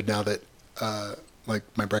altered now that like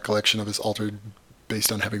my recollection of it is altered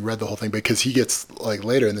based on having read the whole thing, because he gets like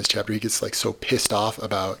later in this chapter he gets like so pissed off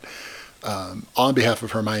about on behalf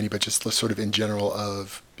of Hermione, but just sort of in general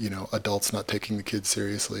of adults not taking the kids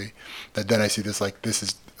seriously, that then I see this like this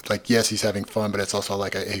is like, yes, he's having fun, but it's also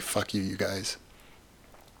like a, hey, fuck you guys.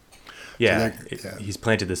 Yeah, So he's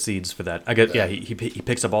planted the seeds for that. I guess. Yeah, he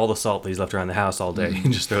picks up all the salt that he's left around the house all day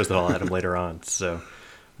and just throws it all at him later on. So,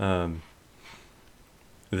 then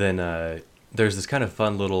there's this kind of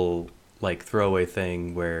fun little like throwaway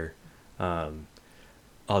thing where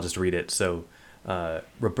I'll just read it. So,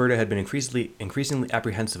 Roberta had been increasingly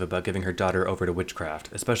apprehensive about giving her daughter over to witchcraft,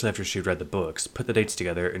 especially after she'd read the books, put the dates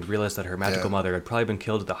together, and realized that her magical mother had probably been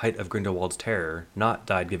killed at the height of Grindelwald's terror, not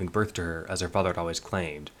died giving birth to her, as her father had always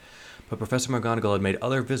claimed. But Professor McGonagall had made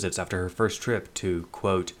other visits after her first trip to,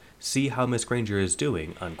 quote, see how Miss Granger is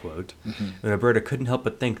doing, unquote. And Roberta couldn't help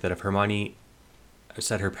but think that if Hermione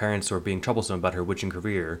said her parents were being troublesome about her witching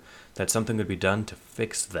career, that something would be done to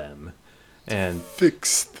fix them. And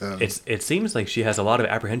fix them. It seems like she has a lot of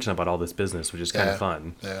apprehension about all this business, which is kind of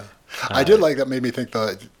fun. Yeah, I did like that. Made me think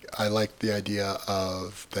that I liked the idea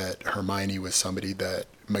of that Hermione was somebody that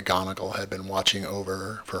McGonagall had been watching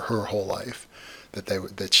over for her whole life.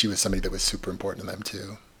 That she was somebody that was super important to them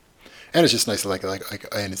too. And it's just nice to like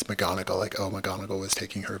and it's McGonagall, like, oh, McGonagall was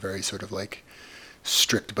taking her very sort of like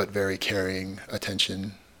strict but very caring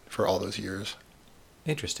attention for all those years.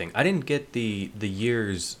 Interesting. I didn't get the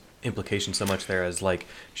years implication so much there as like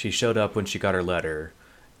she showed up when she got her letter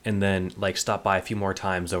and then like stopped by a few more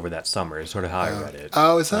times over that summer is sort of how I read it.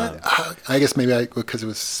 Oh, is that? I guess maybe because it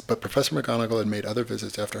was, but Professor McGonagall had made other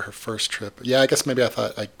visits after her first trip. Yeah, I guess maybe I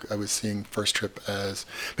thought I was seeing first trip as,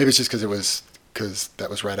 maybe it's just because that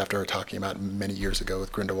was right after her talking about many years ago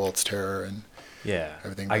with Grindelwald's terror and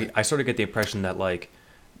everything. I sort of get the impression that like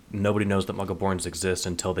nobody knows that Muggleborns exist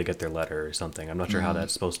until they get their letter or something. I'm not sure how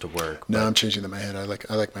that's supposed to work. No, I'm changing that in my head. I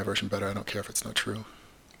like my version better. I don't care if it's not true.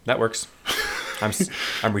 That works.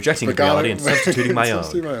 I'm rejecting reality and substituting my own.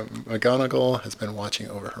 McGonagall has been watching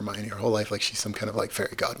over Hermione her whole life like she's some kind of like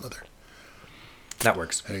fairy godmother. That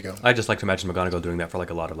works. There you go. I just like to imagine McGonagall doing that for like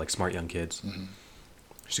a lot of like smart young kids. Mm-hmm.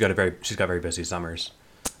 She's got very busy summers.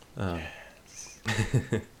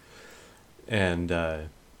 And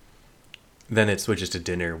then it switches to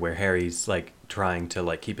dinner where Harry's like trying to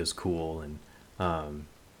like keep his cool, and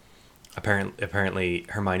apparently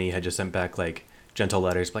Hermione had just sent back like gentle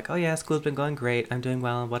letters like, oh yeah, school's been going great, I'm doing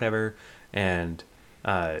well, whatever. And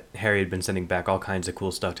Harry had been sending back all kinds of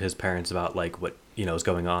cool stuff to his parents about like what is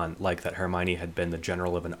going on, like that Hermione had been the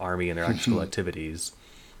general of an army in their after-school activities.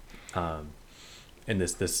 And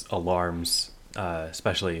this alarms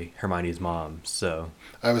especially Hermione's mom. So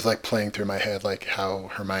I was like playing through my head like how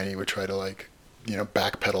Hermione would try to like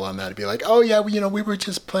backpedal on that and be like, oh yeah, we were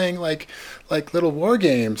just playing like little war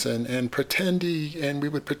games and and we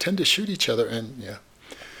would pretend to shoot each other and yeah.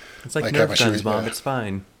 It's like Like Nerf guns, Mom. yeah. It's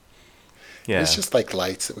fine. It's Yeah. just like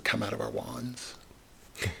lights that would come out of our wands.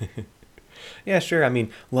 Yeah, sure. I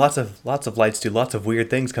mean, lots of lights do lots of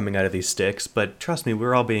weird things coming out of these sticks, but trust me,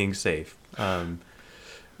 we're all being safe.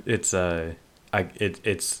 It's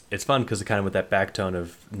it's fun because kind of with that back tone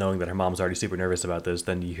of knowing that her mom's already super nervous about this.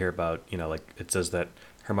 Then you hear about like it says that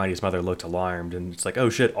Hermione's mother looked alarmed, and it's like,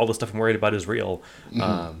 oh shit, all the stuff I'm worried about is real.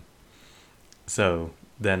 So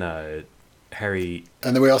then Harry.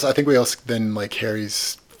 And then I think we also then like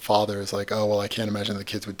Harry's father is like, oh well, I can't imagine the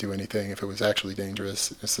kids would do anything if it was actually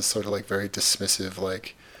dangerous. It's this sort of like very dismissive,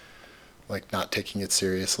 like not taking it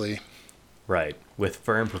seriously. Right, with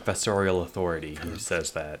firm professorial authority, he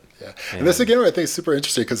says that. Yeah, and this again, I think is super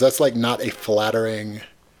interesting because that's like not a flattering,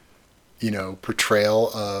 portrayal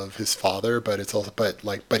of his father, but it's also,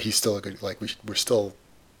 but he's still a good, like we still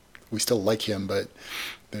like him, but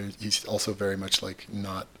he's also very much like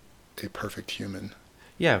not a perfect human.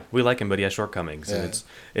 Yeah, we like him, but he has shortcomings, Yeah. and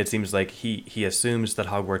it seems like he assumes that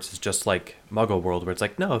Hogwarts is just like Muggle world, where it's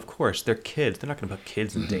like, no, of course they're kids, they're not going to put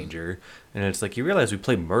kids in danger, and it's like you realize we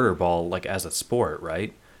play murder ball like as a sport,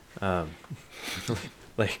 right? Um,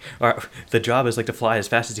 like the job is like to fly as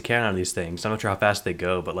fast as you can on these things. I'm not sure how fast they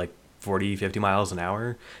go, but like 40, 50 miles an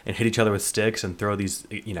hour, and hit each other with sticks and throw these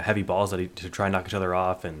heavy balls to try and knock each other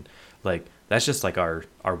off, and like that's just like our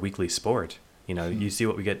weekly sport. You see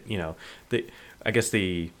what we get. I guess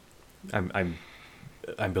I'm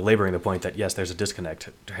belaboring the point that yes, there's a disconnect.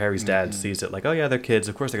 Harry's dad sees it like, oh yeah, they're kids.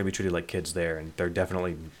 Of course they're gonna be treated like kids there, and they're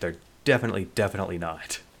definitely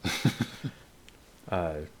not.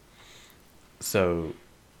 So,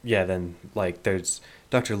 yeah, then like there's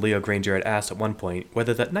Dr. Leo Granger had asked at one point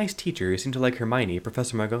whether that nice teacher who seemed to like Hermione,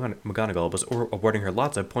 Professor McGonagall, was awarding her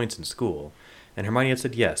lots of points in school, and Hermione had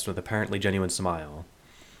said yes with apparently genuine smile.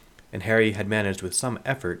 And Harry had managed with some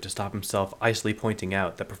effort to stop himself icily pointing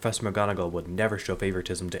out that Professor McGonagall would never show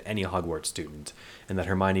favoritism to any Hogwarts student, and that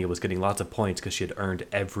Hermione was getting lots of points because she had earned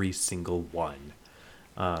every single one.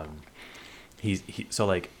 So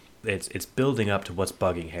like it's building up to what's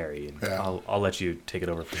bugging Harry, and Yeah. I'll let you take it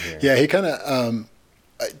over from here. Yeah, he kind of.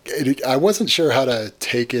 I wasn't sure how to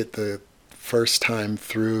take it the first time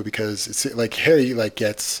through because it's like Harry he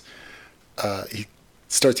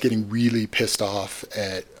starts getting really pissed off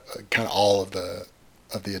at kind of all of the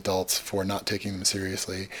adults for not taking them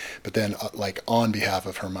seriously, but then like on behalf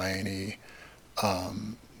of Hermione,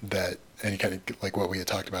 that and he kind of like what we had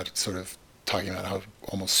talked about, sort of talking about how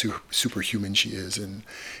almost superhuman she is and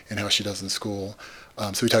how she does in school.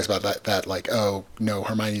 So he talks about that like, oh no,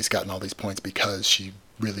 Hermione's gotten all these points because she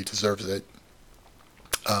really deserves it.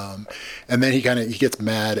 And then he gets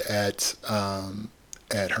mad at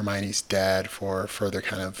Hermione's dad for further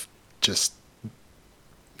kind of just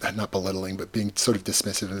not belittling, but being sort of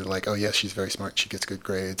dismissive and like, oh yes, she's very smart, she gets good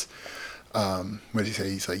grades. What did he say?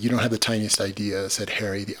 He's like, you don't have the tiniest idea, said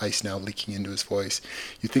Harry, the ice now leaking into his voice.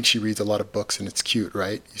 You think she reads a lot of books and it's cute,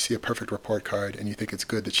 right? You see a perfect report card and you think it's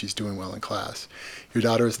good that she's doing well in class. Your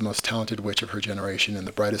daughter is the most talented witch of her generation and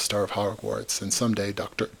the brightest star of Hogwarts, and someday,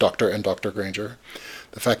 Dr. Granger,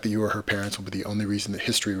 the fact that you are her parents will be the only reason that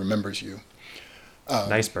history remembers you.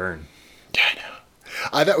 Nice burn. Yeah, I know.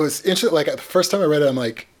 I thought it was interesting. Like the first time I read it, I'm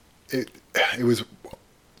like, it was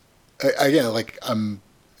again like I'm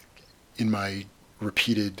in my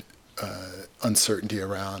repeated uncertainty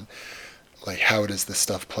around like how does this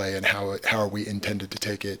stuff play and how are we intended to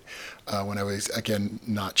take it when I was again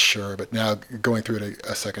not sure, but now going through it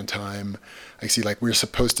a second time, I see like we're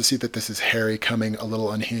supposed to see that this is Harry coming a little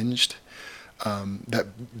unhinged.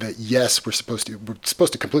 That yes, we're supposed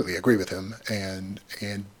to completely agree with him and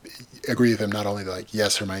agree with him not only that, like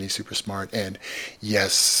yes, Hermione's super smart and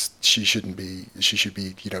yes, she should be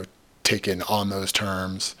taken on those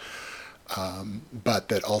terms, but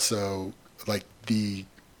that also like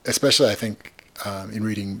especially I think in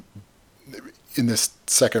reading in this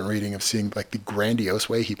second reading of seeing like the grandiose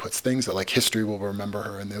way he puts things that like history will remember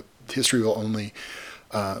her and the history will only.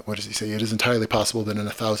 What does he say? It is entirely possible that in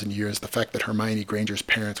 1,000 years, the fact that Hermione Granger's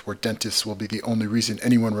parents were dentists will be the only reason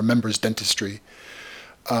anyone remembers dentistry.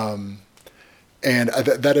 And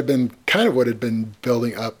that had been kind of what had been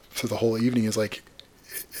building up through the whole evening is like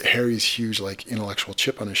Harry's huge like intellectual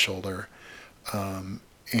chip on his shoulder.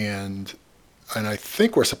 And I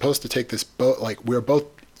think we're supposed to take this like we're both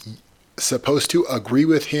supposed to agree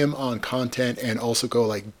with him on content and also go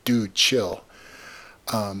like, dude, chill.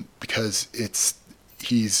 Because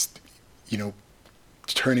he's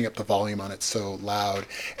turning up the volume on it so loud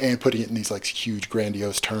and putting it in these like huge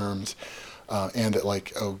grandiose terms, and that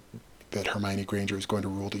like that Hermione Granger is going to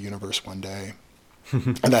rule the universe one day,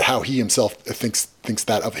 and that how he himself thinks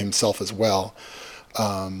that of himself as well.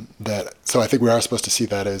 That so I think we are supposed to see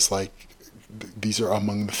that as like these are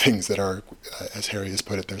among the things that are, as Harry has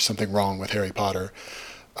put it, there's something wrong with Harry Potter.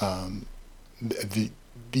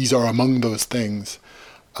 These are among those things.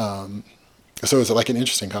 So it's like an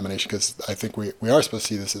interesting combination because I think we are supposed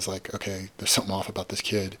to see this as like, okay, there's something off about this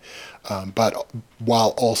kid, but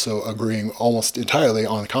while also agreeing almost entirely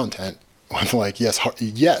on the content, with like,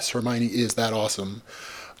 yes, Hermione is that awesome,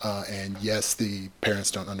 and yes, the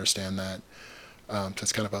parents don't understand that. So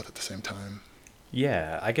it's kind of both at the same time.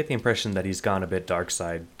 Yeah, I get the impression that he's gone a bit dark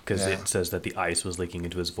side because Yeah. it says that the ice was leaking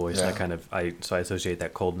into his voice, and Yeah. I associate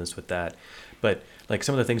that coldness with that. But like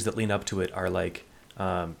some of the things that lean up to it are like,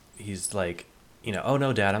 he's like, oh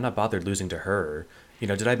no, Dad, I'm not bothered losing to her.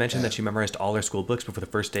 Did I mention Yeah. that she memorized all her school books before the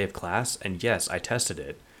first day of class? And yes, I tested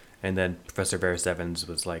it. And then Professor Varys Evans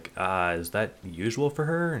was like, is that usual for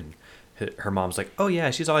her? And her mom's like, oh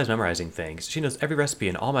yeah, she's always memorizing things. She knows every recipe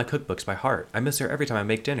in all my cookbooks by heart. I miss her every time I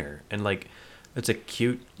make dinner. And like, it's a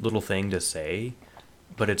cute little thing to say,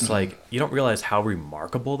 but it's like you don't realize how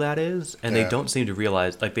remarkable that is, and they Yeah. don't seem to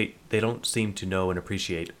realize, like they don't seem to know and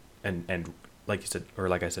appreciate and like you said, or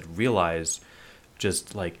like I said, realize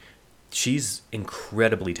just like she's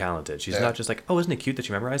incredibly talented. She's Yeah. not just like, oh, isn't it cute that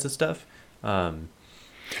she memorized this stuff? Like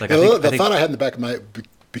Yeah, I the think thought I had in the back of my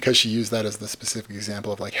because she used that as the specific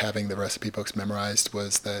example of like having the recipe books memorized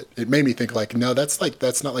was that it made me think like no, that's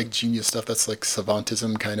not like genius stuff. That's like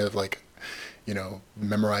savantism kind of like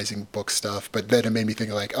memorizing book stuff. But then it made me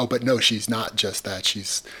think like, oh, but no, she's not just that.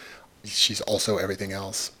 She's also everything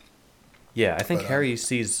else. yeah, I think But Harry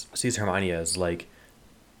sees Hermione as like,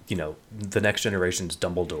 the next generation's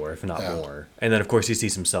Dumbledore, if not yeah. more. And then of course he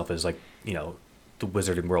sees himself as like, the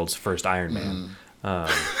wizarding world's first Iron Man.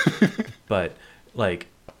 But like,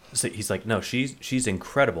 so he's like, no, she's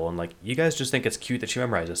incredible, and like, you guys just think it's cute that she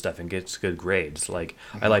memorizes stuff and gets good grades. Like,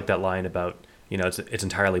 I like that line about, it's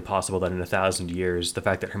entirely possible that in 1,000 years, the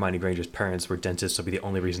fact that Hermione Granger's parents were dentists will be the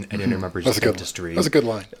only reason anyone remembers That's a good. dentistry. That's a good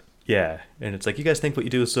line. Yeah, and it's like, you guys think what you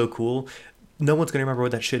do is so cool. No one's gonna remember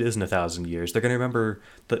what that shit is in 1,000 years. They're gonna remember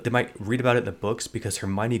that they might read about it in the books because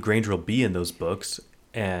Hermione Granger will be in those books,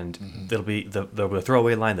 and there'll be the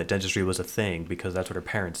throwaway line that dentistry was a thing because that's what her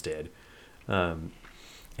parents did.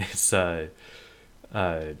 It's I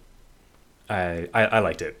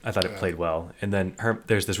liked it. I thought it played well. And then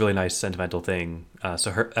there's this really nice sentimental thing.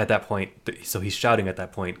 So her at that point, so he's shouting at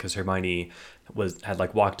that point because Hermione had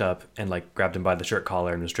like walked up and like grabbed him by the shirt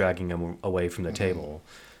collar and was dragging him away from the table.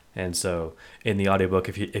 And so in the audiobook,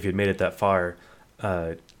 if you'd made it that far,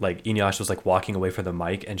 like Eneasz was like walking away from the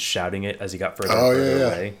mic and shouting it as he got further and Oh further yeah,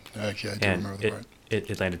 away. yeah. Okay, I do And remember the part.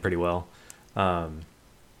 it landed pretty well.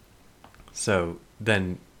 So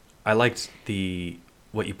then I liked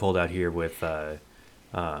what you pulled out here with Hermione's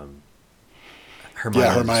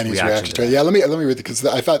Hermione's reaction to it. that. Yeah, let me read it because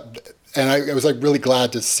I thought, and I was like really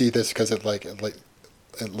glad to see this because it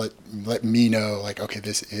let me know like okay,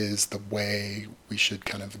 this is the way we should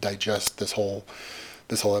kind of digest this whole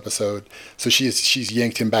episode. So she's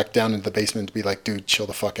yanked him back down into the basement to be like, dude, chill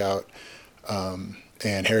the fuck out.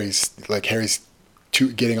 And Harry's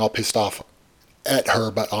getting all pissed off at her,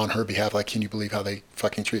 but on her behalf, like, can you believe how they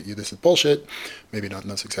fucking treat you? This is bullshit. Maybe not in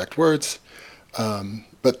those exact words.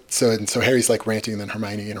 But so Harry's like ranting, and then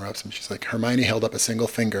Hermione interrupts him. She's like, Hermione held up a single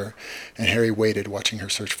finger, and Harry waited, watching her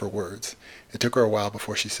search for words. It took her a while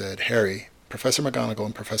before she said, Harry, Professor McGonagall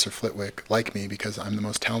and Professor Flitwick like me because I'm the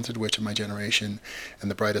most talented witch of my generation and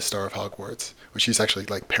the brightest star of Hogwarts. Which she's actually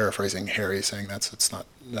like paraphrasing Harry, saying it's not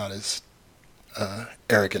as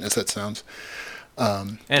arrogant as that sounds.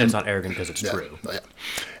 And it's not arrogant because it's true. Yeah.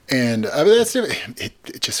 And but that's it.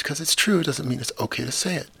 Just because it's true doesn't mean it's okay to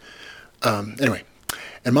say it. Anyway,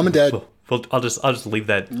 and Mom and Dad. Well, I'll just leave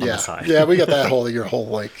that on the side. Yeah, we got that whole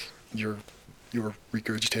like you were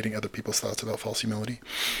regurgitating other people's thoughts about false humility.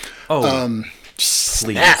 Oh, please.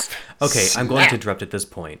 Snap. Okay, I'm going to interrupt at this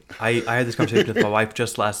point. I had this conversation with my wife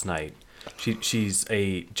just last night. She's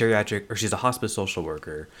a she's a hospice social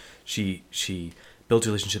worker. She builds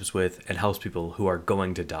relationships with and helps people who are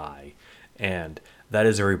going to die, and that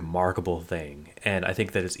is a remarkable thing. And I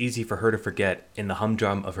think that it's easy for her to forget in the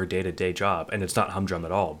humdrum of her day-to-day job, and it's not humdrum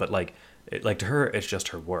at all. But like to her, it's just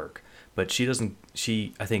her work. But she doesn't.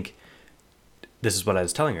 I think this is what I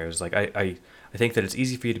was telling her. Is like I think that it's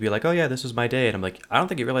easy for you to be like, oh yeah, this was my day, and I'm like, I don't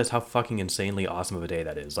think you realize how fucking insanely awesome of a day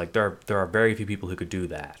that is. Like there are very few people who could do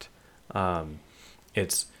that.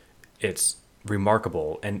 It's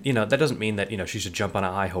remarkable, and that doesn't mean that she should jump on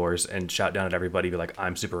a high horse and shout down at everybody, be like,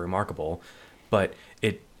 I'm super remarkable, but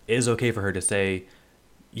it is okay for her to say,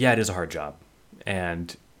 yeah, it is a hard job,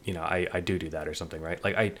 and I do that or something, right?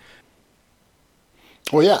 Like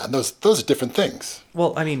Well, yeah, those are different things.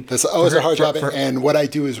 well, I mean, This for always a her, hard job, for and what I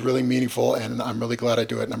do is really meaningful, and I'm really glad I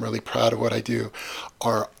do it, and I'm really proud of what I do.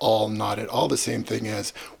 Are all not at all the same thing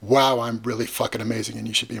as, wow, I'm really fucking amazing, and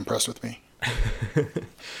you should be impressed with me.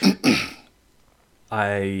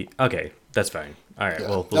 okay, that's fine. All right, Yeah,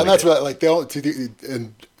 we'll and leave that's it. what like they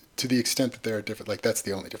to the extent that they're different, like that's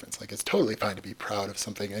the only difference. Like it's totally fine to be proud of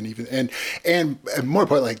something, and even and more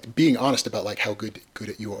important, like being honest about like how good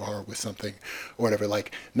at you are with something, or whatever.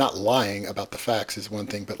 Like not lying about the facts is one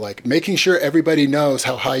thing, but like making sure everybody knows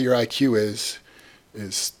how high your IQ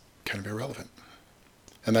is kind of irrelevant,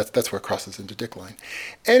 and that's where it crosses into dick line.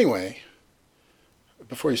 Anyway,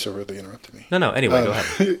 before you so rudely interrupted me. No, no. Anyway, go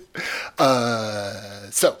ahead.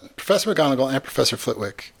 So, Professor McGonagall and Professor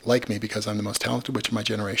Flitwick like me because I'm the most talented witch of my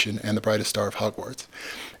generation and the brightest star of Hogwarts.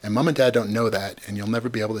 And Mom and Dad don't know that, and you'll never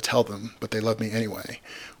be able to tell them, but they love me anyway,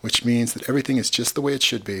 which means that everything is just the way it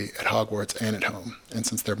should be at Hogwarts and at home. And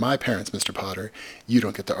since they're my parents, Mr. Potter, you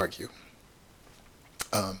don't get to argue.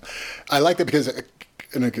 I like that because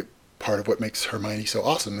part of what makes Hermione so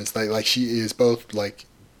awesome is that like she is both like,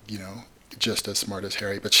 just as smart as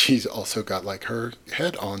Harry, but she's also got like her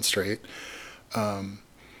head on straight.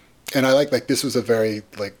 And I like this was a very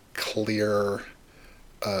like clear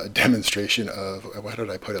demonstration of, how did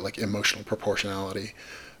I put it, like emotional proportionality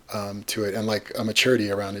to it, and like a maturity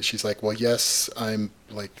around it. She's like, well, yes, I'm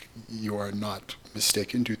like, you are not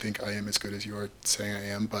mistaken to think I am as good as you are saying I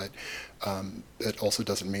am, but it also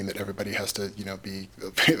doesn't mean that everybody has to be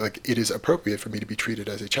like, it is appropriate for me to be treated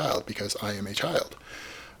as a child because I am a child.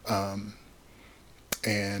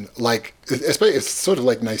 And like it's sort of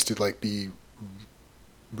like nice to like be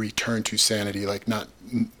returned to sanity, like not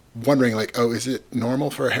wondering like, oh, is it normal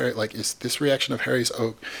for Harry, like is this reaction of Harry's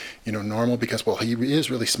normal because, well, he is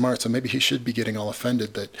really smart, so maybe he should be getting all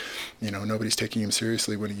offended that nobody's taking him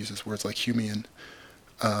seriously when he uses words like Humian,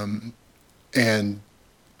 and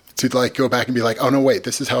to like go back and be like, oh no, wait,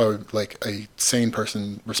 this is how like a sane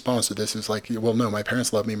person responds to this, is like, well, no, my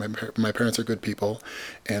parents love me, my parents are good people,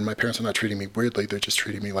 and my parents are not treating me weirdly, they're just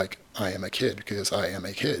treating me like I am a kid because I am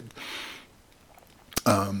a kid.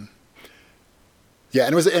 Yeah,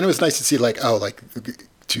 and it was nice to see like, oh, like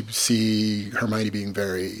to see Hermione being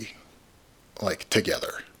very like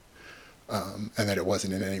together, and that it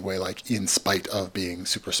wasn't in any way like in spite of being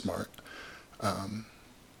super smart.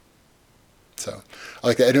 So I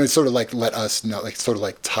like that. And it sort of like let us know, like sort of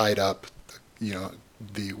like tied up,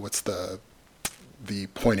 what's the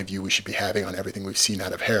point of view we should be having on everything we've seen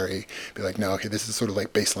out of Harry. Be like, no, okay, this is sort of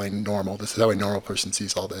like baseline normal. This is how a normal person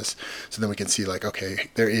sees all this. So then we can see like,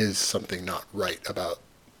 okay, there is something not right about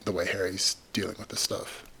the way Harry's dealing with this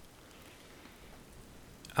stuff.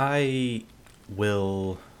 I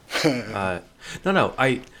will. No.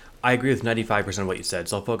 I agree with 95% of what you said,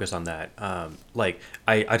 so I'll focus on that. I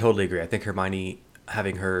totally agree. I think Hermione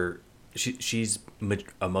having she's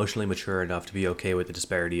emotionally mature enough to be okay with the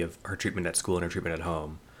disparity of her treatment at school and her treatment at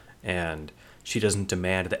home, and she doesn't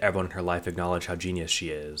demand that everyone in her life acknowledge how genius she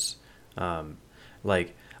is. What's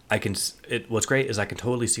great is I can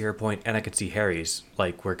totally see her point, and I can see Harry's,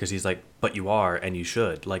 like, where, because he's like, but you are, and you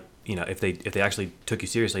should, like, if they actually took you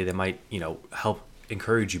seriously, they might help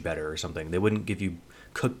encourage you better or something. They wouldn't give you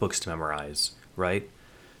cookbooks to memorize, right?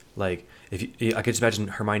 Like, I could just imagine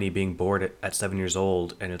Hermione being bored at 7 years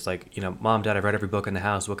old, and it's like, Mom, Dad, I've read every book in the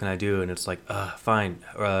house. What can I do? And it's like, fine,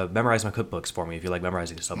 memorize my cookbooks for me if you like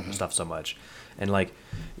memorizing stuff so much. And like,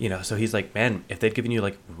 so he's like, man, if they'd given you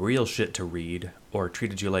like real shit to read or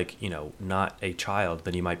treated you like, not a child,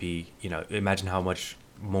 then you might be, imagine how much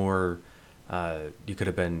more you could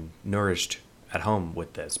have been nourished at home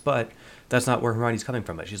with this. But that's not where Hermione's coming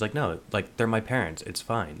from. She's like, no, like, they're my parents. It's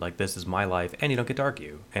fine. Like, this is my life, and you don't get to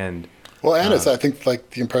argue. And well, and I think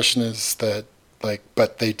like the impression is that like,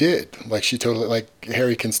 but they did. Like she totally, like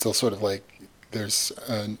Harry can still sort of like, there's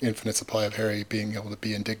an infinite supply of Harry being able to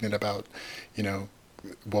be indignant about,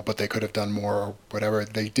 well, but they could have done more or whatever.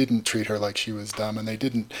 They didn't treat her like she was dumb, and they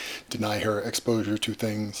didn't deny her exposure to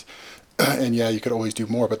things. And yeah, you could always do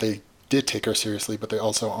more, but they did take her seriously, but they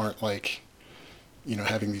also aren't like,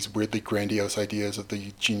 having these weirdly grandiose ideas of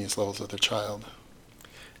the genius levels of their child.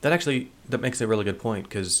 That makes a really good point,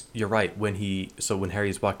 because you're right. When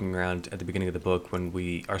Harry's walking around at the beginning of the book, when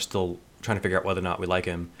we are still trying to figure out whether or not we like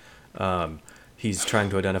him, he's trying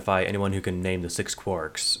to identify anyone who can name the 6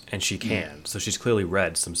 quarks, and she can. So she's clearly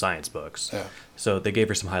read some science books. Yeah. So they gave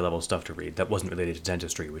her some high-level stuff to read that wasn't related to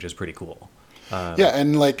dentistry, which is pretty cool. Yeah,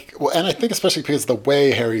 and like, well, and I think especially because the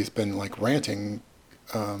way Harry's been like ranting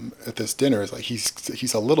at this dinner is like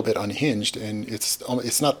he's a little bit unhinged, and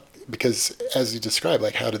it's not because, as you described,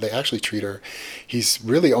 like how did they actually treat her? He's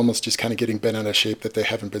really almost just kind of getting bent out of shape that they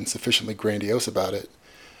haven't been sufficiently grandiose about it.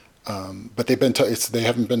 But they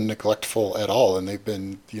haven't been neglectful at all, and they've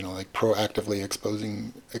been, like proactively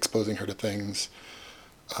exposing her to things.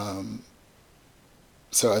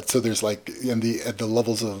 So there's like at the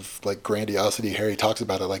levels of like grandiosity Harry talks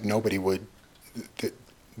about it, like nobody would.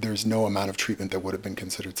 There's no amount of treatment that would have been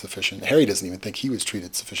considered sufficient. Harry doesn't even think he was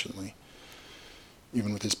treated sufficiently,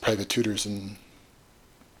 even with his private tutors and.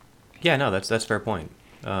 Yeah, no, that's a fair point.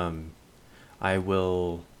 I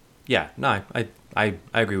will. Yeah, no, I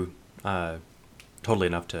agree. Totally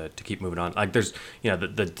enough to keep moving on. Like there's,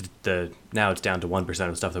 the now it's down to 1%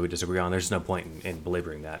 of stuff that we disagree on. There's no point in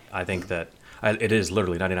belaboring that. I think that it is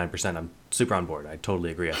literally 99%. I'm super on board. I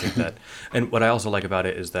totally agree. I think that, and what I also like about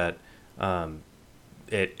it is that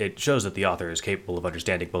it shows that the author is capable of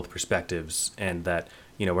understanding both perspectives, and that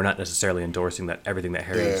we're not necessarily endorsing that everything that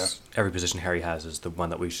every position Harry has is the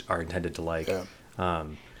one that we are intended to like. Yeah.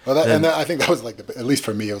 Well, I think that was like at least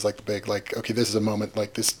for me, it was like the big, like, okay, this is a moment,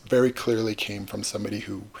 like this very clearly came from somebody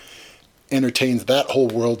who entertains that whole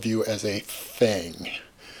worldview as a thing.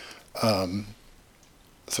 So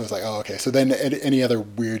it's like, oh, okay. So then any other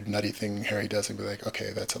weird, nutty thing Harry does, and be like,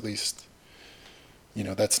 okay, that's at least, we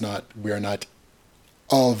are not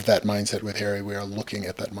of that mindset with Harry. We are looking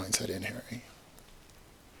at that mindset in Harry.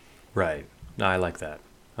 Right. No, I like that.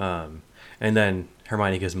 And then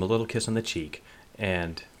Hermione gives him a little kiss on the cheek,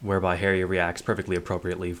 and whereby Harry reacts perfectly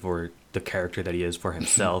appropriately for the character that he is for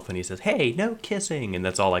himself, and he says, "Hey, no kissing," and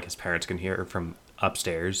that's all like his parents can hear from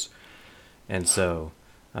upstairs. And so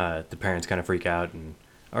the parents kind of freak out,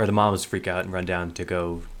 or the moms freak out and run down to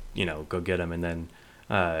go get him, and then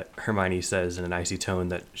Hermione says in an icy tone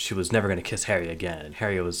that she was never going to kiss Harry again. And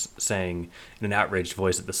Harry was saying in an outraged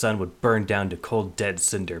voice that the sun would burn down to cold, dead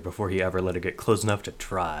cinder before he ever let her get close enough to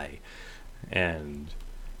try. And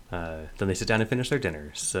then they sit down and finish their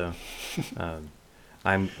dinner. So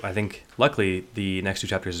I think luckily the next two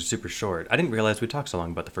chapters are super short. I didn't realize we talked so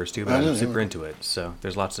long about the first two, but I'm super into it. So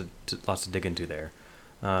there's lots to dig into there.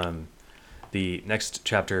 The next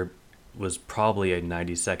chapter was probably a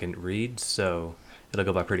 90-second read, so it'll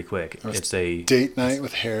go by pretty quick. It's a date night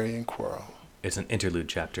with Harry and Quirrell. It's an interlude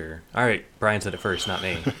chapter. All right, Brian said it first, not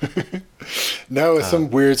me. No, it's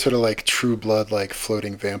some weird sort of like True Blood, like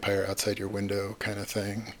floating vampire outside your window kind of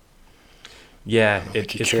thing. Yeah,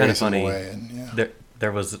 it's kind of funny. Yeah.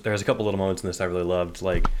 There was a couple little moments in this I really loved.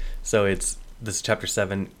 Like, so this is chapter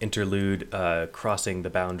 7 interlude, crossing the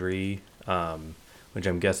boundary, which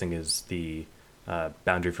I'm guessing is the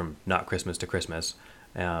boundary from not Christmas to Christmas,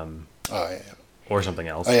 or something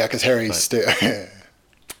else. Oh yeah, because Harry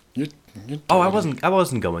I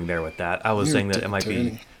wasn't going there with that. I was saying that it might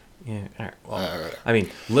be. Yeah. Well, I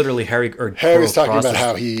mean, literally, Harry's talking about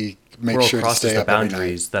how he makes sure to stay the up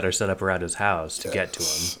boundaries that are set up around his house to get to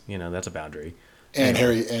him. That's a boundary. And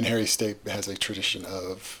Harry State has a tradition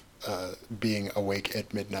of being awake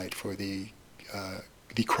at midnight for the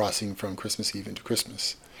crossing from Christmas Eve into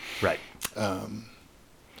Christmas. Right.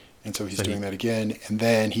 And so he's doing that again, and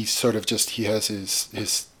then he sort of he has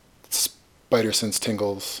his spider sense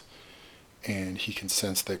tingles, and he can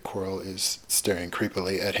sense that Quirrell is staring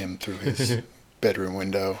creepily at him through his bedroom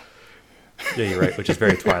window. Yeah, you're right, which is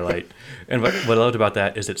very Twilight. And what I loved about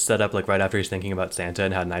that is it's set up like right after he's thinking about Santa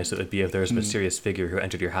and how nice it would be if there was a mysterious figure who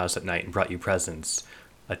entered your house at night and brought you presents.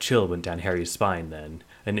 A chill went down Harry's spine then,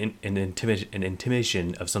 an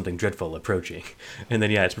intimation of something dreadful approaching. And then,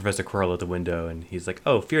 it's Professor Quirrell at the window, and he's like,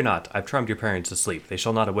 "Oh, fear not, I've charmed your parents asleep. They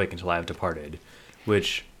shall not awake until I have departed."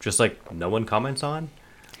 Which, just like, no one comments on.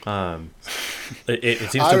 It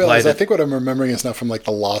seems to imply that... I think what I'm remembering is now from like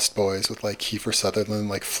the Lost Boys with like Kiefer Sutherland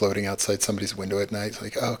like floating outside somebody's window at night. It's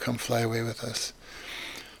like, "Oh, come fly away with us."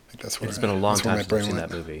 I think that's where it's been a long time since I've seen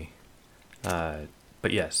that movie.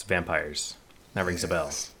 But yes, vampires. That rings a bell.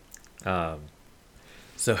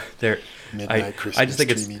 So there, Midnight Christmas, I just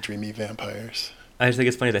think dreamy vampires. I just think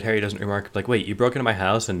it's funny that Harry doesn't remark like, "Wait, you broke into my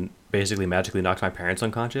house and basically magically knocked my parents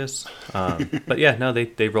unconscious." But yeah, no,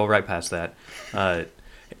 they roll right past that.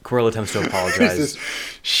 Quirrell attempts to apologize.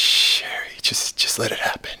 "Shh, Harry, just let it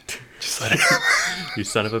happen. Just let it happen." You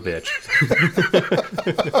son of a bitch.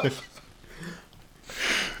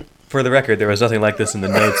 For the record, there was nothing like this in the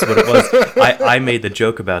notes, but it was. I made the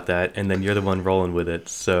joke about that, and then you're the one rolling with it.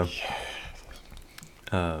 So,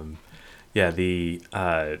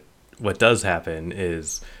 what does happen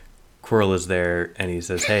is Quirrell is there, and he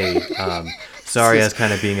says, "Hey, sorry, I was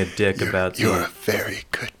kind of being a dick about." You're a very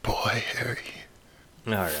good boy, Harry.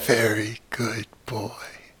 All right. Very good boy.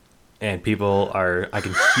 and people are. I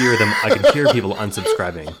can hear them. I can hear people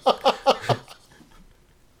unsubscribing.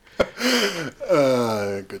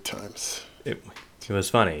 Good times. It was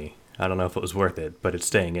funny. I don't know if it was worth it, but it's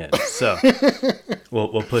staying in. So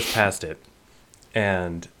we'll push past it.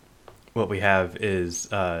 And what we have is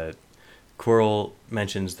Quirrell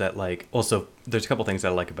mentions that, like, also there's a couple things that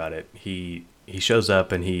I like about it. He shows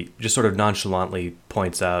up and he just sort of nonchalantly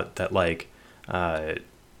points out that, like,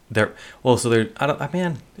 there. Well, so there.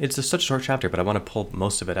 Man, it's such a short chapter, but I want to pull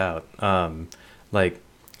most of it out. Like,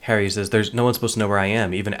 Harry says, "There's no one supposed to know where I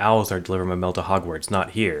am. Even owls are delivering my mail to Hogwarts,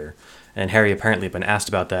 not here." And Harry apparently had been asked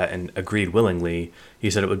about that and agreed willingly. He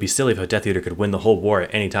said it would be silly if a Death Eater could win the whole war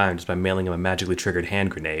at any time just by mailing him a magically triggered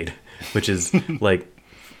hand grenade, which is like,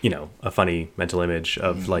 a funny mental image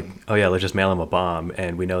of like, oh yeah, let's just mail him a bomb,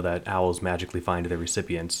 and we know that owls magically find their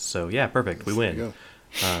recipients. So yeah, perfect, we win.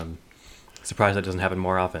 Surprised that doesn't happen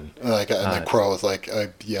more often. And then Quirrell was like,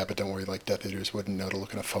 yeah, but don't worry, like Death Eaters wouldn't know to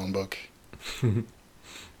look in a phone book.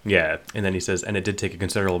 Yeah, and then he says, and it did take a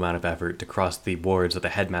considerable amount of effort to cross the wards that the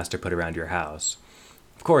headmaster put around your house.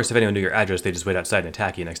 Of course, if anyone knew your address, they'd just wait outside and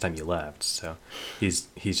attack you next time you left. So he's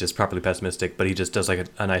just properly pessimistic, but he just does like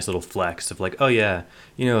a nice little flex of like, oh yeah,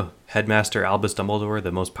 Headmaster Albus Dumbledore,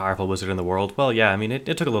 the most powerful wizard in the world. Well, yeah, I mean, it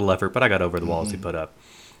took a little effort, but I got over the walls he put up.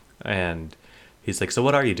 And he's like, so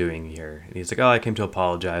what are you doing here? And he's like, oh, I came to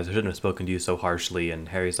apologize. I shouldn't have spoken to you so harshly. And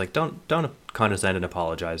Harry's like, don't condescend and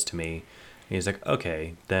apologize to me. And he's like,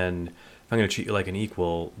 okay, then if I'm going to treat you like an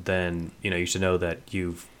equal, then, you should know that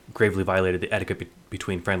you've gravely violated the etiquette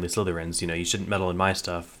between friendly Slytherins. You shouldn't meddle in my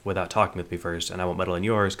stuff without talking with me first, and I won't meddle in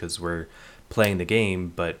yours because we're playing the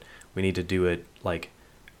game, but we need to do it, like,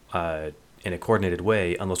 in a coordinated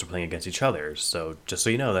way unless we're playing against each other. So just so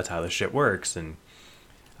you know, that's how this shit works. And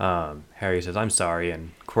Harry says, I'm sorry,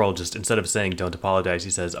 and Quirrell just, instead of saying don't apologize,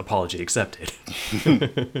 he says, apology accepted.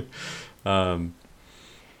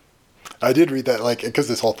 I did read that, like, because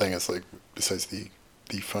this whole thing is, like, besides the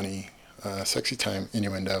funny sexy time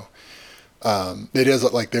innuendo, it is,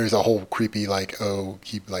 like, there's a whole creepy, like, oh,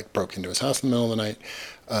 he, like, broke into his house in the middle of the night,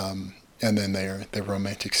 and then their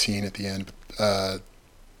romantic scene at the end,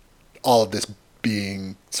 all of this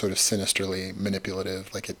being sort of sinisterly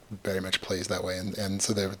manipulative, like, it very much plays that way, and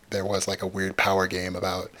so there was, like, a weird power game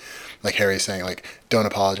about, like, Harry saying, like, don't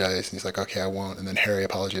apologize, and he's like, okay, I won't, and then Harry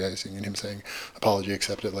apologizing, and him saying, apology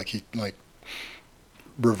accepted, like, he, like,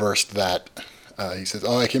 reversed that. He says,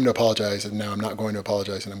 oh, I came to apologize, and now I'm not going to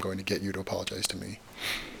apologize, and I'm going to get you to apologize to me.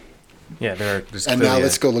 Yeah, there's and now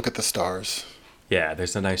let's go look at the stars. Yeah,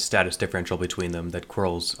 there's a nice status differential between them that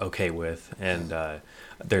Quirrell's okay with, and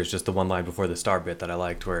there's just the one line before the star bit that I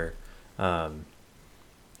liked where, everyone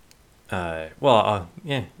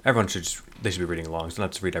should be reading along, so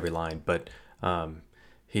not to read every line, but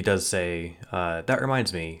he does say, that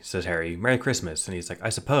reminds me, says Harry, Merry Christmas, and he's like, I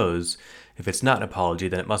suppose, if it's not an apology,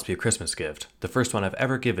 then it must be a Christmas gift, the first one I've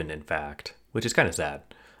ever given, in fact, which is kind of sad.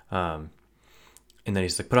 And then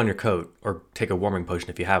he's like, put on your coat, or take a warming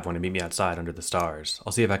potion if you have one, and meet me outside under the stars.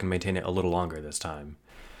 I'll see if I can maintain it a little longer this time.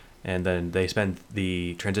 And then they spend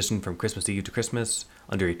the transition from Christmas Eve to Christmas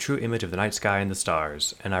under a true image of the night sky and the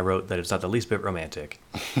stars. And I wrote that it's not the least bit romantic.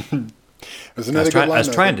 It was another good line. I was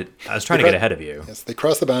trying to get ahead of you. Yes, they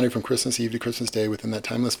crossed the boundary from Christmas Eve to Christmas Day within that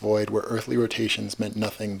timeless void where earthly rotations meant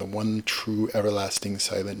nothing, the one true everlasting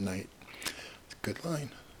silent night. It's a good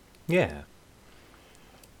line. Yeah.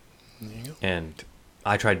 There you go. And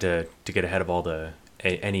I tried to get ahead of all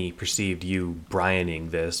any perceived you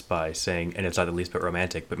Brianing this by saying, and it's not the least bit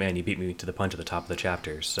romantic, but man, you beat me to the punch at the top of the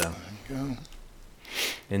chapter, so. There you go.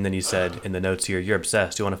 And then you said in the notes here, you're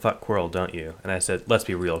obsessed, you want to fuck Quirrell, don't you? And I said, let's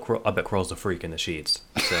be real, I bet Quirrell's a freak in the sheets.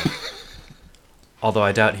 So, although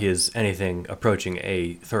I doubt he is anything approaching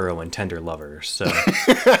a thorough and tender lover, so.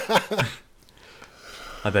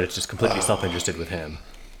 I bet it's just completely self-interested with him.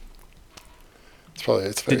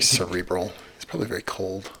 It's very cerebral. It's probably very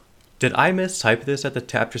cold. Did I mistype this at the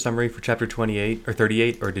chapter summary for chapter 28 or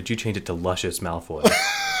 38, or did you change it to Luscious Malfoy?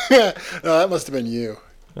 No, that must have been you.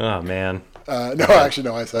 Oh, man. No, actually,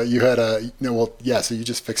 no, I saw you had so you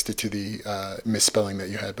just fixed it to the misspelling that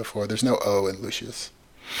you had before. There's no O in Lucius.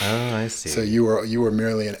 Oh, I see. So you were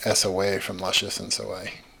merely an S away from Luscious, and so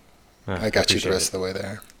I got you the rest of the way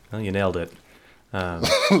there. Well, you nailed it.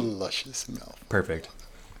 Luscious Malfoy. Perfect.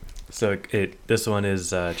 So this one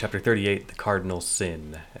is chapter 38, the Cardinal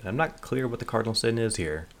Sin. And I'm not clear what the Cardinal Sin is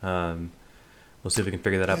here. We'll see if we can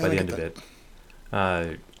figure that out by the end of it.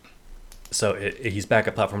 So he's back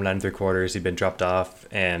at platform 9 3/4. He'd been dropped off,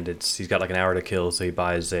 and he's got like an hour to kill, so he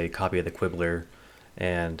buys a copy of the Quibbler.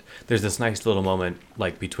 And there's this nice little moment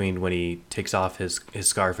like between when he takes off his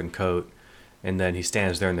scarf and coat and then he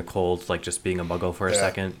stands there in the cold, like just being a muggle for a Yeah.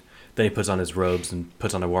 second. Then he puts on his robes and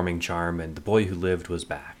puts on a warming charm, and the boy who lived was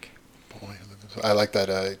back. Boy, I like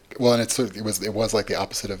that. Well, and it was like the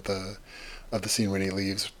opposite of the scene when he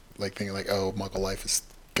leaves, like thinking like, oh, Muggle life has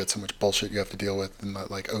got so much bullshit you have to deal with, and not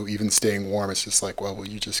like, oh, even staying warm. It's just like, well,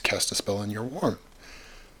 you just cast a spell and you're warm.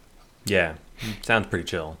 Yeah, sounds pretty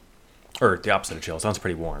chill, or the opposite of chill. Sounds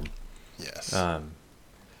pretty warm. Yes.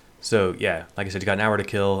 So yeah, like I said, he got an hour to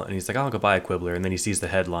kill, and he's like, I'll go buy a Quibbler, and then he sees the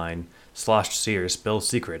headline: "Sloshed Seer spills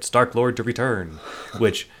secrets, Dark Lord to return,"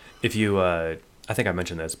 which, if you, I think I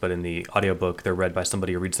mentioned this, but in the audiobook, they're read by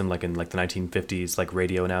somebody who reads them like in like the 1950s, like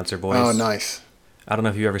radio announcer voice. Oh, nice. I don't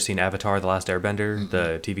know if you've ever seen Avatar: The Last Airbender, Mm-mm.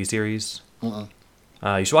 the TV series. Mm-mm.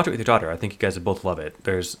 You should watch it with your daughter. I think you guys would both love it.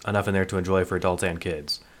 There's enough in there to enjoy for adults and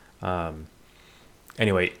kids.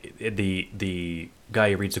 Anyway, the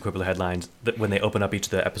guy who reads the Quibbler headlines, when they open up each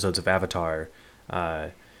of the episodes of Avatar,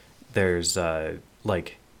 there's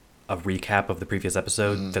like a recap of the previous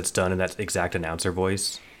episode that's done in that exact announcer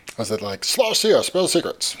voice. Was it like Slosh here, spell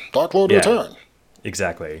secrets, Dark Lord Yeah. return?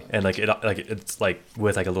 Exactly, and like it's like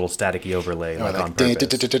with like a little staticky overlay, Oh, like on like,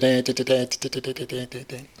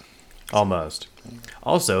 purpose. Almost.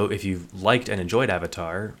 Also, if you liked and enjoyed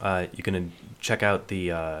Avatar, you can check out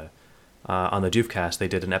the on the Doofcast. They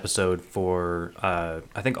did an episode for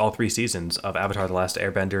I think all 3 seasons of Avatar: The Last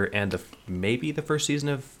Airbender and maybe the first season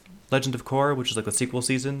of Legend of Korra, which is like the sequel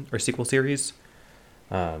season or sequel series.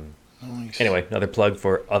 Nice. Anyway, another plug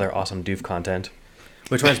for other awesome Doof content.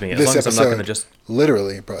 Which reminds me, as This long as I'm not going to episode just...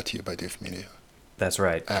 literally brought to you by Doof Media. That's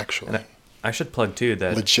right. Actually. And I should plug too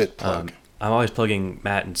that Legit plug. I'm always plugging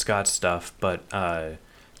Matt and Scott's stuff, but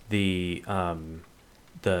the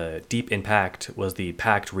Deep Impact was the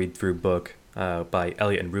Pact read-through book by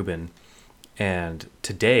Elliot and Rubin, and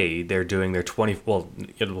today they're doing their today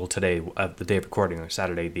the day of recording,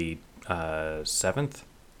 Saturday the 7th.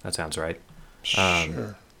 That sounds right.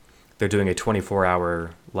 Sure. They're doing a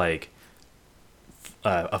 24-hour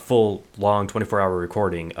a full long 24-hour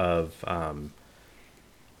recording of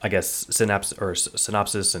I guess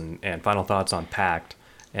synopsis and final thoughts on Pact,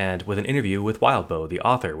 and with an interview with Wildbow, the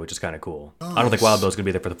author, which is kind of cool. Nice. I don't think Wildbow's going to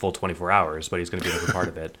be there for the full 24 hours, but he's going to be there for part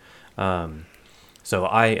of it. So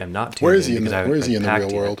I am not tuned Where is he in in because I haven't the read real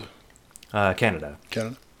Pact world? yet. Canada.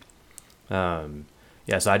 Canada?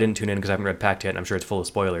 Yeah, so I didn't tune in because I haven't read Pact yet, and I'm sure it's full of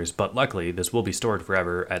spoilers, but luckily this will be stored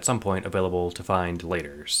forever at some point, available to find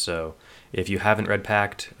later. So if you haven't read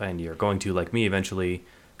Pact and you're going to, like me eventually,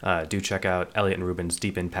 do check out Elliot and Rubin's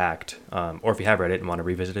Deep Impact, or if you have read it and want to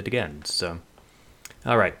revisit it again. So,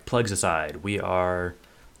 all right, plugs aside, we are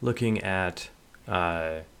looking at...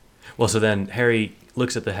 so then Harry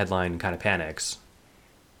looks at the headline and kind of panics,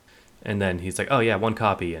 and then he's like, oh yeah, 1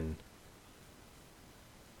 copy, and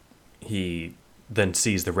he then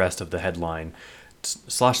sees the rest of the headline.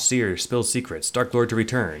 Slosh Seer spills secrets, Dark Lord to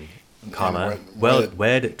return, comma,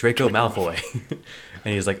 wed Draco Malfoy.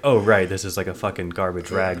 And he's like, oh right, this is like a fucking garbage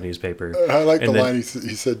rag newspaper. I like And the then- line he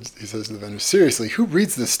says to the vendor, seriously, who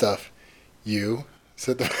reads this stuff? You,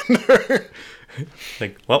 said the vendor.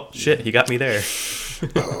 Like, well, shit, he got me there.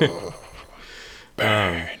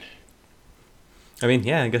 Burn. I mean,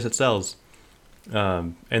 yeah, I guess it sells.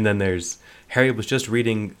 And then there's Harry was just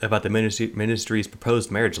reading about the ministry's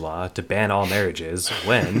proposed marriage law to ban all marriages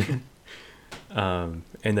when, and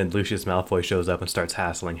then Lucius Malfoy shows up and starts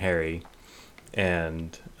hassling Harry,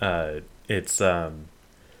 and it's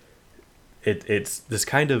this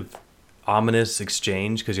kind of ominous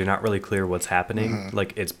exchange because you're not really clear what's happening. Mm-hmm.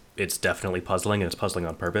 Like it's definitely puzzling, and it's puzzling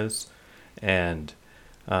on purpose, and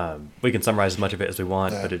we can summarize as much of it as we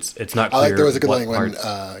want, Yeah. but it's not I clear. like there was a good what line when,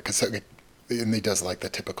 parts- because and he does like the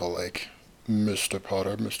typical like, Mr.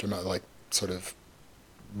 Potter, Mr. like sort of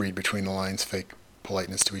read between the lines, fake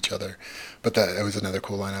politeness to each other. But it was another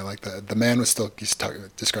cool line I like. That the man was still,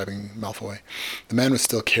 describing Malfoy, the man was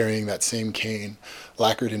still carrying that same cane,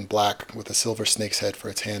 lacquered in black with a silver snake's head for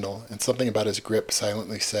its handle, and something about his grip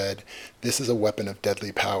silently said, "This is a weapon of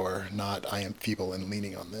deadly power, not I am feeble and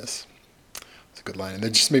leaning on this." It's a good line, and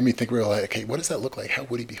it just made me think, like, okay, what does that look like? How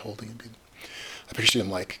would he be holding it? I pictured him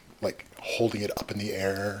like holding it up in the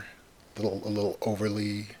air, a little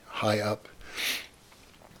overly high up.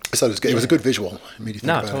 I thought it was good. It was a good visual. It made you think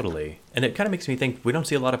No, about totally. And it kind of makes me think we don't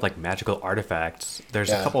see a lot of like magical artifacts. There's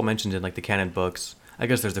a Yeah. couple mentioned in like the canon books. I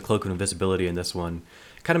guess there's the Cloak of Invisibility in this one.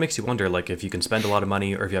 Kind of makes you wonder, like, if you can spend a lot of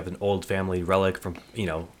money, or if you have an old family relic from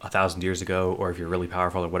 1,000 years ago, or if you're really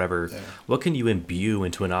powerful or whatever. Yeah. What can you imbue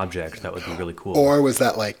into an object that would be really cool? Or was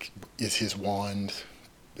that like, is his wand,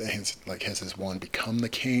 has his wand become the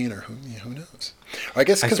cane, or who knows? Or I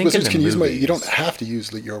guess I because think in wizards the can use you movies- don't have to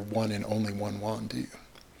use your one and only one wand, do you?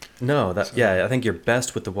 No, that So, yeah, I think you're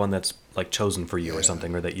best with the one that's like chosen for you or yeah,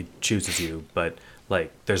 something, or that you chooses you. But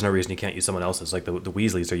like, there's no reason you can't use someone else's. Like the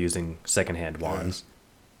Weasleys are using secondhand yeah. wands,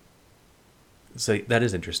 so that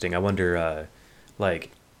is interesting. I wonder,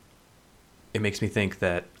 like, it makes me think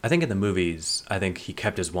that I think in the movies, I think he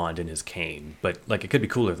kept his wand in his cane, but like it could be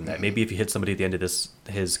cooler than that. Hmm. Maybe if you hit somebody at the end of this,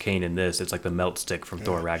 his cane in this, it's like the melt stick from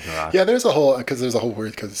Thor Yeah, Ragnarok. yeah. There's a whole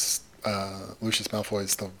weird because Lucius Malfoy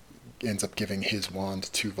still ends up giving his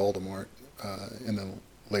wand to Voldemort in the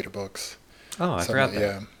later books. Oh, I So forgot that.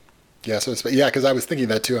 yeah, yeah. So yeah, because I was thinking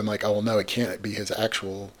that too. I'm like, oh well, no, it can't be his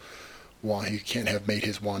actual wand. He can't have made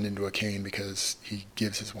his wand into a cane because he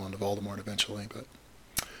gives his wand to Voldemort eventually. But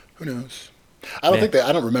who knows? Man,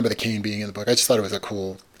 I don't remember the cane being in the book. I just thought it was a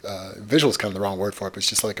cool. Visual is kind of the wrong word for it, but it's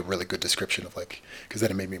just like a really good description of like, because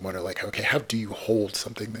then it made me wonder like, okay, how do you hold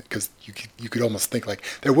something that, because you could almost think like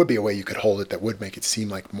there would be a way you could hold it that would make it seem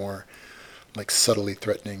like more like subtly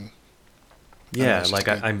threatening. I don't know, yeah, it's just like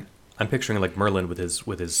a good, I'm picturing like Merlin with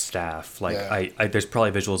his staff. Like yeah, I there's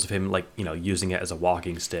probably visuals of him like using it as a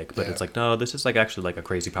walking stick, but yeah. it's like no, this is like actually like a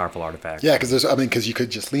crazy powerful artifact. Yeah, because you could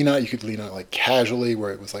just lean on it. You could lean on it like casually,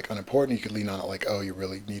 where it was like unimportant. You could lean on it like, oh, you're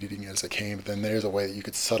really needing it as a cane. But then there's a way that you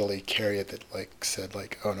could subtly carry it that like said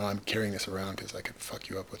like, oh no, I'm carrying this around because I could fuck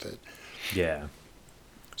you up with it. Yeah,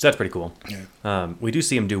 so that's pretty cool. Yeah, We do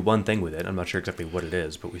see him do one thing with it. I'm not sure exactly what it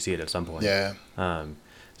is, but we see it at some point. yeah,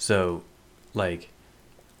 So, like,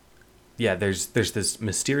 yeah, there's this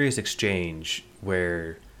mysterious exchange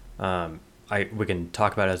where I we can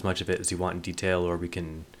talk about as much of it as you want in detail, or we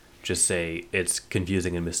can just say it's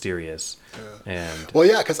confusing and mysterious. yeah. And Well,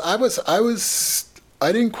 yeah, because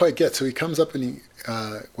I didn't quite get. So he comes up and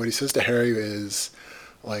what he says to Harry is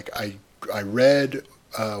like, I read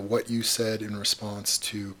what you said in response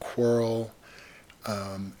to Quirrell,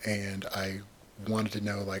 and I wanted to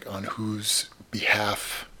know like on whose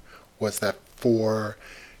behalf was that for,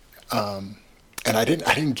 and I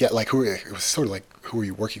didn't get like who it was. Sort of like who are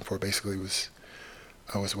you working for? Basically, was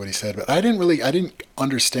what he said. But I didn't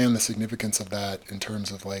understand the significance of that in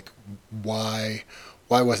terms of like why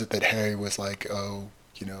why was it that Harry was like, oh,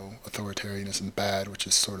 authoritarian isn't bad, which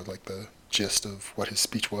is sort of like the gist of what his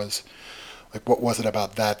speech was. Like, what was it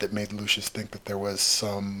about that made Lucius think that there was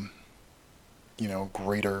some,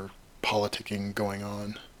 greater politicking going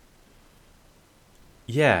on?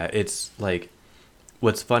 yeah, it's like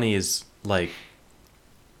what's funny is like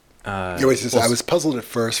He says, well, I was puzzled at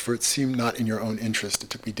first, for it seemed not in your own interest. It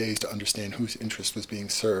took me days to understand whose interest was being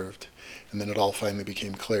served, and then it all finally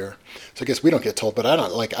became clear. So I guess we don't get told, but I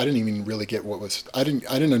didn't even really get I didn't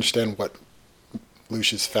understand what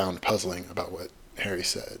Lucius found puzzling about what Harry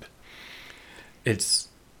said. it's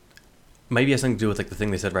maybe it has something to do with like the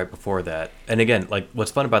thing they said right before that. And again, like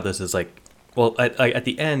what's fun about this is like, well, at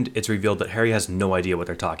the end, it's revealed that Harry has no idea what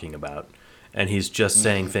they're talking about, and he's just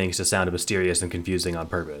saying Mm, things to sound mysterious and confusing on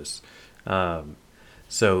purpose. Um,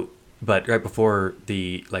 so, but right before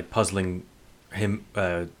the like puzzling him,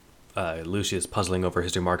 Lucius puzzling over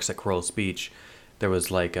his remarks at Quirrell's speech, there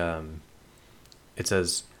was like it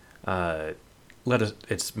says, uh, "Let us."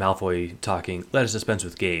 It's Malfoy talking. Let us dispense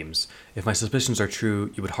with games. If my suspicions are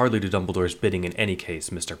true, you would hardly do Dumbledore's bidding in any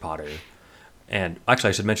case, Mister Potter. And actually,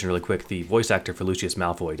 I should mention really quick: the voice actor for Lucius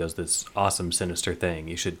Malfoy does this awesome, sinister thing.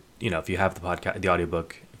 You should, if you have the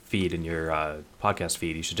audiobook feed in your podcast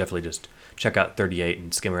feed, you should definitely just check out 38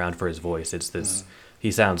 and skim around for his voice. It's this. mm.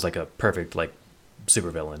 He sounds like a perfect like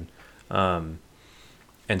supervillain. Um,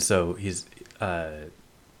 and so he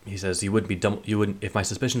says you wouldn't if my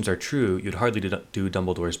suspicions are true, you'd hardly do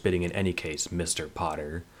Dumbledore's bidding in any case, Mister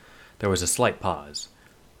Potter. There was a slight pause.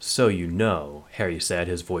 So Harry said,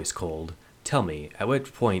 his voice cold. Tell me, at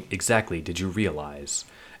what point exactly did you realize?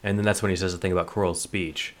 And then that's when he says the thing about Quirrell's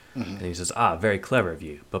speech. Hmm. And he says, very clever of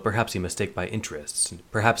you, but perhaps you mistake my interests.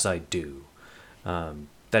 Perhaps I do.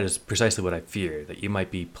 That is precisely what I fear, that you might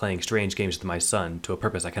be playing strange games with my son to a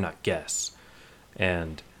purpose I cannot guess.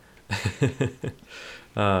 And,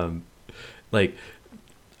 um, like,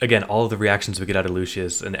 again, all of the reactions we get out of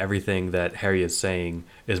Lucius and everything that Harry is saying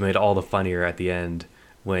is made all the funnier at the end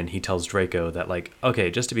when he tells Draco that, like,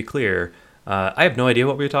 okay, just to be clear, I have no idea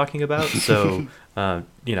what we were talking about, so,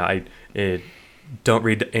 don't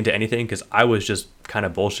read into anything because I was just kind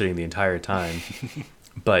of bullshitting the entire time.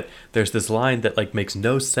 But there's this line that, like, makes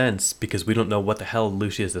no sense because we don't know what the hell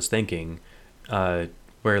Lucius is thinking,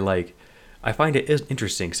 where, like, I find it is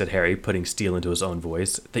interesting, said Harry, putting steel into his own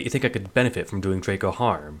voice, that you think I could benefit from doing Draco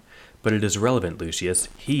harm. But it is irrelevant, Lucius.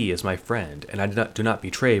 He is my friend, and I do not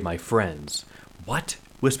betray my friends. What?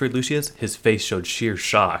 whispered Lucius. His face showed sheer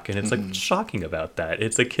shock, and it's like, what's shocking about that?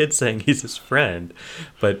 It's a kid saying he's his friend,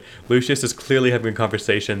 but Lucius is clearly having a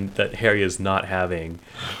conversation that Harry is not having,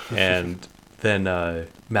 and then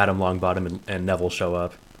Madame Longbottom and Neville show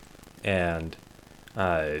up, and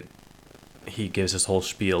he gives his whole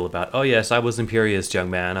spiel about, oh yes, I was imperious, young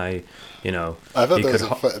man. I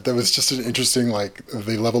thought that was just an interesting, like,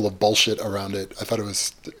 the level of bullshit around it. I thought it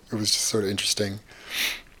was just sort of interesting.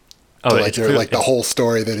 Oh, the whole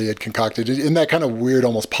story that he had concocted in that kind of weird,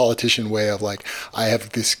 almost politician way of like, I have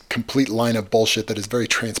this complete line of bullshit that is very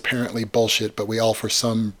transparently bullshit, but we all, for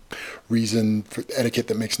some reason, for etiquette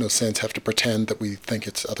that makes no sense, have to pretend that we think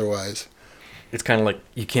it's otherwise. It's kind of like,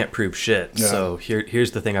 you can't prove shit. Yeah. So here's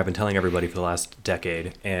the thing I've been telling everybody for the last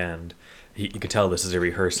decade, and you can tell this is a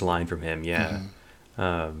rehearsed line from him. Yeah.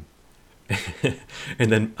 And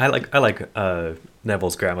then I like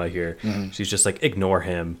Neville's grandma here. She's just like, ignore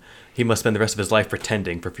him. He must spend the rest of his life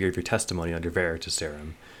pretending for fear of your testimony under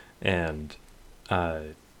veritaserum. And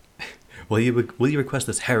will you request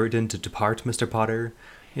this harridan to depart, Mr. Potter?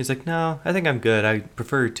 He's like, no, I think I'm good. I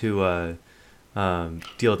prefer to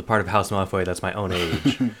deal with the part of House Malfoy that's my own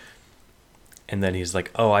age. And then he's like,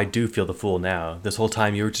 oh, I do feel the fool now. This whole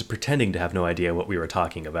time you were just pretending to have no idea what we were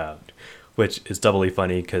talking about. Which is doubly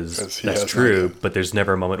funny because that's true, but there's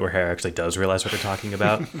never a moment where Harry actually does realize what they're talking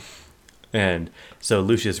about. And so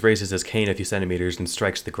Lucius raises his cane a few centimeters and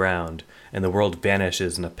strikes the ground, and the world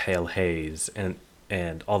vanishes in a pale haze,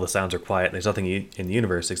 and all the sounds are quiet. There's nothing in the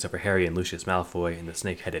universe except for Harry and Lucius Malfoy and the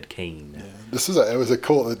snake-headed cane. Yeah.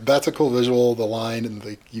 That's a cool visual, the line,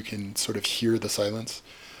 and you can sort of hear the silence.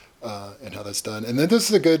 And how that's done. And then this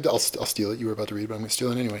is a good, I'll steal it. You were about to read, but I'm going to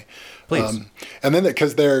steal it anyway. Please. And then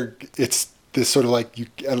because it's this sort of like,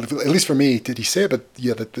 at least for me, did he say it? But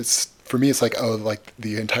yeah, that this, for me, it's like, oh, like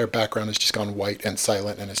the entire background has just gone white and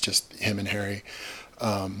silent, and it's just him and Harry.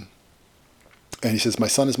 And he says, my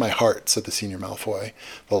son is my heart, said the senior Malfoy,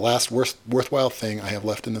 the last worthwhile thing I have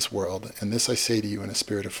left in this world, and this I say to you in a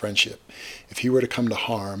spirit of friendship. If he were to come to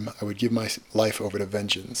harm, I would give my life over to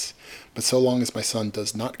vengeance. But so long as my son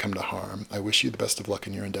does not come to harm, I wish you the best of luck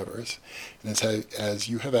in your endeavors. And as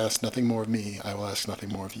you have asked nothing more of me, I will ask nothing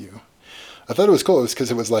more of you. I thought it was cool. It was because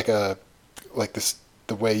it was like the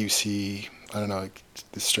way you see, I don't know, like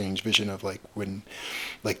this strange vision of like when,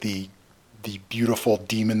 like the beautiful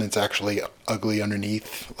demon that's actually ugly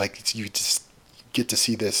underneath. Like you just get to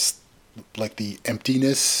see this, like the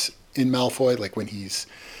emptiness in Malfoy, like when he's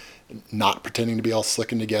not pretending to be all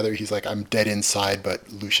slick and together. He's like, I'm dead inside, but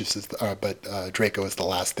Draco is the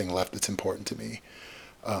last thing left that's important to me.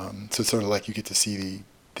 So it's sort of like you get to see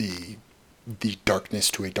the darkness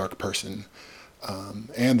to a dark person,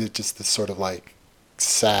 and it's just this sort of like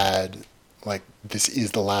sad, like this is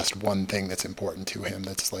the last one thing that's important to him.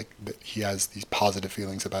 That's like that he has these positive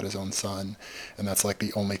feelings about his own son, and that's like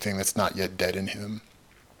the only thing that's not yet dead in him.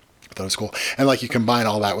 I thought it was cool, and like you combine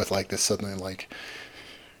all that with like this suddenly like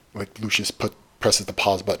Lucius presses the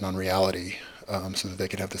pause button on reality, so that they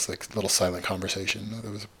could have this like little silent conversation. That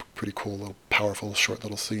was a pretty cool, little powerful, short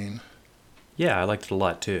little scene. Yeah, I liked it a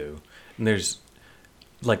lot too. And there's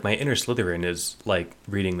like my inner Slytherin is like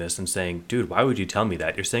reading this and saying, dude, why would you tell me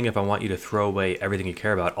that? You're saying if I want you to throw away everything you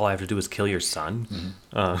care about, all I have to do is kill your son?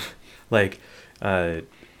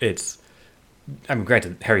 It's, I mean,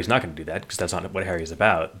 granted, Harry's not going to do that because that's not what Harry's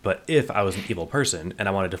about. But if I was an evil person and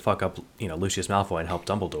I wanted to fuck up, Lucius Malfoy and help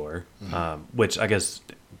Dumbledore, which I guess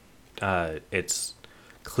it's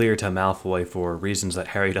clear to Malfoy for reasons that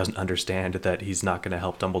Harry doesn't understand that he's not going to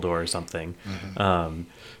help Dumbledore or something.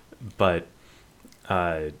 But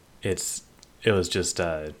it was just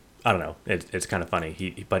I don't know. It's kind of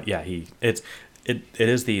funny. It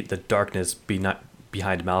is the darkness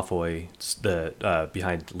behind Malfoy,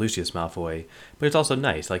 behind Lucius Malfoy, but it's also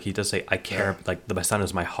nice. Like he does say, I care. Like my son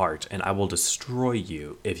is my heart, and I will destroy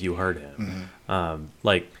you if you hurt him.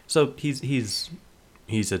 So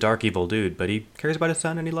he's a dark evil dude, but he cares about his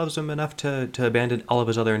son and he loves him enough to abandon all of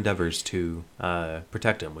his other endeavors to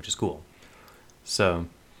protect him, which is cool. So.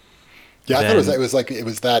 Yeah, I thought it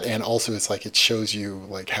was that, and also it's like it shows you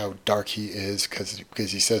like how dark he is because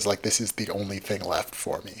he says like this is the only thing left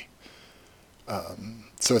for me.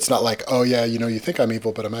 So it's not like, oh yeah, you think I'm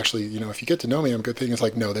evil, but I'm actually, if you get to know me, I'm a good thing. It's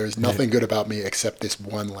like, no, there's nothing good about me except this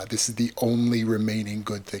one life. This is the only remaining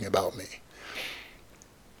good thing about me.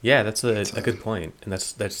 Yeah, that's a good point, and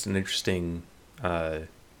that's an interesting. That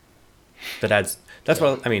adds. That's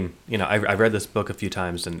what I mean. I've read this book a few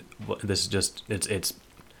times, and this is just it's.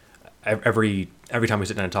 Every time we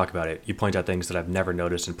sit down and talk about it, you point out things that I've never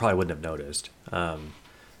noticed and probably wouldn't have noticed.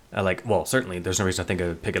 Certainly there's no reason I think I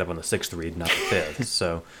would pick it up on the 6th read, not the 5th.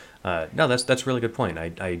 So, No, that's a really good point.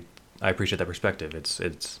 I appreciate that perspective.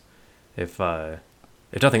 It's if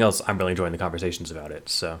nothing else, I'm really enjoying the conversations about it.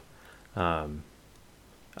 So I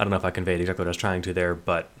don't know if I conveyed exactly what I was trying to there,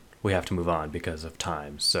 but we have to move on because of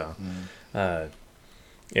time. So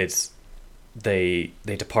it's they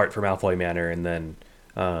depart from Malfoy Manor, and then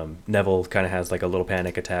Neville kind of has like a little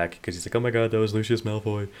panic attack because he's like, "Oh my God, that was Lucius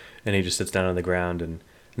Malfoy," and he just sits down on the ground. And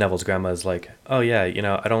Neville's grandma's like, "Oh yeah,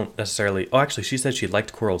 I don't necessarily. Oh, actually, she said she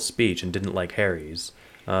liked Quirrell's speech and didn't like Harry's.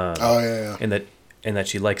 Oh yeah, And that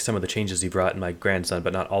she likes some of the changes he brought in my grandson,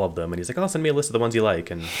 but not all of them." And he's like, "Oh, send me a list of the ones you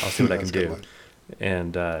like, and I'll see what I can do."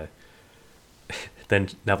 And then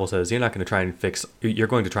Neville says, You're going to try and fix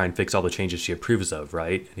all the changes she approves of,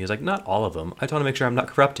 right?" And he's like, "Not all of them. I just want to make sure I'm not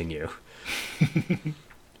corrupting you."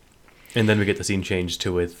 And then we get the scene changed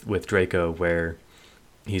to with Draco, where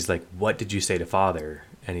he's like, "What did you say to Father?"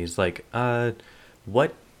 And he's like,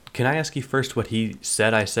 what? Can I ask you first what he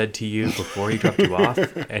said I said to you before he dropped you off?"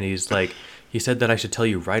 And he's like, "He said that I should tell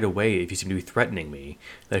you right away if you seem to be threatening me.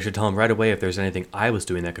 That I should tell him right away if there's anything I was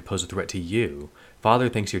doing that could pose a threat to you. Father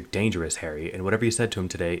thinks you're dangerous, Harry, and whatever you said to him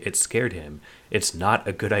today, it scared him. It's not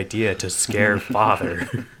a good idea to scare Father."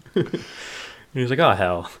 And he's like, "Oh,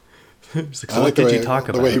 hell." He's like, "So what did you talk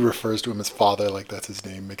about?" The way he refers to him as Father, like that's his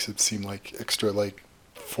name, makes it seem like extra like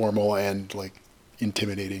formal and like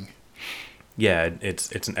intimidating. Yeah,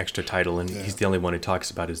 it's an extra title, and he's the only one who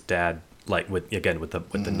talks about his dad, like with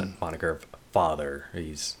the moniker of Father.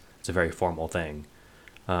 It's a very formal thing.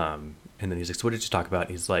 And then he's like, "So what did you talk about?"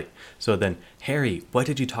 And he's like, "So then, Harry, what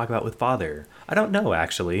did you talk about with Father?" "I don't know,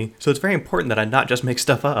 actually. So it's very important that I not just make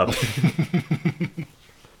stuff up."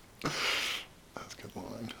 That's a good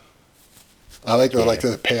line. I like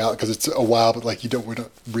the payout because it's a while, but like we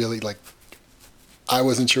don't really like. I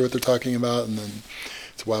wasn't sure what they're talking about, and then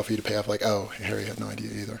it's a while for you to pay off. Like, oh, Harry had no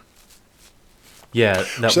idea either. Yeah,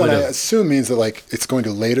 so I assume means that like it's going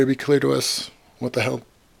to later be clear to us what the hell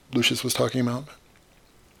Lucius was talking about.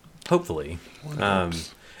 Hopefully.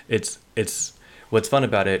 It's what's fun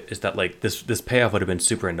about it is that like this payoff would have been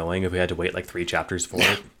super annoying if we had to wait like 3 chapters for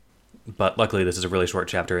it. But luckily this is a really short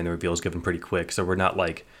chapter and the reveal is given pretty quick, so we're not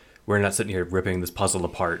sitting here ripping this puzzle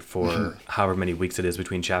apart for however many weeks it is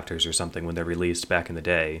between chapters or something when they're released back in the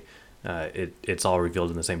day. It's all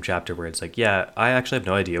revealed in the same chapter where it's like, yeah, I actually have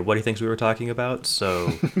no idea what he thinks we were talking about,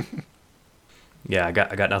 so yeah, I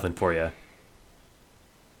got nothing for you.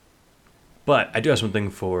 But I do have something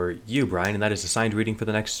for you, Brian, and that is a signed reading for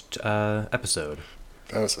the next episode.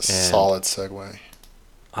 That was a solid segue.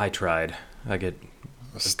 I tried. I get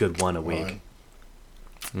a good one a week.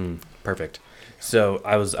 Perfect. So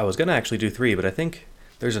I was going to actually do 3, but I think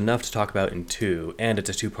there's enough to talk about in 2, and it's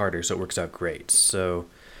a 2-parter, so it works out great. So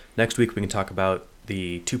next week we can talk about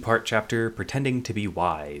the 2-part chapter, Pretending to be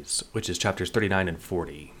Wise, which is chapters 39 and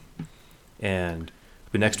 40. And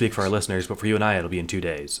it'll be next week for our listeners, but for you and I, it'll be in 2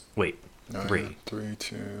 days. Wait. 3. Yeah. 3,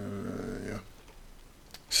 2, yeah.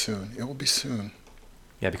 Soon. It will be soon.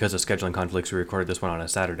 Yeah, because of scheduling conflicts, we recorded this one on a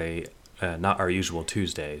Saturday, not our usual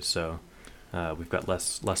Tuesday, so we've got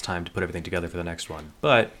less time to put everything together for the next one.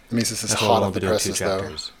 But it means this is hot off the presses,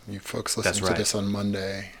 though. You folks listening to this on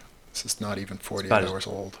Monday, this is not even 48 hours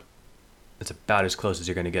old. It's about as close as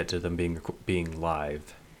you're going to get to them being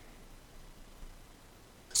live.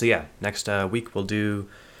 So yeah, next week we'll do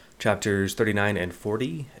chapters 39 and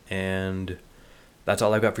 40, and that's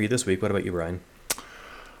all I've got for you this week. What about you, Brian?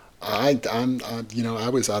 I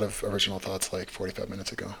was out of original thoughts like 45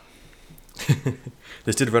 minutes ago.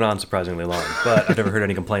 This did run on surprisingly long, but I've never heard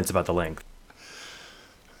any complaints about the length.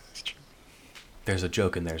 That's true. There's a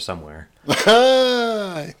joke in there somewhere.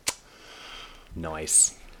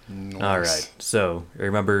 Nice. All right. So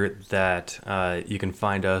remember that you can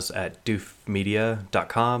find us at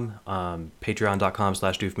doofmedia.com,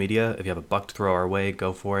 patreon.com/doofmedia. If you have a buck to throw our way,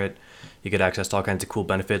 go for it. You get access to all kinds of cool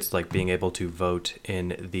benefits, like being able to vote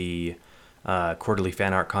in the quarterly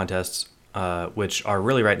fan art contests, which are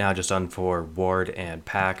really right now just done for Ward and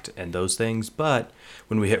Pact and those things. But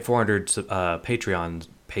when we hit 400 patrons,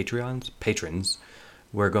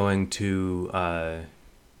 we're going to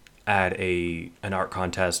add an art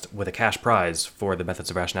contest with a cash prize for the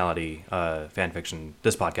Methods of Rationality fanfiction,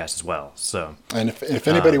 this podcast as well. So, and if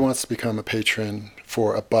anybody wants to become a patron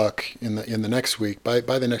for $1 in the next week, by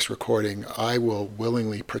the next recording, I will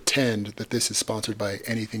willingly pretend that this is sponsored by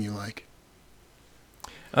anything you like.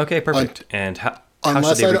 Okay, perfect. And how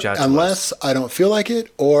should they reach out to us? Unless I don't feel like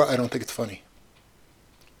it or I don't think it's funny.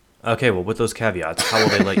 Okay, well, with those caveats, how will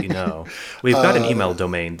they let you know? We've got an email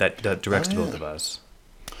domain that directs to both of us.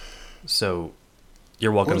 So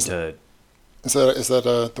you're welcome to... Is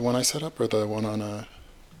that the one I set up or the one on...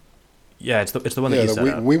 Yeah, it's the one that Yeah, you set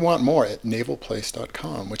up. we want more at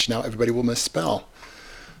navalplace.com, which now everybody will misspell.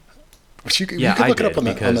 Which you Yeah, could I look it up did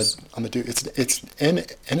because on the do. It's N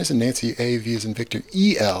as in Nancy, A V as in Victor,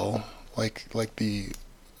 E L like the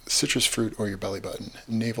citrus fruit or your belly button.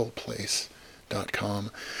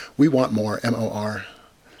 Navalplace.com. We want more, MOR,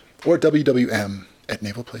 or WWM at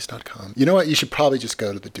navalplace.com. You know what? You should probably just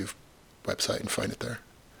go to the Doof website and find it there.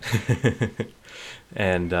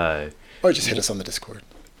 and Or just hit us on the Discord.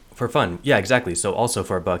 for fun, yeah, exactly. So also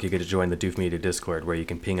for $1, you get to join the Doof Media Discord, where you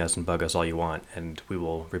can ping us and bug us all you want, and we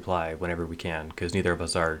will reply whenever we can. Because neither of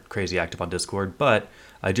us are crazy active on Discord, but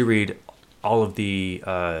I do read all of the.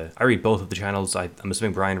 I read both of the channels. I'm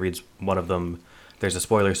assuming Brian reads one of them. There's a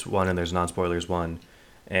spoilers one and there's a non-spoilers one,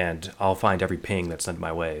 and I'll find every ping that's sent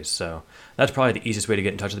my way. So that's probably the easiest way to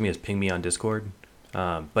get in touch with me is ping me on Discord.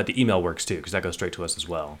 But the email works too, because that goes straight to us as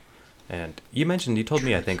well. And you told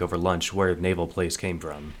me, I think, over lunch where Naval Place came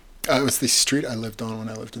from. It was the street I lived on when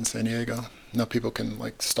I lived in San Diego. Now people can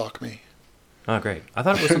stalk me. Oh, great. I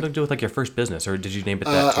thought it was something to do with your first business, or did you name it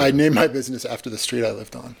that too? I named my business after the street I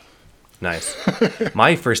lived on. Nice.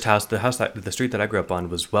 My first house, the street that I grew up on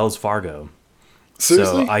was Wells Fargo.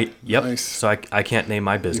 Seriously? Yep. Nice. So I can't name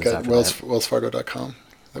my business You got after that. wellsfargo.com.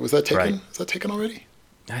 Was that taken? Right. Is that taken already?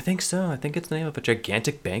 I think so. I think it's the name of a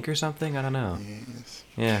gigantic bank or something. I don't know. Yes.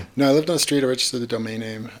 Yeah. No, I lived on a street. I registered the domain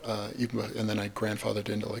name, and then I grandfathered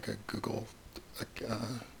into a Google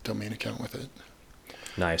domain account with it.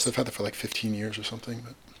 Nice. So I've had that for 15 years or something.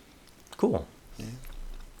 But, cool. yeah.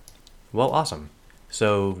 Well, awesome.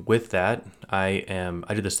 So with that, I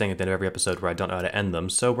do this thing at the end of every episode where I don't know how to end them.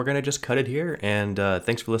 So we're gonna just cut it here. And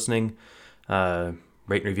thanks for listening.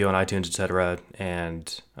 Rate and review on iTunes, etc.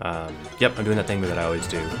 And yep, I'm doing that thing that I always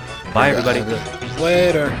do. Bye, everybody.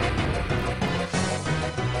 Later.